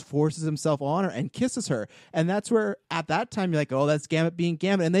and he just forces himself on her and kisses her. And that's where at that time you're like, oh, that's Gambit being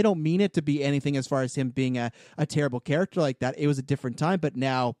Gambit. And they don't mean it to be anything as far as him being a terrible character like that. It was a different time, but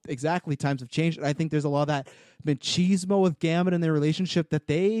now exactly times have changed. And I think there's a lot of that machismo with Gambit in their relationship that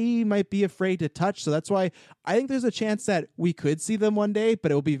they might be afraid to touch. So that's why I think there's a chance that we could see them one day,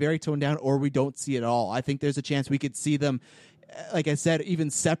 but it will be very toned down, or we don't see it at all. I think there's a chance we could see them, like I said,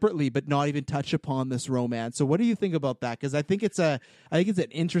 even separately, but not even touch upon this romance. So what do you think about that? Because I think it's an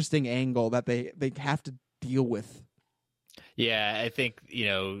interesting angle that they have to deal with. Yeah, I think,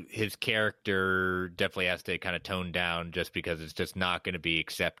 his character definitely has to kind of tone down, just because it's just not going to be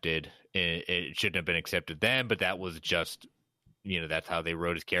accepted. It shouldn't have been accepted then, but that was just, that's how they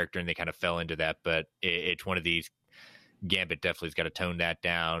wrote his character, and they kind of fell into that. But it's one of these, Gambit definitely has got to tone that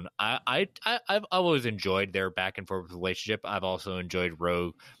down. I've always enjoyed their back and forth relationship. I've also enjoyed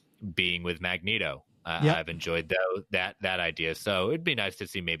Rogue being with Magneto. I've enjoyed that idea. So it'd be nice to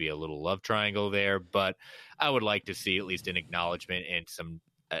see maybe a little love triangle there, but I would like to see at least an acknowledgement and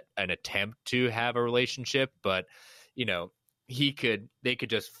an attempt to have a relationship. But they could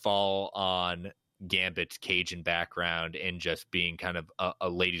just fall on Gambit's Cajun background and just being kind of a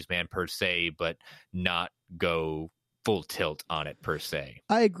ladies' man per se, but not go full tilt on it per se.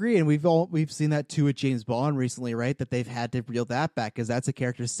 I agree, and we've seen that too with James Bond recently, right? That they've had to reel that back, because that's a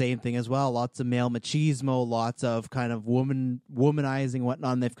character, same thing as well. Lots of male machismo, lots of kind of womanizing,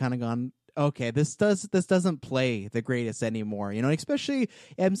 whatnot. And they've kind of gone, okay, this doesn't play the greatest anymore, especially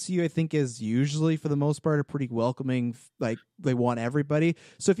MCU, I think, is usually for the most part a pretty welcoming, like they want everybody.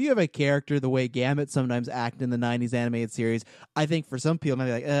 So if you have a character the way Gambit sometimes acted in the 90s animated series, I think for some people might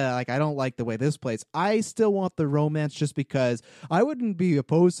be like I don't like the way this plays. I still want the romance, just because I wouldn't be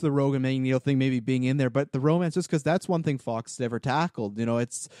opposed to the Rogue and Magneto thing maybe being in there, but the romance, just because that's one thing Fox never tackled.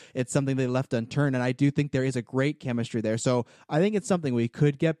 It's something they left unturned, and I do think there is a great chemistry there. So I think it's something we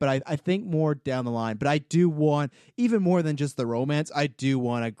could get, but I think think more down the line. But I do want, even more than just the romance, I do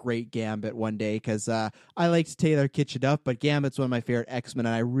want a great Gambit one day, because I liked Taylor Kitchen Duff, but Gambit's one of my favorite X-Men,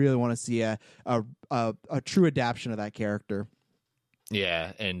 and I really want to see a true adaptation of that character.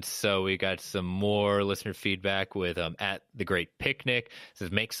 Yeah, and so we got some more listener feedback with at the Great Picnic. It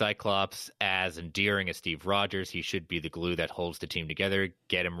says, make Cyclops as endearing as Steve Rogers. He should be the glue that holds the team together.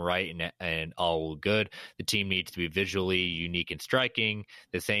 Get him right, and all will good. The team needs to be visually unique and striking.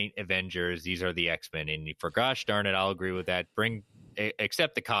 This ain't Avengers. These are the X-Men. And for gosh darn it, I'll agree with that.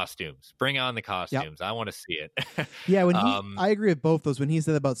 Except the costumes. Bring on the costumes. Yep. I want to see it. Yeah, I agree with both those. When he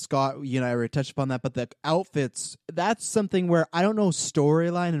said about Scott, you know, I already touched upon that, but the outfits, that's something where I don't know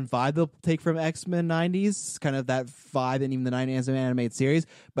storyline and vibe they'll take from X-Men 90s, kind of that vibe and even the 90s animated series,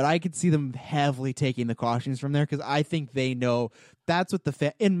 but I could see them heavily taking the costumes from there, because I think they know that's what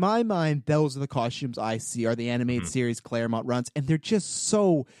in my mind, those are the costumes I see are the animated series Claremont runs, and they're just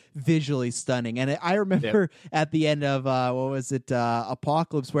so visually stunning. And I remember at the end of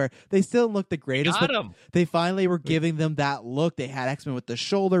Apocalypse, where they still didn't look the greatest, but they finally were giving them that look. They had X-Men with the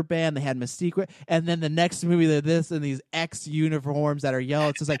shoulder band, they had Mystique, and then the next movie they're this and these X uniforms that are yellow.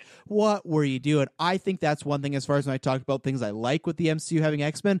 It's just like, what were you doing? I think that's one thing, as far as when I talked about things I like with the MCU having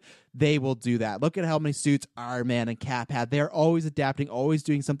X-Men, they will do that. Look at how many suits Iron Man and Cap had. They're always adapting, always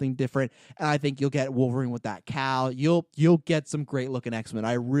doing something different, and I think you'll get Wolverine with that cowl. You'll get some great looking X-Men.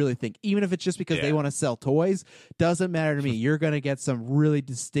 I really think, even if it's just because they want to sell toys, doesn't matter to me. You're going to get some really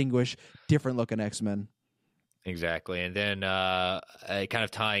distinguished, different looking X-Men. Exactly. And then kind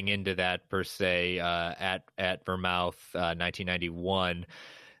of tying into that, per se, at Vermouth 1991,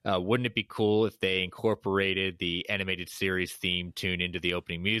 wouldn't it be cool if they incorporated the animated series theme tune into the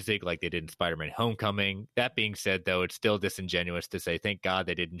opening music like they did in Spider-Man Homecoming? That being said, though, it's still disingenuous to say, thank God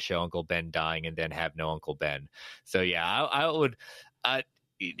they didn't show Uncle Ben dying and then have no Uncle Ben. So yeah, I would.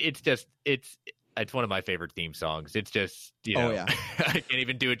 It's one of my favorite theme songs. It's just, you know, I can't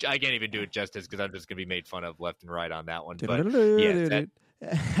even do it justice, because I'm just gonna be made fun of left and right on that one. But yeah.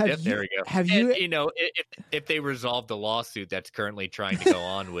 There we go. Have you? And, you know, if they resolve the lawsuit that's currently trying to go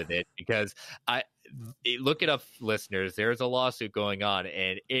on with it, because look it up, listeners. There's a lawsuit going on,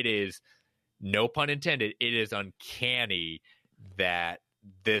 and it is, no pun intended, it is uncanny that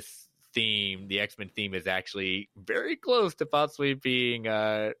this theme, the X-Men theme, is actually very close to possibly being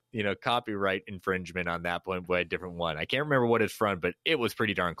copyright infringement on that point by a different one. I can't remember what it's from, but it was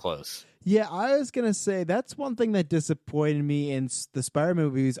pretty darn close. Yeah, I was going to say, that's one thing that disappointed me in the Spider-Man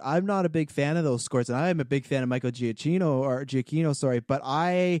movies. I'm not a big fan of those scores, and I am a big fan of Michael Giacchino, but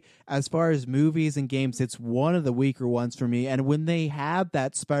as far as movies and games, it's one of the weaker ones for me. And when they have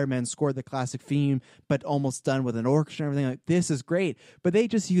that Spider-Man score, the classic theme, but almost done with an orchestra and everything, like, this is great. But they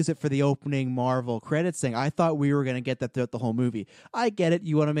just use it for the opening Marvel credits thing. I thought we were going to get that throughout the whole movie. I get it,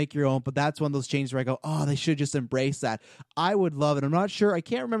 you want to make your own, but that's one of those changes where I go, oh, they should just embrace that. I would love it. I'm not sure, I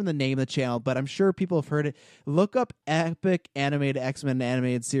can't remember the name of the channel, but I'm sure people have heard it. Look up Epic Animated X-Men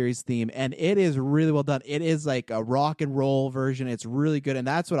Animated Series theme, and it is really well done. It is like a rock and roll version. It's really good, and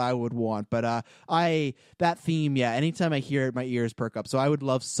that's what I would want. But that theme, anytime I hear it, my ears perk up. So I would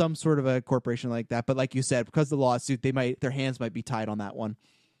love some sort of a corporation like that. But like you said, because of the lawsuit, their hands might be tied on that one.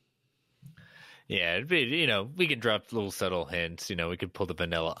 Yeah, it'd be, we could drop little subtle hints. We could pull the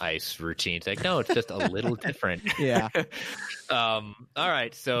Vanilla Ice routine. It's like, no, it's just a little different. Yeah. All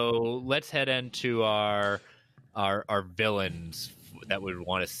right, so let's head into our villains that we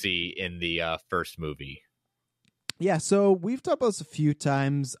want to see in the first movie. Yeah, so we've talked about this a few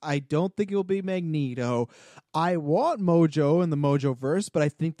times. I don't think it will be Magneto. I want Mojo in the Mojoverse, but I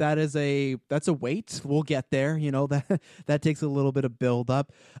think that's a wait. We'll get there. That takes a little bit of build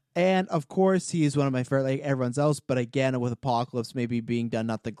up. And of course, he is one of my favorite, like everyone else. But again, with Apocalypse maybe being done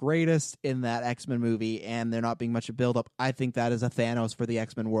not the greatest in that X-Men movie, and there not being much of build up, I think that is a Thanos for the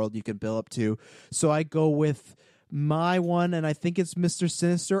X-Men world you can build up to. So I go with my one, and I think it's Mr.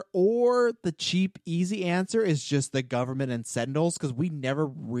 Sinister, or the cheap, easy answer is just the government and Sentinels, because we never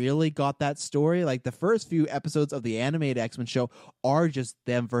really got that story. Like, the first few episodes of the animated X-Men show are just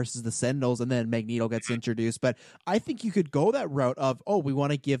them versus the Sentinels, and then Magneto gets introduced. But I think you could go that route of, we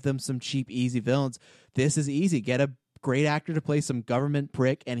want to give them some cheap, easy villains. This is easy. Get a great actor to play some government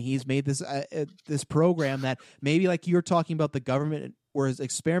prick, and he's made this program that maybe, like you're talking about, the government was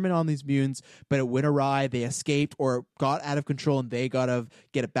experimenting on these mutants, but it went awry. They escaped or got out of control, and they got to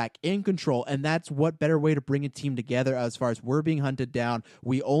get it back in control. And that's what better way to bring a team together as far as we're being hunted down.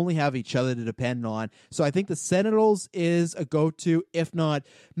 We only have each other to depend on. So I think the Sentinels is a go-to, if not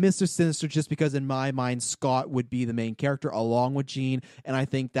Mr. Sinister, just because in my mind, Scott would be the main character along with Jean. And I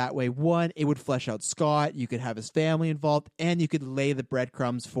think that way, one, it would flesh out Scott. You could have his family involved, and you could lay the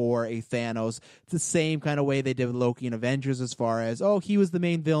breadcrumbs for a Thanos. It's the same kind of way they did with Loki and Avengers as far as, oh, he was the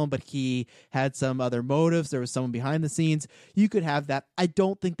main villain, but he had some other motives. There was someone behind the scenes. You could have that. I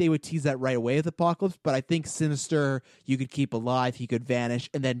don't think they would tease that right away with Apocalypse, but I think Sinister you could keep alive. He could vanish,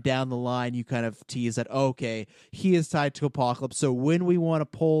 and then down the line you kind of tease that, okay, he is tied to Apocalypse. So when we want to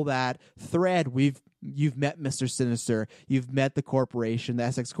pull that thread, you've met Mr. Sinister, you've met the corporation, the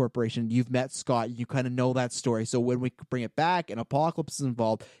Essex Corporation, you've met Scott, you kind of know that story. So when we bring it back and Apocalypse is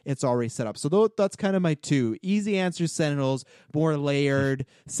involved, it's already set up. So that's kind of my two. Easy answers, Sentinels, more layered.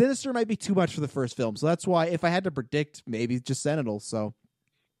 Sinister might be too much for the first film. So that's why if I had to predict, maybe just Sentinels. So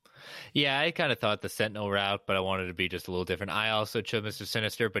yeah, I kind of thought the Sentinel route, but I wanted to be just a little different. I also chose Mr.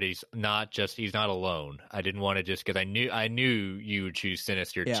 Sinister, but he's not alone. I didn't want to just, because I knew you would choose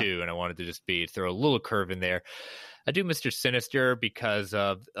Sinister too, and I wanted to just throw a little curve in there. I do Mr. Sinister because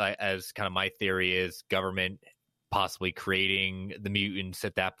of, as kind of my theory is, government possibly creating the mutants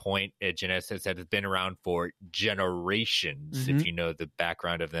at that point. Genesis has been around for generations, if you know the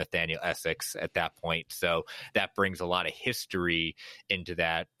background of Nathaniel Essex at that point. So that brings a lot of history into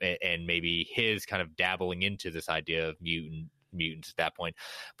that, and maybe his kind of dabbling into this idea of mutants at that point,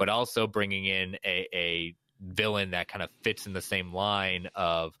 but also bringing in a villain that kind of fits in the same line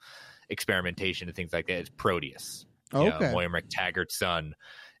of experimentation and things like that is Proteus. William McTaggart's son,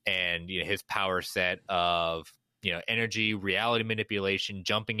 and his power set of energy, reality manipulation,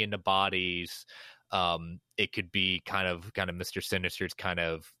 jumping into bodies. It could be kind of Mr. Sinister's kind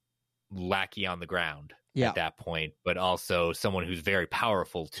of lackey on the ground at that point, but also someone who's very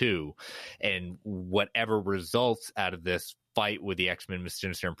powerful too. And whatever results out of this fight with the X-Men, Mr.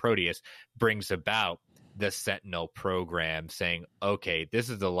 Sinister and Proteus, brings about the Sentinel program saying, okay, this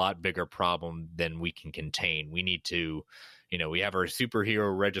is a lot bigger problem than we can contain. We need to, we have our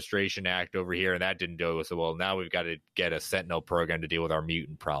superhero registration act over here, and that didn't go so well. Now we've got to get a Sentinel program to deal with our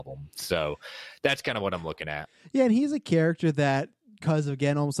mutant problem. So that's kind of what I'm looking at. Yeah, and he's a character that, because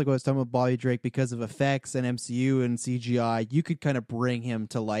again, almost like what I was talking about Bobby Drake, because of effects and MCU and CGI, you could kind of bring him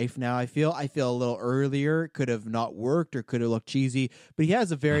to life now. I feel a little earlier, it could have not worked or could have looked cheesy, but he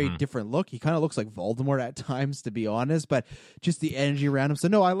has a very different look. He kind of looks like Voldemort at times, to be honest, but just the energy around him. So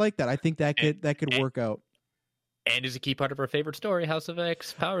no, I like that. I think that could work out. And is a key part of our favorite story, House of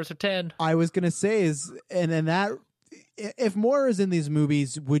X, Powers of 10. I was going to say that if more is in these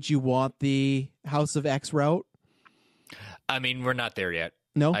movies, would you want the House of X route? I mean, we're not there yet.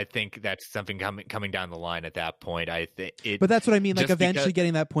 No, I think that's something coming down the line at that point. I think, but that's what I mean. Like eventually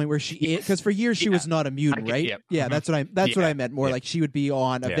getting that point where she is, because for years she was not a mutant, right? Yeah, that's what I meant. More like she would be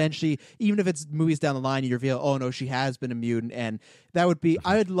on eventually, even if it's movies down the line, you reveal, oh no, she has been a mutant, and that would be.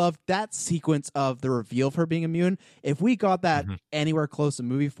 I would love that sequence of the reveal of her being a mutant. If we got that anywhere close to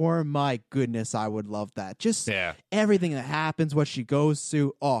movie form, my goodness, I would love that. Just everything that happens, what she goes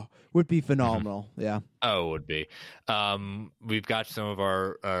through, would be phenomenal. Yeah. Oh, it would be. We've got some of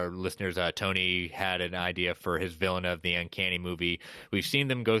our listeners. Tony had an idea for his villain of the Uncanny movie. We've seen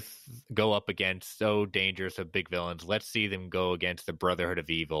them go up against so dangerous of big villains. Let's see them go against the Brotherhood of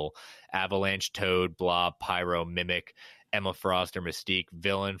Evil. Avalanche, Toad, Blob, Pyro, Mimic, Emma Frost, or Mystique.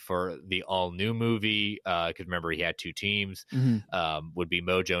 Villain for the all-new movie, because remember he had two teams, would be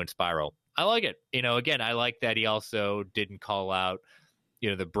Mojo and Spiral. I like it. Again, I like that he also didn't call out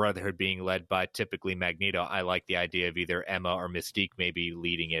the Brotherhood being led by typically Magneto. I like the idea of either Emma or Mystique maybe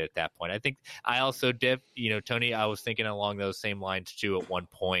leading it at that point. I think I also did, Tony, I was thinking along those same lines too at one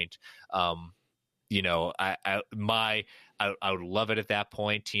point. I would love it at that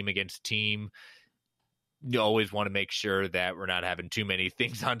point, team against team. You always want to make sure that we're not having too many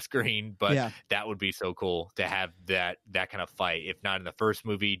things on screen, but that would be so cool to have that kind of fight. If not in the first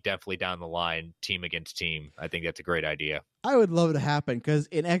movie, definitely down the line, team against team. I think that's a great idea. I would love it to happen, because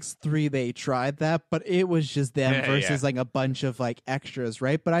in X3 they tried that, but it was just them versus like a bunch of like extras,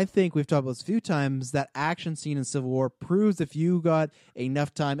 right? But I think we've talked about this a few times, that action scene in Civil War proves if you got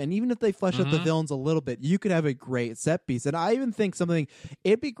enough time, and even if they flesh out the villains a little bit, you could have a great set piece. And I even think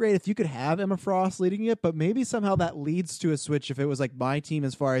it'd be great if you could have Emma Frost leading it, but maybe somehow that leads to a switch if it was like my team,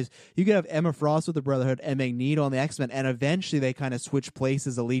 as far as you could have Emma Frost with the Brotherhood and Magneto on the X-Men, and eventually they kind of switch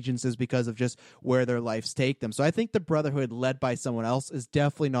places, allegiances, because of just where their lives take them. So I think the Brotherhood led by someone else is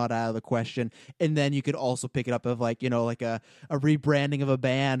definitely not out of the question. And then you could also pick it up of like, like a rebranding of a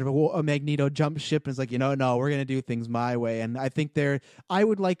band, a Magneto jumps ship and it's like, no, we're going to do things my way. And I think I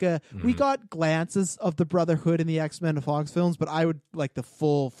would like we got glances of the Brotherhood in the X-Men and Fox films, but I would like the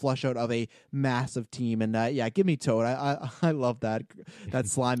full flush out of a massive team. And give me Toad. I love that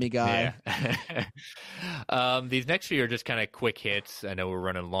slimy guy. Yeah. These next few are just kind of quick hits. I know we're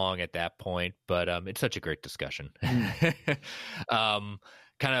running long at that point, but it's such a great discussion. Kind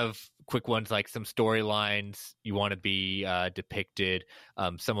of quick ones, like some storylines you want to be depicted.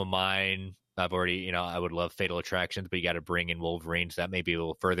 Some of mine, I've already, I would love Fatal Attractions, but you got to bring in Wolverine, so that may be a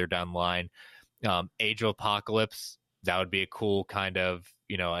little further down the line. Age of Apocalypse, that would be a cool kind of,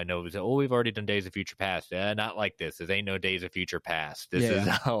 I know it was, we've already done Days of Future Past. Not like this. This ain't no Days of Future Past. This is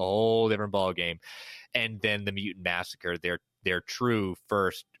a whole different ball game. And then the Mutant Massacre, their true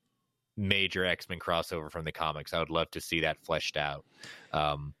first major X-Men crossover from the comics. I would love to see that fleshed out.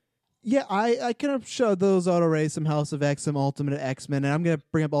 I kind of showed those out already, some House of X, some Ultimate X-Men, and I'm going to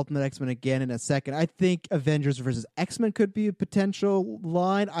bring up Ultimate X-Men again in a second. I think Avengers versus X-Men could be a potential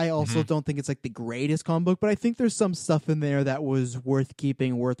line. I also don't think it's like the greatest comic book, but I think there's some stuff in there that was worth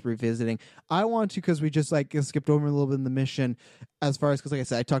keeping, worth revisiting. I want to, because we just like skipped over a little bit in the mission, as far as, because like I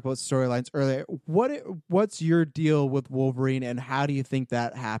said, I talked about storylines earlier. What's your deal with Wolverine, and how do you think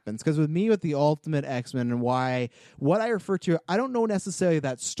that happens? Because with me, with the Ultimate X-Men, and what I refer to, I don't know necessarily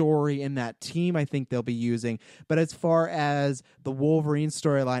that story in that team I think they'll be using, but as far as the Wolverine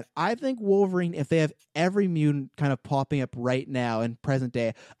storyline, I think Wolverine, if they have every mutant kind of popping up right now in present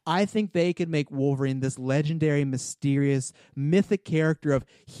day, I think they could make Wolverine this legendary, mysterious, mythic character of,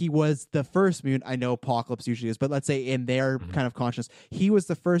 he was the first mutant. I know Apocalypse usually is, but let's say in their kind of conscience, he was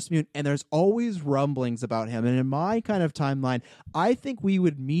the first mutant, and there's always rumblings about him. And in my kind of timeline, I think we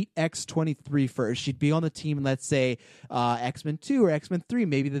would meet X-23 first. She'd be on the team, and let's say X-Men 2 or X-Men 3,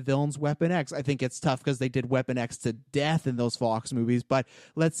 maybe the villain's Weapon X. I think it's tough because they did Weapon X to death in those Fox movies, but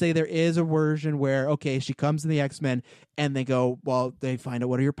let's say there is a version where, okay, she comes in the X-Men and they go, well, they find out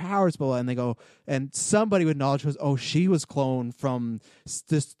what are your powers, blah, blah, and they go, and somebody with knowledge was, oh, she was cloned from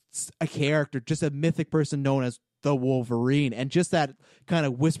this a character, just a mythic person known as the Wolverine, and just that kind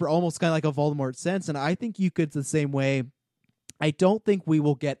of whisper, almost kind of like a Voldemort sense. And I think you could, the same way, I don't think we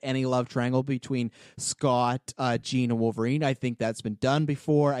will get any love triangle between Scott, Jean, and Wolverine. I think that's been done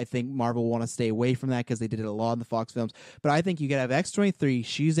before. I think Marvel will want to stay away from that because they did it a lot in the Fox films. But I think you could have X-23.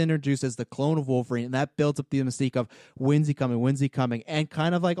 She's introduced as the clone of Wolverine, and that builds up the mystique of when's he coming. And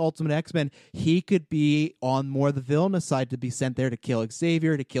kind of like Ultimate X-Men, he could be on more the villainous side, to be sent there to kill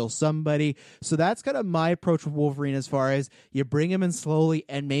Xavier, to kill somebody. So that's kind of my approach with Wolverine, as far as you bring him in slowly,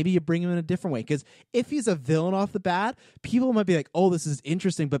 and maybe you bring him in a different way. Because if he's a villain off the bat, people might be like, oh, this is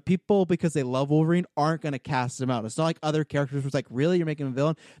interesting, but people, because they love Wolverine, aren't going to cast him out. It's not like other characters where it's like, really, you're making him a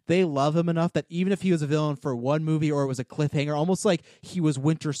villain? They love him enough that even if he was a villain for one movie, or it was a cliffhanger, almost like he was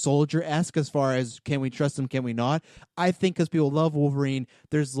Winter Soldier-esque as far as, can we trust him, can we not? I think because people love Wolverine,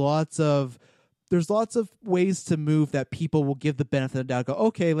 there's lots of ways to move that people will give the benefit of the doubt, go,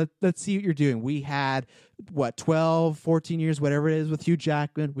 okay, let's see what you're doing. We had, 12, 14 years, whatever it is, with Hugh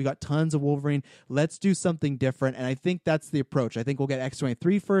Jackman. We got tons of Wolverine. Let's do something different. And I think that's the approach. I think we'll get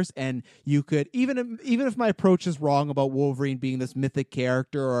X-23 first, and you could, even if my approach is wrong about Wolverine being this mythic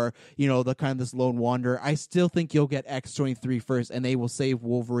character, or, the kind of this lone wanderer, I still think you'll get X-23 first, and they will save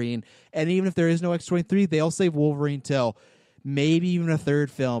Wolverine. And even if there is no X-23, they'll save Wolverine till maybe even a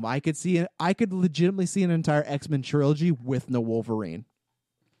third film. I could legitimately see an entire X-Men trilogy with no Wolverine.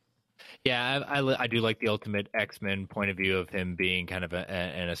 Yeah, I do like the Ultimate X-Men point of view of him being kind of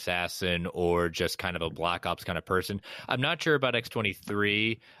an assassin, or just kind of a Black Ops kind of person. I'm not sure about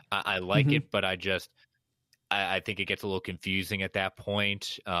X-23. I like it, but I think it gets a little confusing at that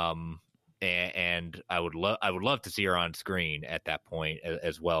point. And I would love to see her on screen at that point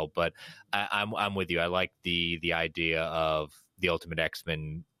as well. But I'm with you. I like the idea of the Ultimate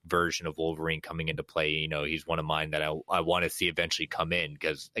X-Men version of Wolverine coming into play. He's one of mine that I want to see eventually come in,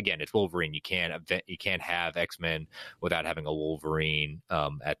 because again, it's Wolverine. You can't have X-Men without having a Wolverine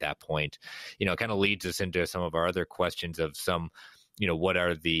at that point. It kind of leads us into some of our other questions of some, what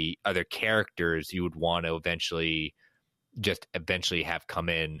are the other characters you would want to eventually have come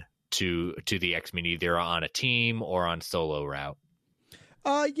in to the X-Men, either on a team or on solo route?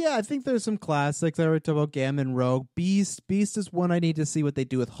 Yeah, I think there's some classics. I already talked about Gamma and Rogue. Beast is one I need to see what they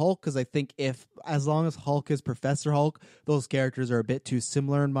do with Hulk, because I think as long as Hulk is Professor Hulk, those characters are a bit too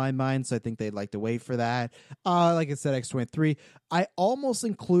similar in my mind, so I think they'd like to wait for that. Like I said, X-23, I almost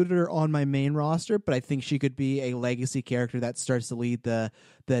included her on my main roster, but I think she could be a legacy character that starts to lead the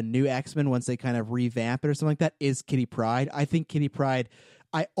new X-Men once they kind of revamp it or something like that, is Kitty Pryde. I think Kitty Pryde,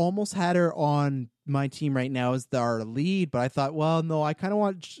 I almost had her on my team right now as our lead, but I thought, well, no, I kind of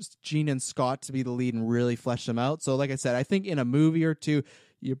want Jean and Scott to be the lead and really flesh them out. So like I said, I think in a movie or two,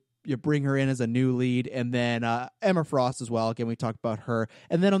 you bring her in as a new lead, and then Emma Frost as well. Again, we talked about her.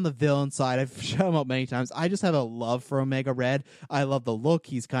 And then on the villain side, I've shown him out many times. I just have a love for Omega Red. I love the look.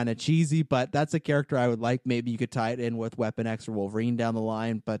 He's kind of cheesy, but that's a character I would like. Maybe you could tie it in with Weapon X or Wolverine down the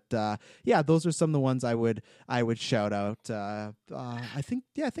line. But yeah, those are some of the ones I would shout out. I think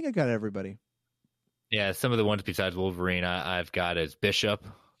I got everybody. Yeah, some of the ones besides Wolverine I've got is Bishop.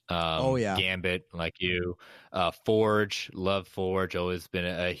 Gambit, like you. Forge, love Forge. Always been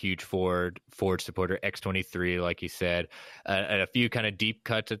a huge Forge supporter. X-23, like you said. And a few kind of deep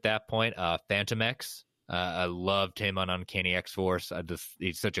cuts at that point. Phantom X. I loved him on Uncanny X-Force.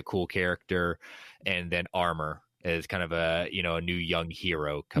 He's such a cool character. And then Armor is kind of a new young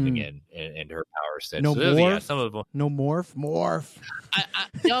hero coming in and her power set. No so Morph. Yeah, some of them. No Morph.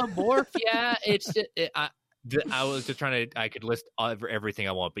 No Morph. Yeah, it's. I was just trying to. I could list everything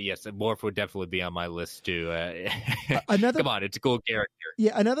I want, but yes, Morph would definitely be on my list too. Come on, it's a cool character.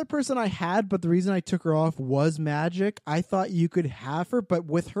 Yeah, another person I had, but the reason I took her off was Magic. I thought you could have her, but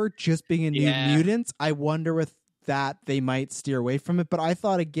with her just being a New Mutants, I wonder with that they might steer away from it. But I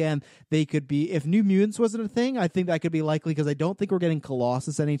thought again they could be, if New Mutants wasn't a thing, I think that could be likely, because I don't think we're getting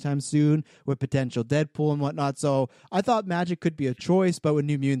Colossus anytime soon with potential Deadpool and whatnot. So I thought Magic could be a choice, but with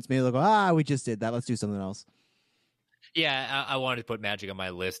New Mutants, maybe they'll go, we just did that, let's do something else. Yeah, I wanted to put Magic on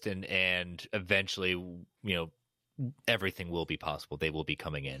my list, and eventually, everything will be possible. They will be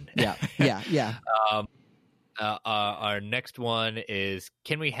coming in. Yeah. Our next one is,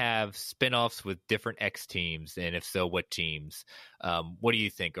 can we have spinoffs with different X teams, and if so, what teams? What do you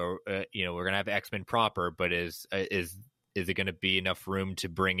think? Or we're gonna have X-Men proper, but is it going to be enough room to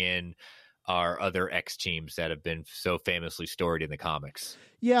bring in our other X teams that have been so famously storied in the comics?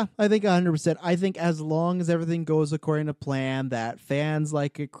 Yeah, I think 100%. I think as long as everything goes according to plan, that fans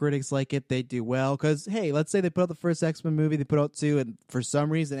like it, critics like it, they do well. Because, hey, let's say they put out the first X-Men movie, they put out 2, and for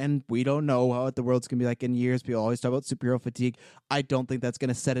some reason, and we don't know what the world's going to be like in years, people always talk about superhero fatigue. I don't think that's going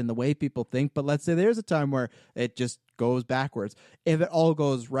to set in the way people think, but let's say there's a time where it just goes backwards. If it all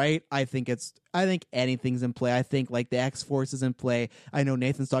goes right, I think anything's in play. I think like the X-Force is in play. I know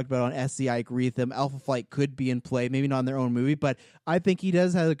Nathan's talked about on SC. I agree with him. Alpha Flight could be in play, maybe not in their own movie, but I think he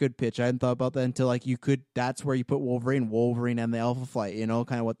does have a good pitch. I hadn't thought about that until that's where you put Wolverine and the Alpha Flight, kind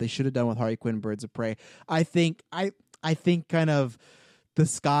of what they should have done with Harley Quinn, Birds of Prey. I think kind of the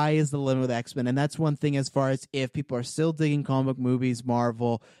sky is the limit with X-Men, and that's one thing as far as if people are still digging comic movies,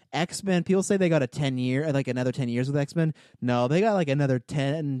 Marvel, X-Men, people say they got another 10 years with X-Men. No, they got like another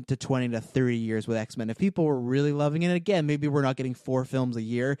 10 to 20 to 30 years with X-Men. If people were really loving it, again, maybe we're not getting 4 films a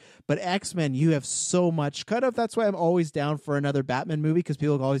year, but X-Men, you have so much cut off. That's why I'm always down for another Batman movie, because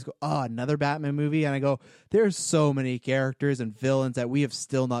people always go, another Batman movie, and I go, there's so many characters and villains that we have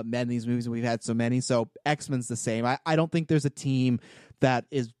still not met in these movies, and we've had so many. So X-Men's the same. I don't think there's a team that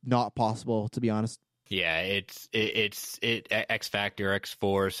is not possible, to be honest. Yeah, it's X Factor, X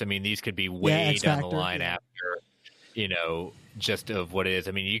Force. I mean, these could be way down the line after, just of what it is.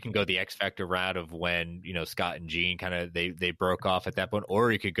 I mean, you can go the X Factor route of when, Scott and Jean kind of they broke off at that point,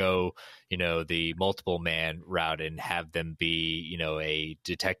 or you could go, the multiple man route and have them be, a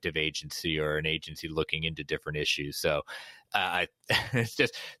detective agency or an agency looking into different issues. So it's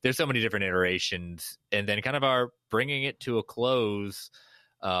just, there's so many different iterations, and then kind of our bringing it to a close.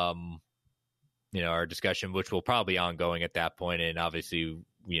 Our discussion, which will probably be ongoing at that point. And obviously,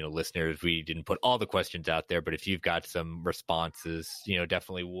 listeners, we didn't put all the questions out there, but if you've got some responses,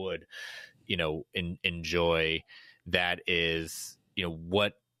 definitely would, enjoy. That is,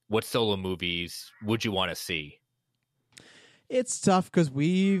 what solo movies would you want to see? It's tough because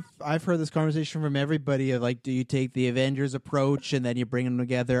I've heard this conversation from everybody of do you take the Avengers approach and then you bring them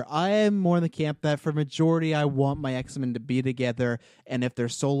together? I am more in the camp that for majority, I want my X-Men to be together. And if they're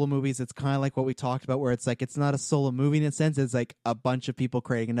solo movies, it's kind of like what we talked about, where it's it's not a solo movie in a sense. It's like a bunch of people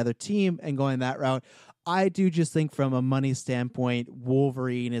creating another team and going that route. I do just think from a money standpoint,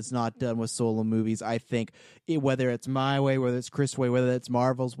 Wolverine is not done with solo movies. I think whether it's my way, whether it's Chris' way, whether it's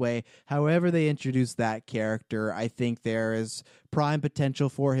Marvel's way, however they introduce that character, I think there is prime potential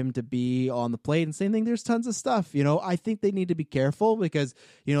for him to be on the plate. And same thing, there's tons of stuff. I think they need to be careful because,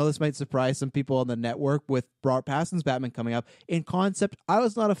 this might surprise some people on the network with Robert Pattinson's Batman coming up. In concept, I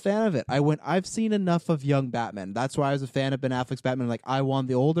was not a fan of it. I've seen enough of young Batman. That's why I was a fan of Ben Affleck's Batman. Like, I want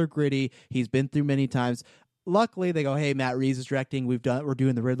the older, gritty. He's been through many times. Luckily, they go, hey, Matt Reeves is directing. We're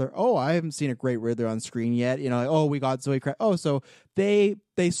doing the Riddler. Oh, I haven't seen a great Riddler on screen yet. We got Zoe Kravitz. Oh, so they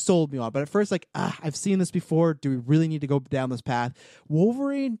sold me on. But at first, I've seen this before. Do we really need to go down this path?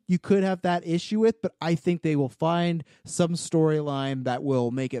 Wolverine, you could have that issue with, but I think they will find some storyline that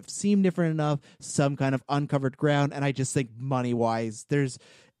will make it seem different enough, some kind of uncovered ground. And I just think money-wise, there's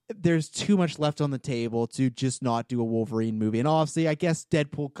too much left on the table to just not do a Wolverine movie. And obviously, I guess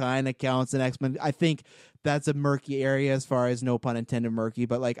Deadpool kind of counts, and X-Men. I think that's a murky area as far as, no pun intended, murky.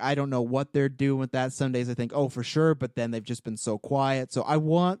 But I don't know what they're doing with that. Some days I think, oh, for sure. But then they've just been so quiet. So I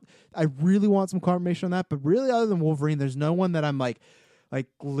really want some confirmation on that. But really, other than Wolverine, there's no one that I'm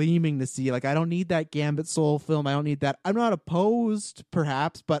gleaming to see. I don't need that Gambit Soul film. I don't need that. I'm not opposed,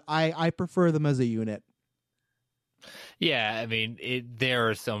 perhaps, but I prefer them as a unit. Yeah, I mean, there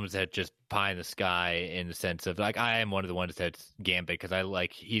are some that just pie in the sky in the sense of I am one of the ones that's Gambit because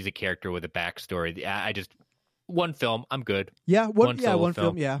he's a character with a backstory. I just one film, I'm good. Yeah, one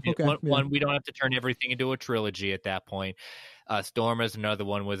film. Yeah, okay. One, we don't have to turn everything into a trilogy at that point. Storm is another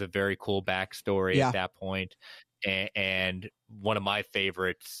one with a very cool backstory at that point, and one of my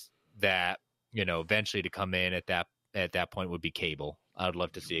favorites that eventually to come in at that point would be Cable. I would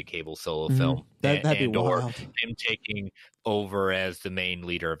love to see a Cable solo film, that'd be wild. Or him taking over as the main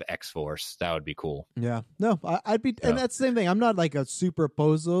leader of X-Force. That would be cool. Yeah, no, I'd be, and that's the same thing. I'm not a super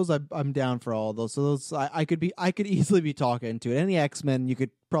opposed to those. I'm down for all of those. So those I could easily be talking into it. Any X-Men, you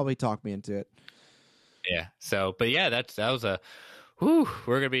could probably talk me into it. Yeah. So, but yeah, that was a. Whew,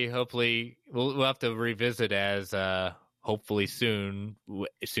 we're gonna be hopefully we'll have to revisit as. Hopefully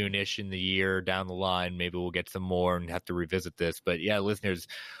soonish in the year down the line, maybe we'll get some more and have to revisit this. But yeah, listeners,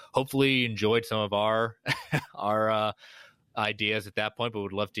 hopefully you enjoyed some of our ideas at that point, but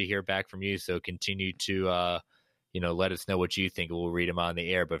would love to hear back from you. So continue to, let us know what you think. We'll read them on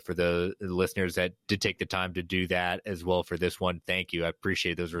the air. But for the listeners that did take the time to do that as well for this one, thank you. I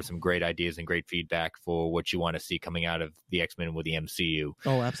appreciate it. Those were some great ideas and great feedback for what you want to see coming out of the X-Men with the MCU.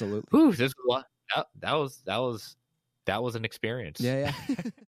 Oh, absolutely. Whew, this was that was an experience. Yeah.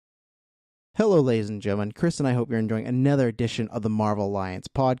 Hello, ladies and gentlemen. Chris and I hope you're enjoying another edition of the Marvel Alliance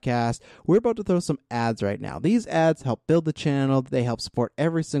podcast. We're about to throw some ads right now. These ads help build the channel. They help support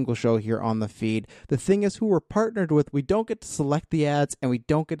every single show here on the feed. The thing is, who we're partnered with, we don't get to select the ads, and we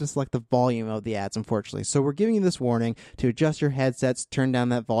don't get to select the volume of the ads, unfortunately. So we're giving you this warning to adjust your headsets, turn down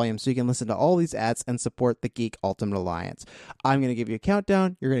that volume so you can listen to all these ads and support the Geek Ultimate Alliance. I'm going to give you a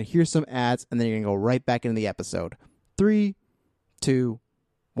countdown. You're going to hear some ads, and then you're going to go right back into the episode. 3, 2,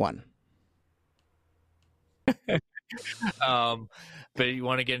 1. But you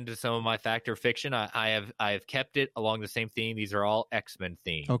want to get into some of my fact or fiction? I have kept it along the same theme. These are all X-Men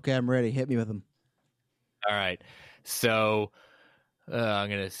themed. Okay, I'm ready. Hit me with them. All right. So I'm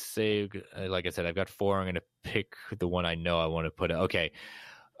gonna say, like I said, I've got 4. I'm gonna pick the one I know I want to put. Okay.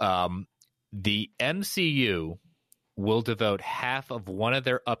 The MCU will devote half of one of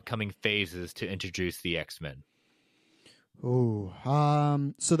their upcoming phases to introduce the X-Men. Oh,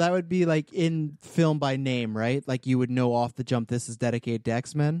 so that would be in film by name, right? You would know off the jump this is dedicated to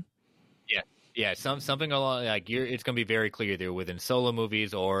X-Men? Yeah, something along it's going to be very clear either within solo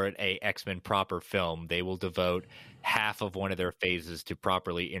movies or a X-Men proper film. They will devote half of one of their phases to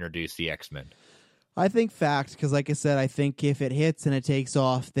properly introduce the X-Men. I think fact, because like I said, I think if it hits and it takes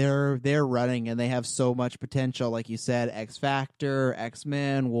off, they're running and they have so much potential. Like you said, X Factor,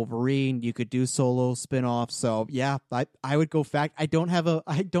 X-Men, Wolverine. You could do solo spin-offs. So yeah, I would go fact. I don't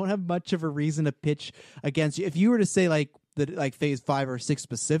have much of a reason to pitch against you. If you were to say phase 5 or 6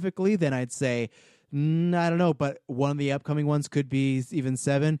 specifically, then I'd say I don't know, but one of the upcoming ones could be even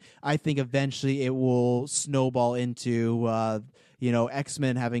 7. I think eventually it will snowball into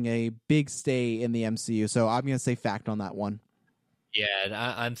X-Men having a big stay in the MCU. So I'm going to say fact on that one. Yeah, and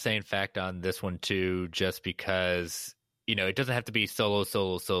I'm saying fact on this one too, just because, it doesn't have to be solo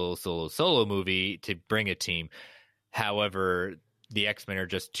movie to bring a team. However, the X-Men are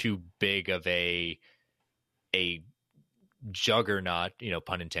just too big of a juggernaut,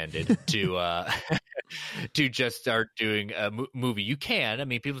 pun intended, to just start doing a movie. You can. I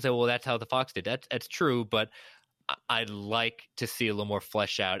mean, people say, well, that's how the Fox did. That's true, but I'd like to see a little more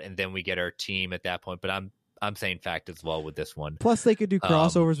flesh out, and then we get our team at that point. But I'm saying fact as well with this one. Plus, they could do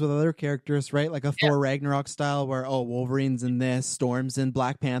crossovers with other characters, right? Like a Thor Ragnarok style, where Wolverine's in this, Storm's in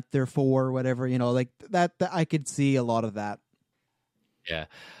Black Panther 4, whatever. That I could see a lot of that. Yeah.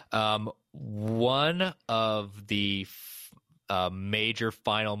 One of the major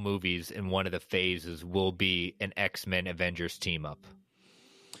final movies in one of the phases will be an X-Men Avengers team up.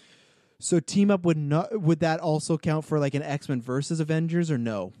 So team up would that also count for like an X-Men versus Avengers or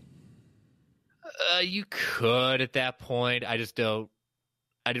no? You could at that point. I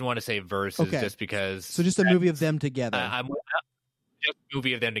didn't want to say versus just because. So just a movie of them together. I'm just a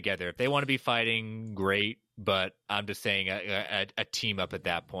movie of them together. If they want to be fighting, great. But I'm just saying a team up at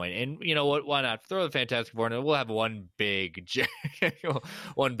that point. And you know what? Why not throw the Fantastic Four in? We'll have one big.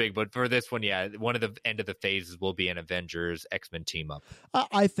 But for this one, yeah, one of the end of the phases will be an Avengers X-Men team up.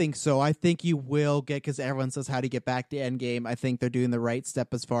 I think so. I think you will get, because everyone says how to get back to Endgame. I think they're doing the right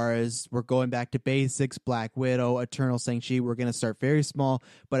step as far as we're going back to basics. Black Widow, Eternal Shang-Chi. We're going to start very small,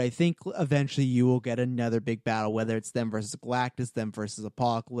 but I think eventually you will get another big battle, whether it's them versus Galactus, them versus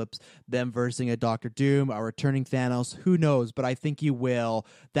Apocalypse, them versus a Doctor Doom, a returning Thanos. Who knows? But I think you will.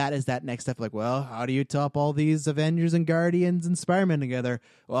 That is that next step. Like, well, how do you top all these Avengers and Guardians and Spider-Man together?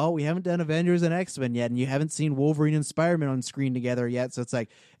 Well, we haven't done Avengers and X-Men yet, and you haven't seen Wolverine and Spider-Man on screen together yet. So it's like,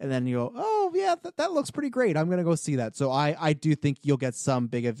 and then you go, oh yeah, that looks pretty great. I'm gonna go see that. So I do think you'll get some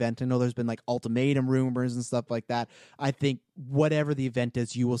big event. I know there's been like Ultimatum rumors and stuff like that. I think whatever the event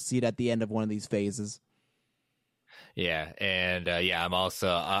is, you will see it at the end of one of these phases. Yeah, and I'm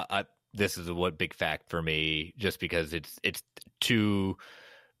also this is a big fact for me, just because it's two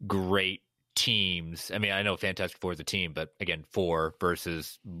great teams. I mean, I know Fantastic Four is a team, but again, four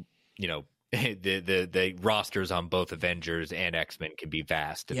versus, you know, the rosters on both Avengers and X-Men can be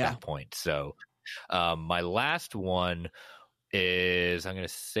vast at that point. So my last one is, I'm going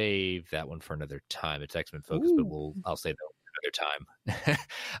to save that one for another time. It's X-Men focused, but I'll save that one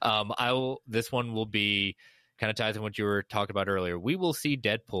another time. This one will be kind of ties in what you were talking about earlier. We will see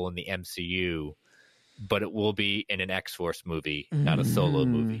Deadpool in the MCU, but it will be in an X-Force movie, not a solo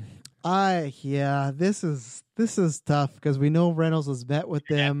movie. This is tough because we know Reynolds has met with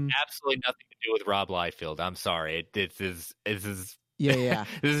them. Absolutely nothing to do with Rob Liefeld. I'm sorry. This is this is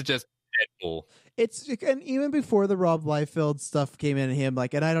just Deadpool. And even before the Rob Liefeld stuff came in him,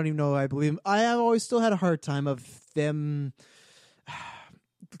 like, and I don't even know, I believe him. I have always still had a hard time of them,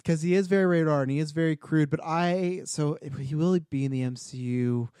 because he is very rated R and he is very crude. But so he will be in the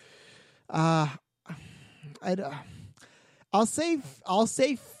MCU. I'll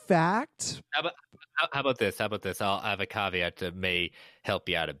say fact. How about this? I have a caveat that may help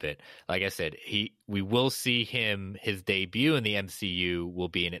you out a bit. Like I said, we will see his debut in the MCU will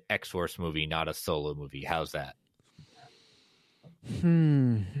be in an X-Force movie, not a solo movie. How's that?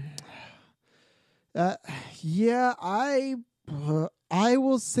 I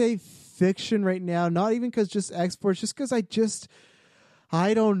will say fiction right now, not even because just X-Force, just because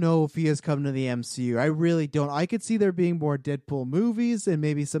I don't know if he has come to the MCU. I really don't. I could see there being more Deadpool movies and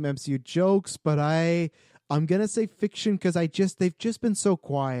maybe some MCU jokes, but I'm going to say fiction because they've just been so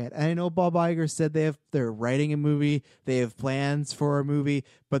quiet. And I know Bob Iger said they're writing a movie, they have plans for a movie,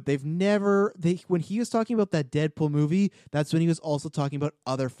 but when he was talking about that Deadpool movie, that's when he was also talking about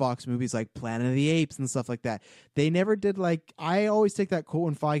other Fox movies like Planet of the Apes and stuff like that. They never did, like, I always take that quote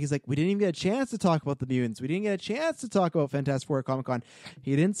when Feige's like, we didn't even get a chance to talk about the mutants. We didn't get a chance to talk about Fantastic Four at Comic-Con.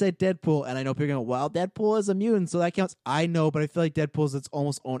 He didn't say Deadpool, and I know people are going, well, Deadpool is a mutant, so that counts. I know, but I feel like Deadpool is its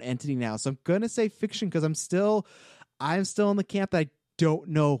almost own entity now. So I'm going to say fiction because I'm still in the camp that I don't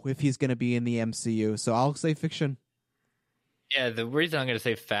know if he's going to be in the MCU. So I'll say fiction. Yeah, the reason I'm going to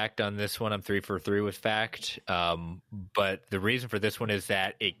say fact on this one, I'm 3 for 3 with fact. But the reason for this one is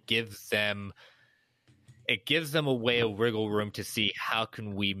that it gives them a way of wiggle room to see how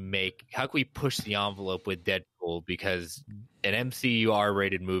can we push the envelope with Deadpool, because an MCU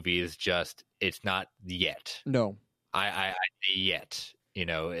R-rated movie is it's not yet. No, I yet. You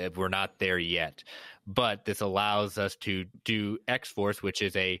know, we're not there yet. But this allows us to do X-Force, which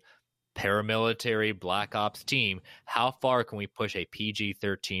is a paramilitary black ops team. How far can we push a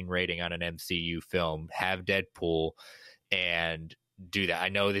PG-13 rating on an MCU film, have Deadpool, and do that? I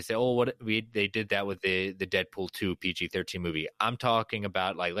know they say, they did that with the Deadpool 2 PG-13 movie. I'm talking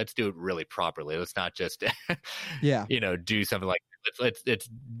about, like, let's do it really properly. Let's not just do something like let's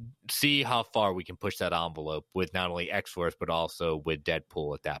see how far we can push that envelope with not only X-Force but also with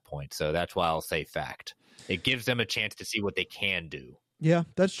Deadpool at that point. So that's why I'll say fact. It gives them a chance to see what they can do. Yeah,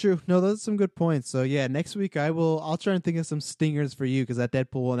 that's true. No, those are some good points. So yeah, next week I'll try and think of some stingers for you, because that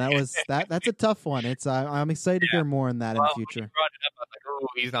Deadpool, and that's a tough one. It's I'm excited to hear more on that in the future. When you brought it up, I was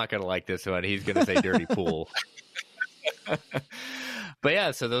like, he's not going to like this one. He's going to say dirty pool. But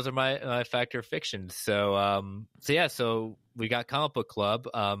yeah, so those are my Factor of Fiction. So so we got Comic Book Club.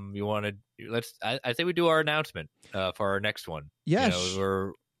 You want to I say we do our announcement for our next one. Yeah,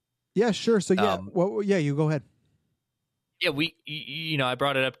 yeah, sure. So yeah, you go ahead. Yeah, I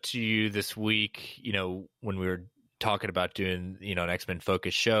brought it up to you this week, when we were talking about doing, an X-Men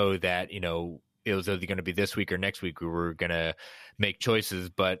focused show, that, it was either going to be this week or next week we were going to make choices.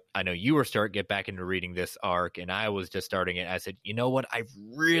 But I know you were get back into reading this arc, and I was just starting it. I said, you know what? I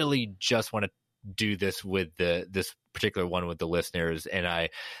really just want to do this with this particular one with the listeners. And I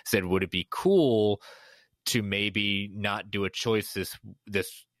said, would it be cool to maybe not do a choice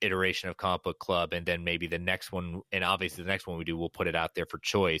this iteration of Comic Book Club, and then maybe the next one, and obviously the next one we do, we'll put it out there for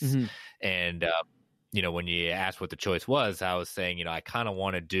choice. Mm-hmm. And, when you asked what the choice was, I was saying, I kind of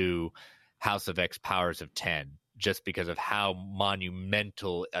want to do House of X Powers of 10, just because of how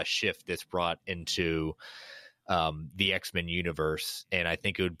monumental a shift this brought into the X-Men universe. And I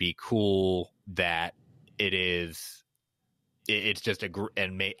think it would be cool that it's just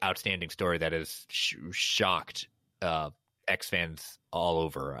outstanding story that has shocked X fans all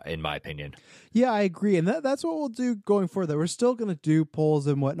over, in my opinion. Yeah, I agree. And that's what we'll do going forward. That we're still going to do polls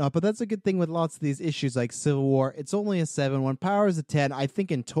and whatnot, but that's a good thing with lots of these issues like Civil War. It's only a 7-1. Power is a 10. I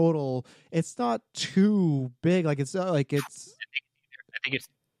think in total, it's not too big. Like it's not like it's. I think it's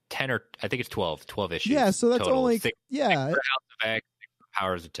 10 or I think it's 12 issues. Yeah, so that's total. only Six for House of X,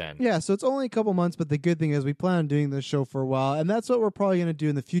 Powers of 10. Yeah, so it's only a couple months, but the good thing is we plan on doing this show for a while, and that's what we're probably going to do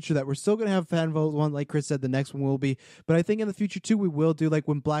in the future, that we're still going to have fan vote one, like Chris said, the next one will be, but I think in the future too, we will do, like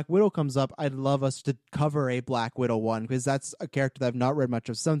when Black Widow comes up, I'd love us to cover a Black Widow one, because that's a character that I've not read much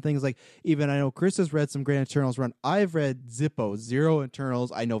of. Some things, like even I know Chris has read some Green Eternals run. I've read Zippo, Zero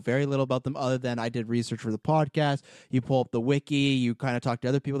Eternals. I know very little about them other than I did research for the podcast. You pull up the wiki, you kind of talk to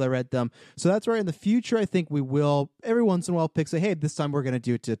other people that read them. So that's where in the future, I think we will every once in a while pick, say, hey, this time we're going to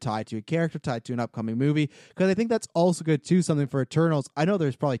do it to tie to a character, tied to an upcoming movie, because I think that's also good too, something for Eternals. I know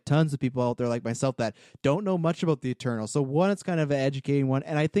there's probably tons of people out there like myself that don't know much about the Eternals, so one, it's kind of an educating one,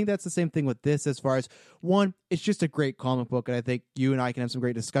 and I think that's the same thing with this, as far as one, it's just a great comic book, and I think you and I can have some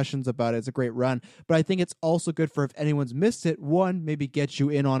great discussions about it. It's a great run, but I think it's also good for, if anyone's missed it, one, maybe get you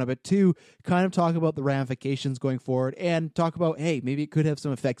in on it, but two, kind of talk about the ramifications going forward, and talk about, hey, maybe it could have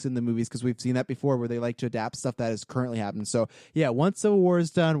some effects in the movies, because we've seen that before where they like to adapt stuff that is currently happening. So yeah, once Civil War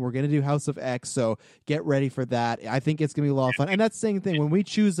is done, we're going to do House of X, so get ready for that. I think it's going to be a lot of fun. And that's the same thing. When we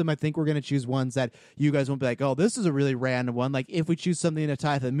choose them, I think we're going to choose ones that you guys won't be like, oh, this is a really random one. Like, if we choose something to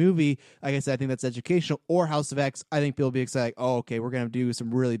tie to the movie, like I said, I think that's educational, or House of X, I think people will be excited, like, oh, okay, we're going to do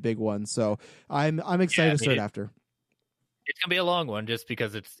some really big ones. So I'm excited to start after. It's going to be a long one, just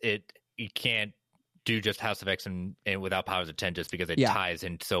because you can't do just House of X and without Powers of 10, just because it ties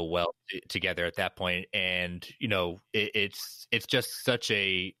in so well together at that point. And it's just such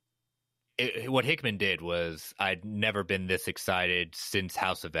what Hickman did was, I'd never been this excited since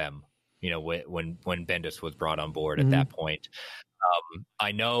House of M, when Bendis was brought on board at that point.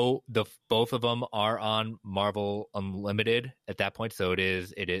 I know both of them are on Marvel Unlimited at that point, so it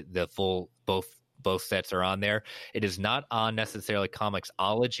is the full both sets are on there. It is not on necessarily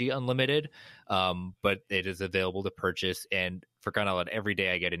Comixology Unlimited, but it is available to purchase. And for crying out loud, every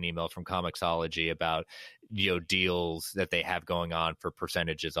day I get an email from Comixology about deals that they have going on for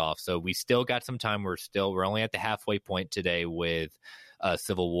percentages off. So we still got some time. We're only at the halfway point today with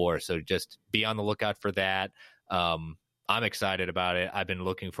Civil War. So just be on the lookout for that. I'm excited about it. I've been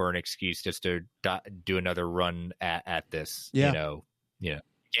looking for an excuse just to do another run at this. Yeah.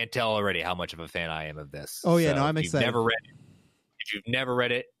 Can't tell already how much of a fan I am of this. Oh yeah, so no, I'm excited. If you've never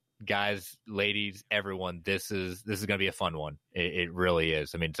read it, guys, ladies, everyone, this is going to be a fun one. It really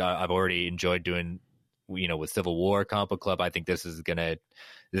is. I mean, I've already enjoyed doing, with Civil War Comic Book Club. I think this is gonna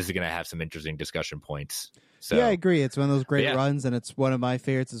have some interesting discussion points. So yeah, I agree. It's one of those great runs, and it's one of my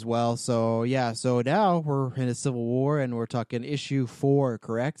favorites as well. So yeah, so now we're in a Civil War, and we're talking issue 4,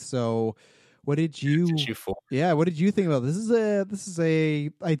 correct? So. What did you? Yeah, what did you think about this? This is a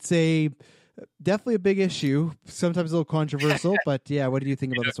I'd say definitely a big issue. Sometimes a little controversial, but yeah, what did you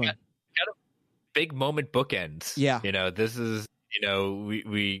think about this one? Got a big moment bookends. Yeah, this is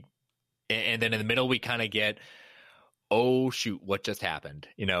we and then in the middle we kind of get, oh shoot, what just happened?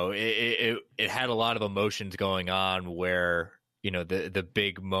 It had a lot of emotions going on where the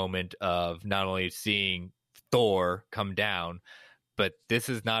big moment of not only seeing Thor come down, but this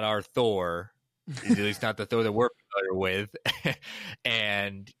is not our Thor, at least not the Thor that we're familiar with.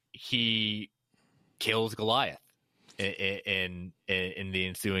 And he kills Goliath in the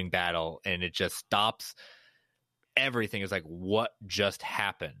ensuing battle, and it just stops everything. It's like, what just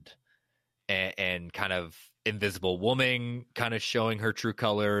happened? And kind of Invisible Woman kind of showing her true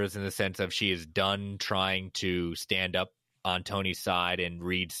colors in the sense of she is done trying to stand up on Tony's side and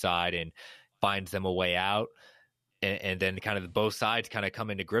Reed's side and finds them a way out. And then kind of both sides kind of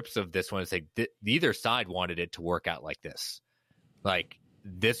come into grips of this one and say neither side wanted it to work out like this. Like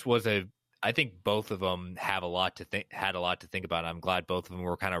this was I think both of them had a lot to think about. I'm glad both of them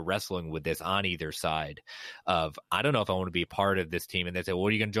were kind of wrestling with this on either side of, I don't know if I want to be a part of this team. And they say, well,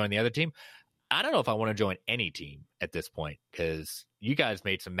 are you going to join the other team? I don't know if I want to join any team at this point because you guys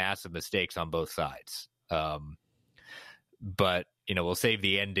made some massive mistakes on both sides. But, we'll save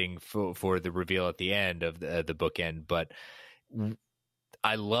the ending for the reveal at the end of the bookend. But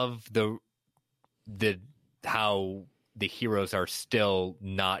I love how the heroes are still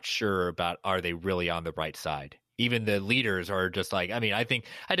not sure about, are they really on the right side? Even the leaders are just like, I think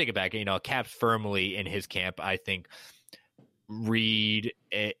I take it back, Cap's firmly in his camp. I think Reed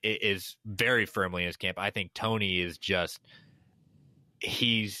is very firmly in his camp. I think Tony is just,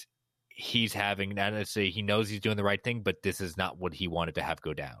 he's having, not necessarily he knows he's doing the right thing, but this is not what he wanted to have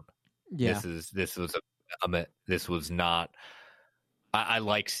go down. Yeah. This was not, I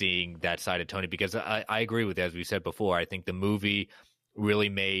like seeing that side of Tony because I agree with, as we said before, I think the movie really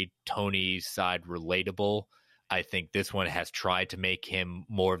made Tony's side relatable. I think this one has tried to make him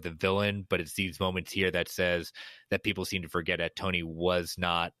more of the villain, but it's these moments here that says that people seem to forget that Tony was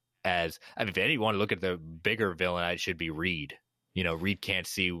not as, if anyone want to look at the bigger villain, it should be Reed. Reed can't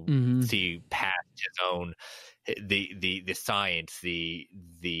see past his own, the science,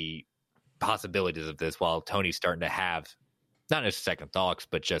 the possibilities of this, while Tony's starting to have not just second thoughts,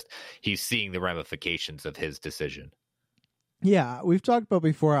 but just he's seeing the ramifications of his decision. Yeah, we've talked about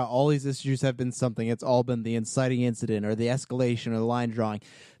before how all these issues have been something. It's all been the inciting incident or the escalation or the line drawing.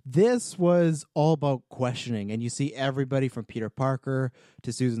 This was all about questioning, and you see everybody from Peter Parker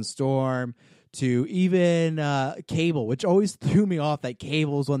to Susan Storm to even Cable, which always threw me off that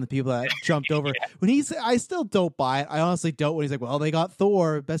Cable was one of the people that jumped over. When I still don't buy it. I honestly don't. When he's like, well, they got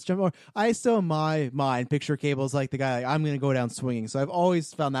Thor, best jump over. I still, in my mind, picture Cable as like the guy, like, I'm going to go down swinging. So I've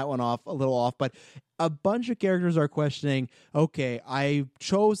always found that one a little off. But a bunch of characters are questioning, okay, I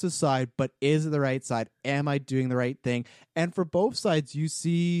chose the side, but is it the right side? Am I doing the right thing? And for both sides, you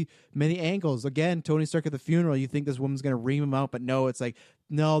see many angles. Again, Tony Stark at the funeral, you think this woman's going to ream him out, but no, it's like,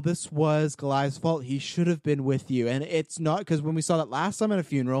 no, this was Goliath's fault. He should have been with you. And it's not, because when we saw that last time at a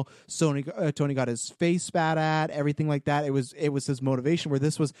funeral, Tony got his face spat at, everything like that. It was his motivation, where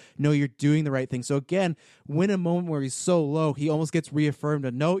this was, no, you're doing the right thing. So again, when a moment where he's so low, he almost gets reaffirmed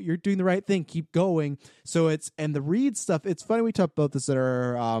to, no, you're doing the right thing. Keep going. So and the Reed stuff, it's funny, we talked about this at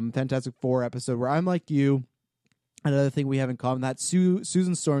our Fantastic Four episode, where I'm like you. Another thing we have in common, that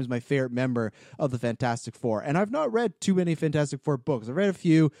Susan Storm is my favorite member of the Fantastic Four. And I've not read too many Fantastic Four books. I've read a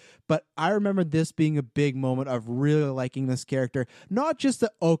few, but I remember this being a big moment of really liking this character. Not just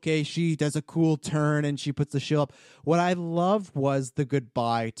that, okay, she does a cool turn and she puts the shield up. What I loved was the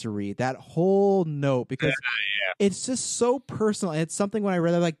goodbye to Reed. That whole note, because it's just so personal. And it's something when I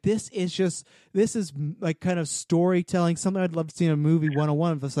read it, like, this is like kind of storytelling, something I'd love to see in a movie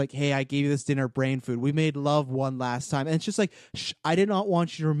 101. If it's like, hey, I gave you this dinner brain food. We made love one last time. And it's just like, I did not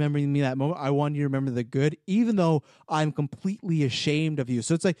want you to remember me that moment. I wanted you to remember the good, even though I'm completely ashamed of you.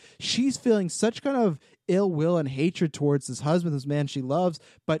 So it's like she's feeling such kind of ill will and hatred towards this husband, this man she loves,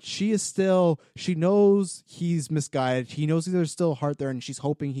 but she knows he's misguided. He knows there's still a heart there, and she's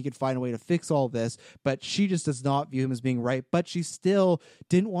hoping he could find a way to fix all this, but she just does not view him as being right. But she still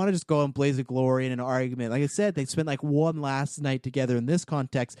didn't want to just go and blaze of glory in an argument. Like I said, they spent like one last night together in this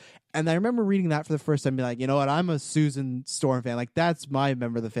context. And I remember reading that for the first time, being like, you know what, I'm a Susan Storm fan. Like, that's my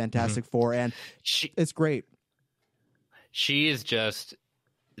member of the Fantastic Four, and it's great. She is just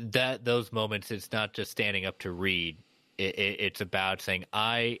those moments. It's not just standing up to Reed. It's about saying,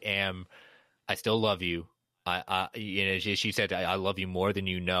 I still love you. She said, I love you more than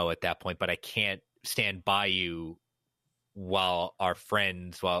you know at that point, but I can't stand by you while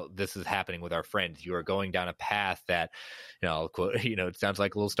this is happening with our friends. You are going down a path that, it sounds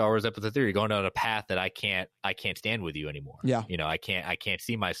like a little Star Wars episode 3. You're going down a path that I can't stand with you anymore. Yeah. I can't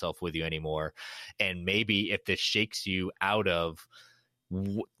see myself with you anymore. And maybe if this shakes you out of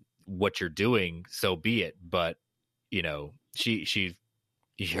what you're doing, so be it. But, her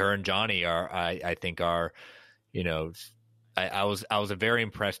and Johnny I think are, I was very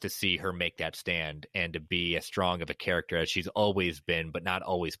impressed to see her make that stand and to be as strong of a character as she's always been, but not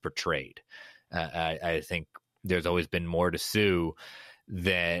always portrayed. I think there's always been more to Sue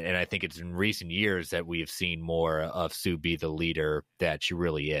and I think it's in recent years that we have seen more of Sue be the leader that she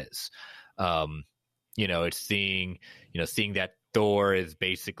really is. It's seeing that Thor is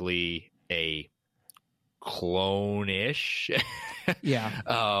basically clone-ish.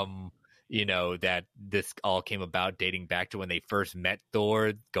 Yeah. You know, that this all came about dating back to when they first met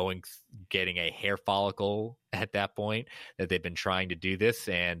Thor, getting a hair follicle at that point, that they've been trying to do this,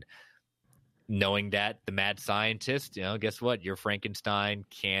 and knowing that the mad scientist, you know, guess what? Your Frankenstein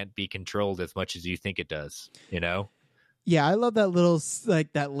can't be controlled as much as you think it does, you know? Yeah, I love that little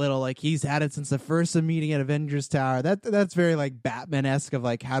he's had it since the first meeting at Avengers Tower. That's very like Batman-esque of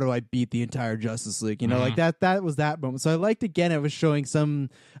like, how do I beat the entire Justice League? You know, like that was that moment. So I liked, again, it was showing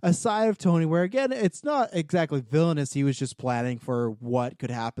a side of Tony where, again, it's not exactly villainous. He was just planning for what could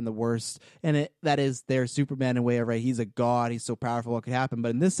happen, the worst. And that is their Superman in a way, right? He's a god. He's so powerful, what could happen. But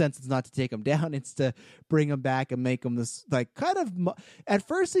in this sense, it's not to take him down. It's to bring him back and make him this like kind of, at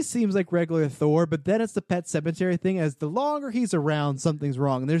first he seems like regular Thor, but then it's the Pet Sematary thing. As the longer he's around, something's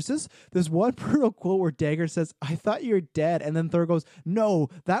wrong. And there's this one brutal quote where Dagger says, "I thought you were dead," and then Thor goes, "No,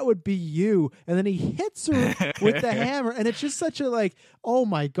 that would be you," and then he hits her with the hammer, and it's just such a like, oh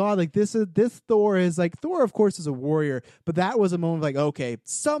my god, like this Thor is like, Thor of course is a warrior, but that was a moment like, okay,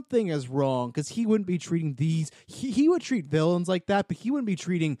 something is wrong, because he wouldn't be treating he would treat villains like that, but he wouldn't be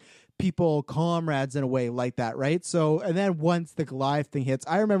treating people, comrades, in a way like that, right? So, and then once the Goliath thing hits,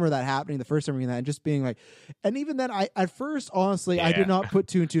 I remember that happening the first time reading that and just being like, and even then, I at first, honestly, I did not put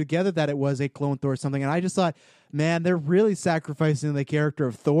two and two together that it was a clone Thor or something, and I just thought, man, they're really sacrificing the character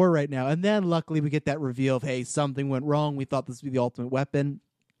of Thor right now. And then luckily we get that reveal of, hey, something went wrong. We thought this would be the ultimate weapon.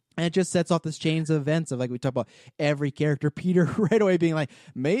 And it just sets off this chains of events of, like, we talk about every character, Peter right away being like,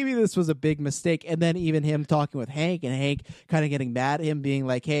 maybe this was a big mistake. And then even him talking with Hank, and Hank kind of getting mad at him, being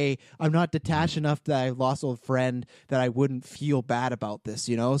like, hey, I'm not detached enough that I lost an old friend that I wouldn't feel bad about this,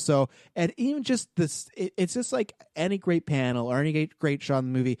 you know? So, and even just this, it's just like any great panel or any great shot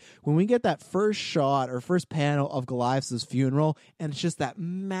in the movie, when we get that first shot or first panel of Goliath's funeral, and it's just that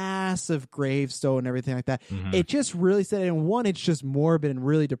massive gravestone and everything like that, it just really said, and one, it's just morbid and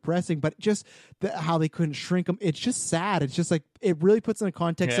really depressing, but just how they couldn't shrink them, it's just sad. It's just like, it really puts in a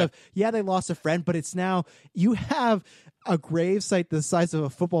context of, they lost a friend, but it's now, you have a grave site the size of a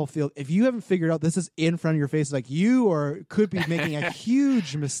football field. If you haven't figured out this is in front of your face, like, you could be making a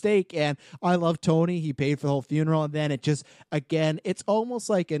huge mistake. And I love Tony. He paid for the whole funeral. And then it just, again, it's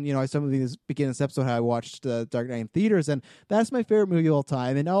almost like, and, you know, some of these begin this episode how I watched Dark Knight in theaters, and that's my favorite movie of all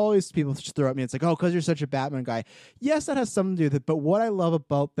time. And always people just throw at me, it's like, oh, because you're such a Batman guy. Yes, that has something to do with it. But what I love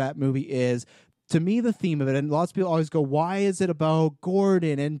about that movie is, to me, the theme of it, and lots of people always go, why is it about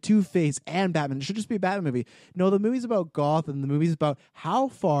Gordon and Two-Face and Batman? It should just be a Batman movie. No, the movie's about Gotham. The movie's about how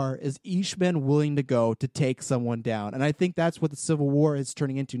far is each man willing to go to take someone down. And I think that's what the Civil War is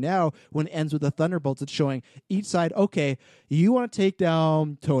turning into now. When it ends with the Thunderbolts, it's showing each side, okay, you want to take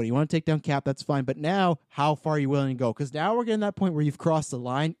down Tony, you want to take down Cap, that's fine. But now, how far are you willing to go? Because now we're getting that point where you've crossed the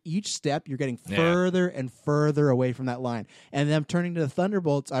line. Each step, you're getting further and further away from that line. And then turning to the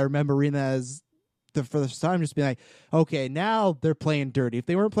Thunderbolts, I remember reading that as the first time, just being like, okay, now they're playing dirty. If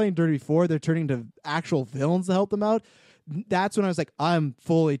they weren't playing dirty before, they're turning to actual villains to help them out. That's when I was like, I'm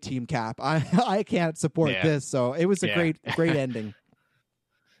fully Team Cap. I can't support this. So it was a great ending.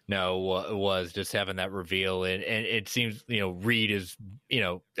 No, it was just having that reveal, and it seems, you know, Reed is, you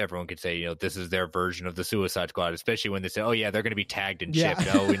know, everyone could say, you know, this is their version of the Suicide Squad, especially when they say, oh yeah, they're going to be tagged and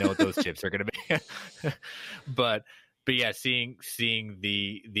chipped. Oh, we know what those chips are going to be. But yeah, seeing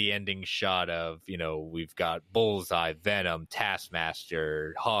the ending shot of, you know, we've got Bullseye, Venom,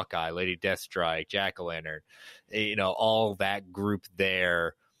 Taskmaster, Hawkeye, Lady Deathstrike, Jack-O-Lantern, you know, all that group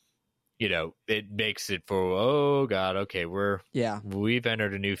there, you know, it makes it for, oh God, okay, we've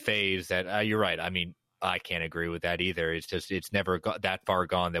entered a new phase that, you're right. I mean, I can't agree with that either. It's just, it's never that far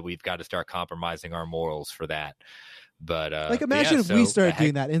gone that we've got to start compromising our morals for that. But like, imagine if we started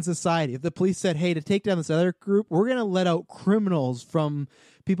doing that in society. If the police said, hey, to take down this other group, we're going to let out criminals from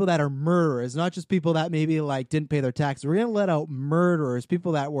people that are murderers, not just people that maybe like didn't pay their taxes. We're going to let out murderers,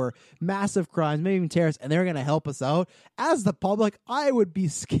 people that were massive crimes, maybe even terrorists, and they're going to help us out. As the public, I would be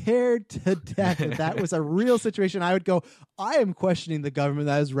scared to death if that was a real situation. I would go, I am questioning the government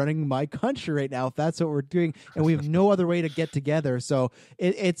that is running my country right now if that's what we're doing, and we have no other way to get together. So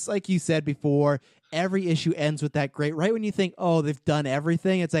it's like you said before, every issue ends with that great, right when you think, oh, they've done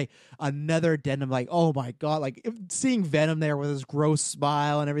everything, it's like another addendum, like, oh my God, like seeing Venom there with his gross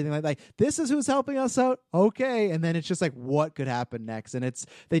smile and everything like this is who's helping us out, okay. And then it's just like, what could happen next? And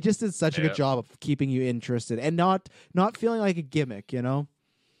they just did such a good job of keeping you interested and not feeling like a gimmick, you know?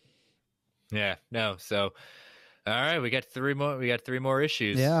 Yeah, no. So, all right, we got three more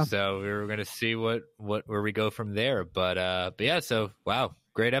issues. Yeah. So we're going to see where we go from there. But yeah, so wow.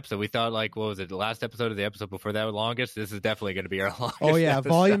 great episode. We thought, like, what was it, the last episode or the episode before that was longest? This is definitely going to be our longest. Oh yeah, episode.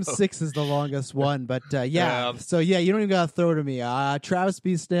 Volume 6 is the longest one, but so yeah, you don't even gotta throw to me. Travis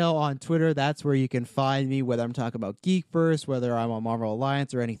B. Snail on Twitter, that's where you can find me, whether I'm talking about Geekverse, whether I'm on Marvel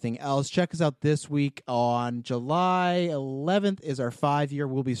Alliance or anything else. Check us out this week on July 11th is our 5-year.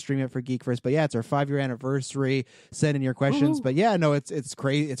 We'll be streaming it for Geekverse, but yeah, it's our 5-year anniversary. Send in your questions. Ooh. But yeah, no, it's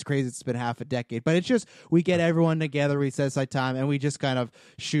crazy. It's crazy. It's been half a decade, but it's just we get everyone together, we set aside time, and we just kind of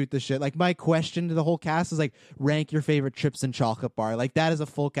shoot the shit. Like, my question to the whole cast is like, rank your favorite chips and chocolate bar. Like, that is a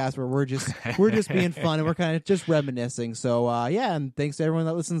full cast where we're just being fun and we're kind of just reminiscing. So yeah, and thanks to everyone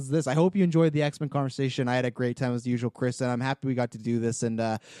that listens to this. I hope you enjoyed the X-Men conversation. I had a great time as usual, Chris, and I'm happy we got to do this, and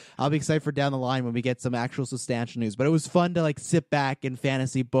I'll be excited for down the line when we get some actual substantial news. But it was fun to like sit back and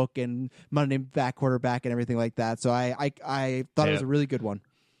fantasy book and Monday back quarterback and everything like that. So I thought it was a really good one.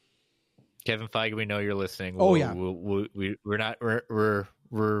 Kevin Feige, we know you're listening. We're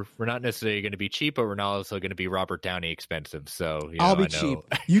not necessarily going to be cheap, but we're not also going to be Robert Downey expensive. So I'll be cheap.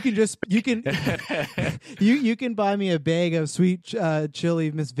 You can you can buy me a bag of sweet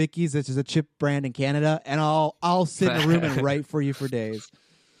chili Miss Vicky's, which is a chip brand in Canada, and I'll sit in a room and write for you for days.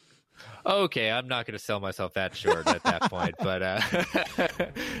 Okay, I'm not going to sell myself that short at that point, but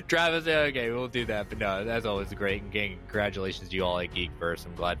Travis, okay, we'll do that. But no, as always, great. And congratulations to you all at Geekverse.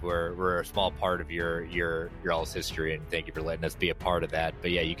 I'm glad we're a small part of your all's history, and thank you for letting us be a part of that. But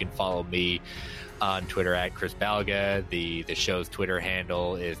yeah, you can follow me on Twitter at Chris Balga. The show's Twitter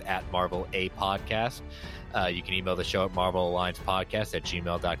handle is at Marvel A Podcast. You can email the show at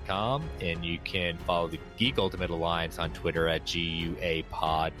marvelalliancepodcast@gmail.com, and you can follow the Geek Ultimate Alliance on Twitter at GUA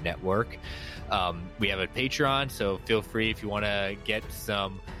Pod Network. We have a Patreon, so feel free if you want to get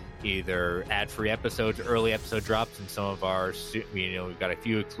some either ad-free episodes, early episode drops, and some of our, we've got a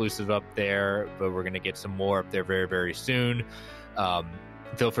few exclusives up there, but we're going to get some more up there very, very soon.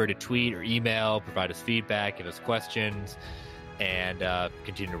 Feel free to tweet or email, provide us feedback, give us questions, and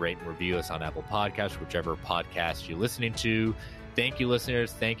continue to rate and review us on Apple Podcasts, whichever podcast you're listening to. Thank you,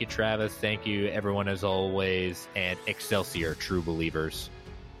 listeners. Thank you, Travis. Thank you, everyone, as always. And Excelsior, true believers.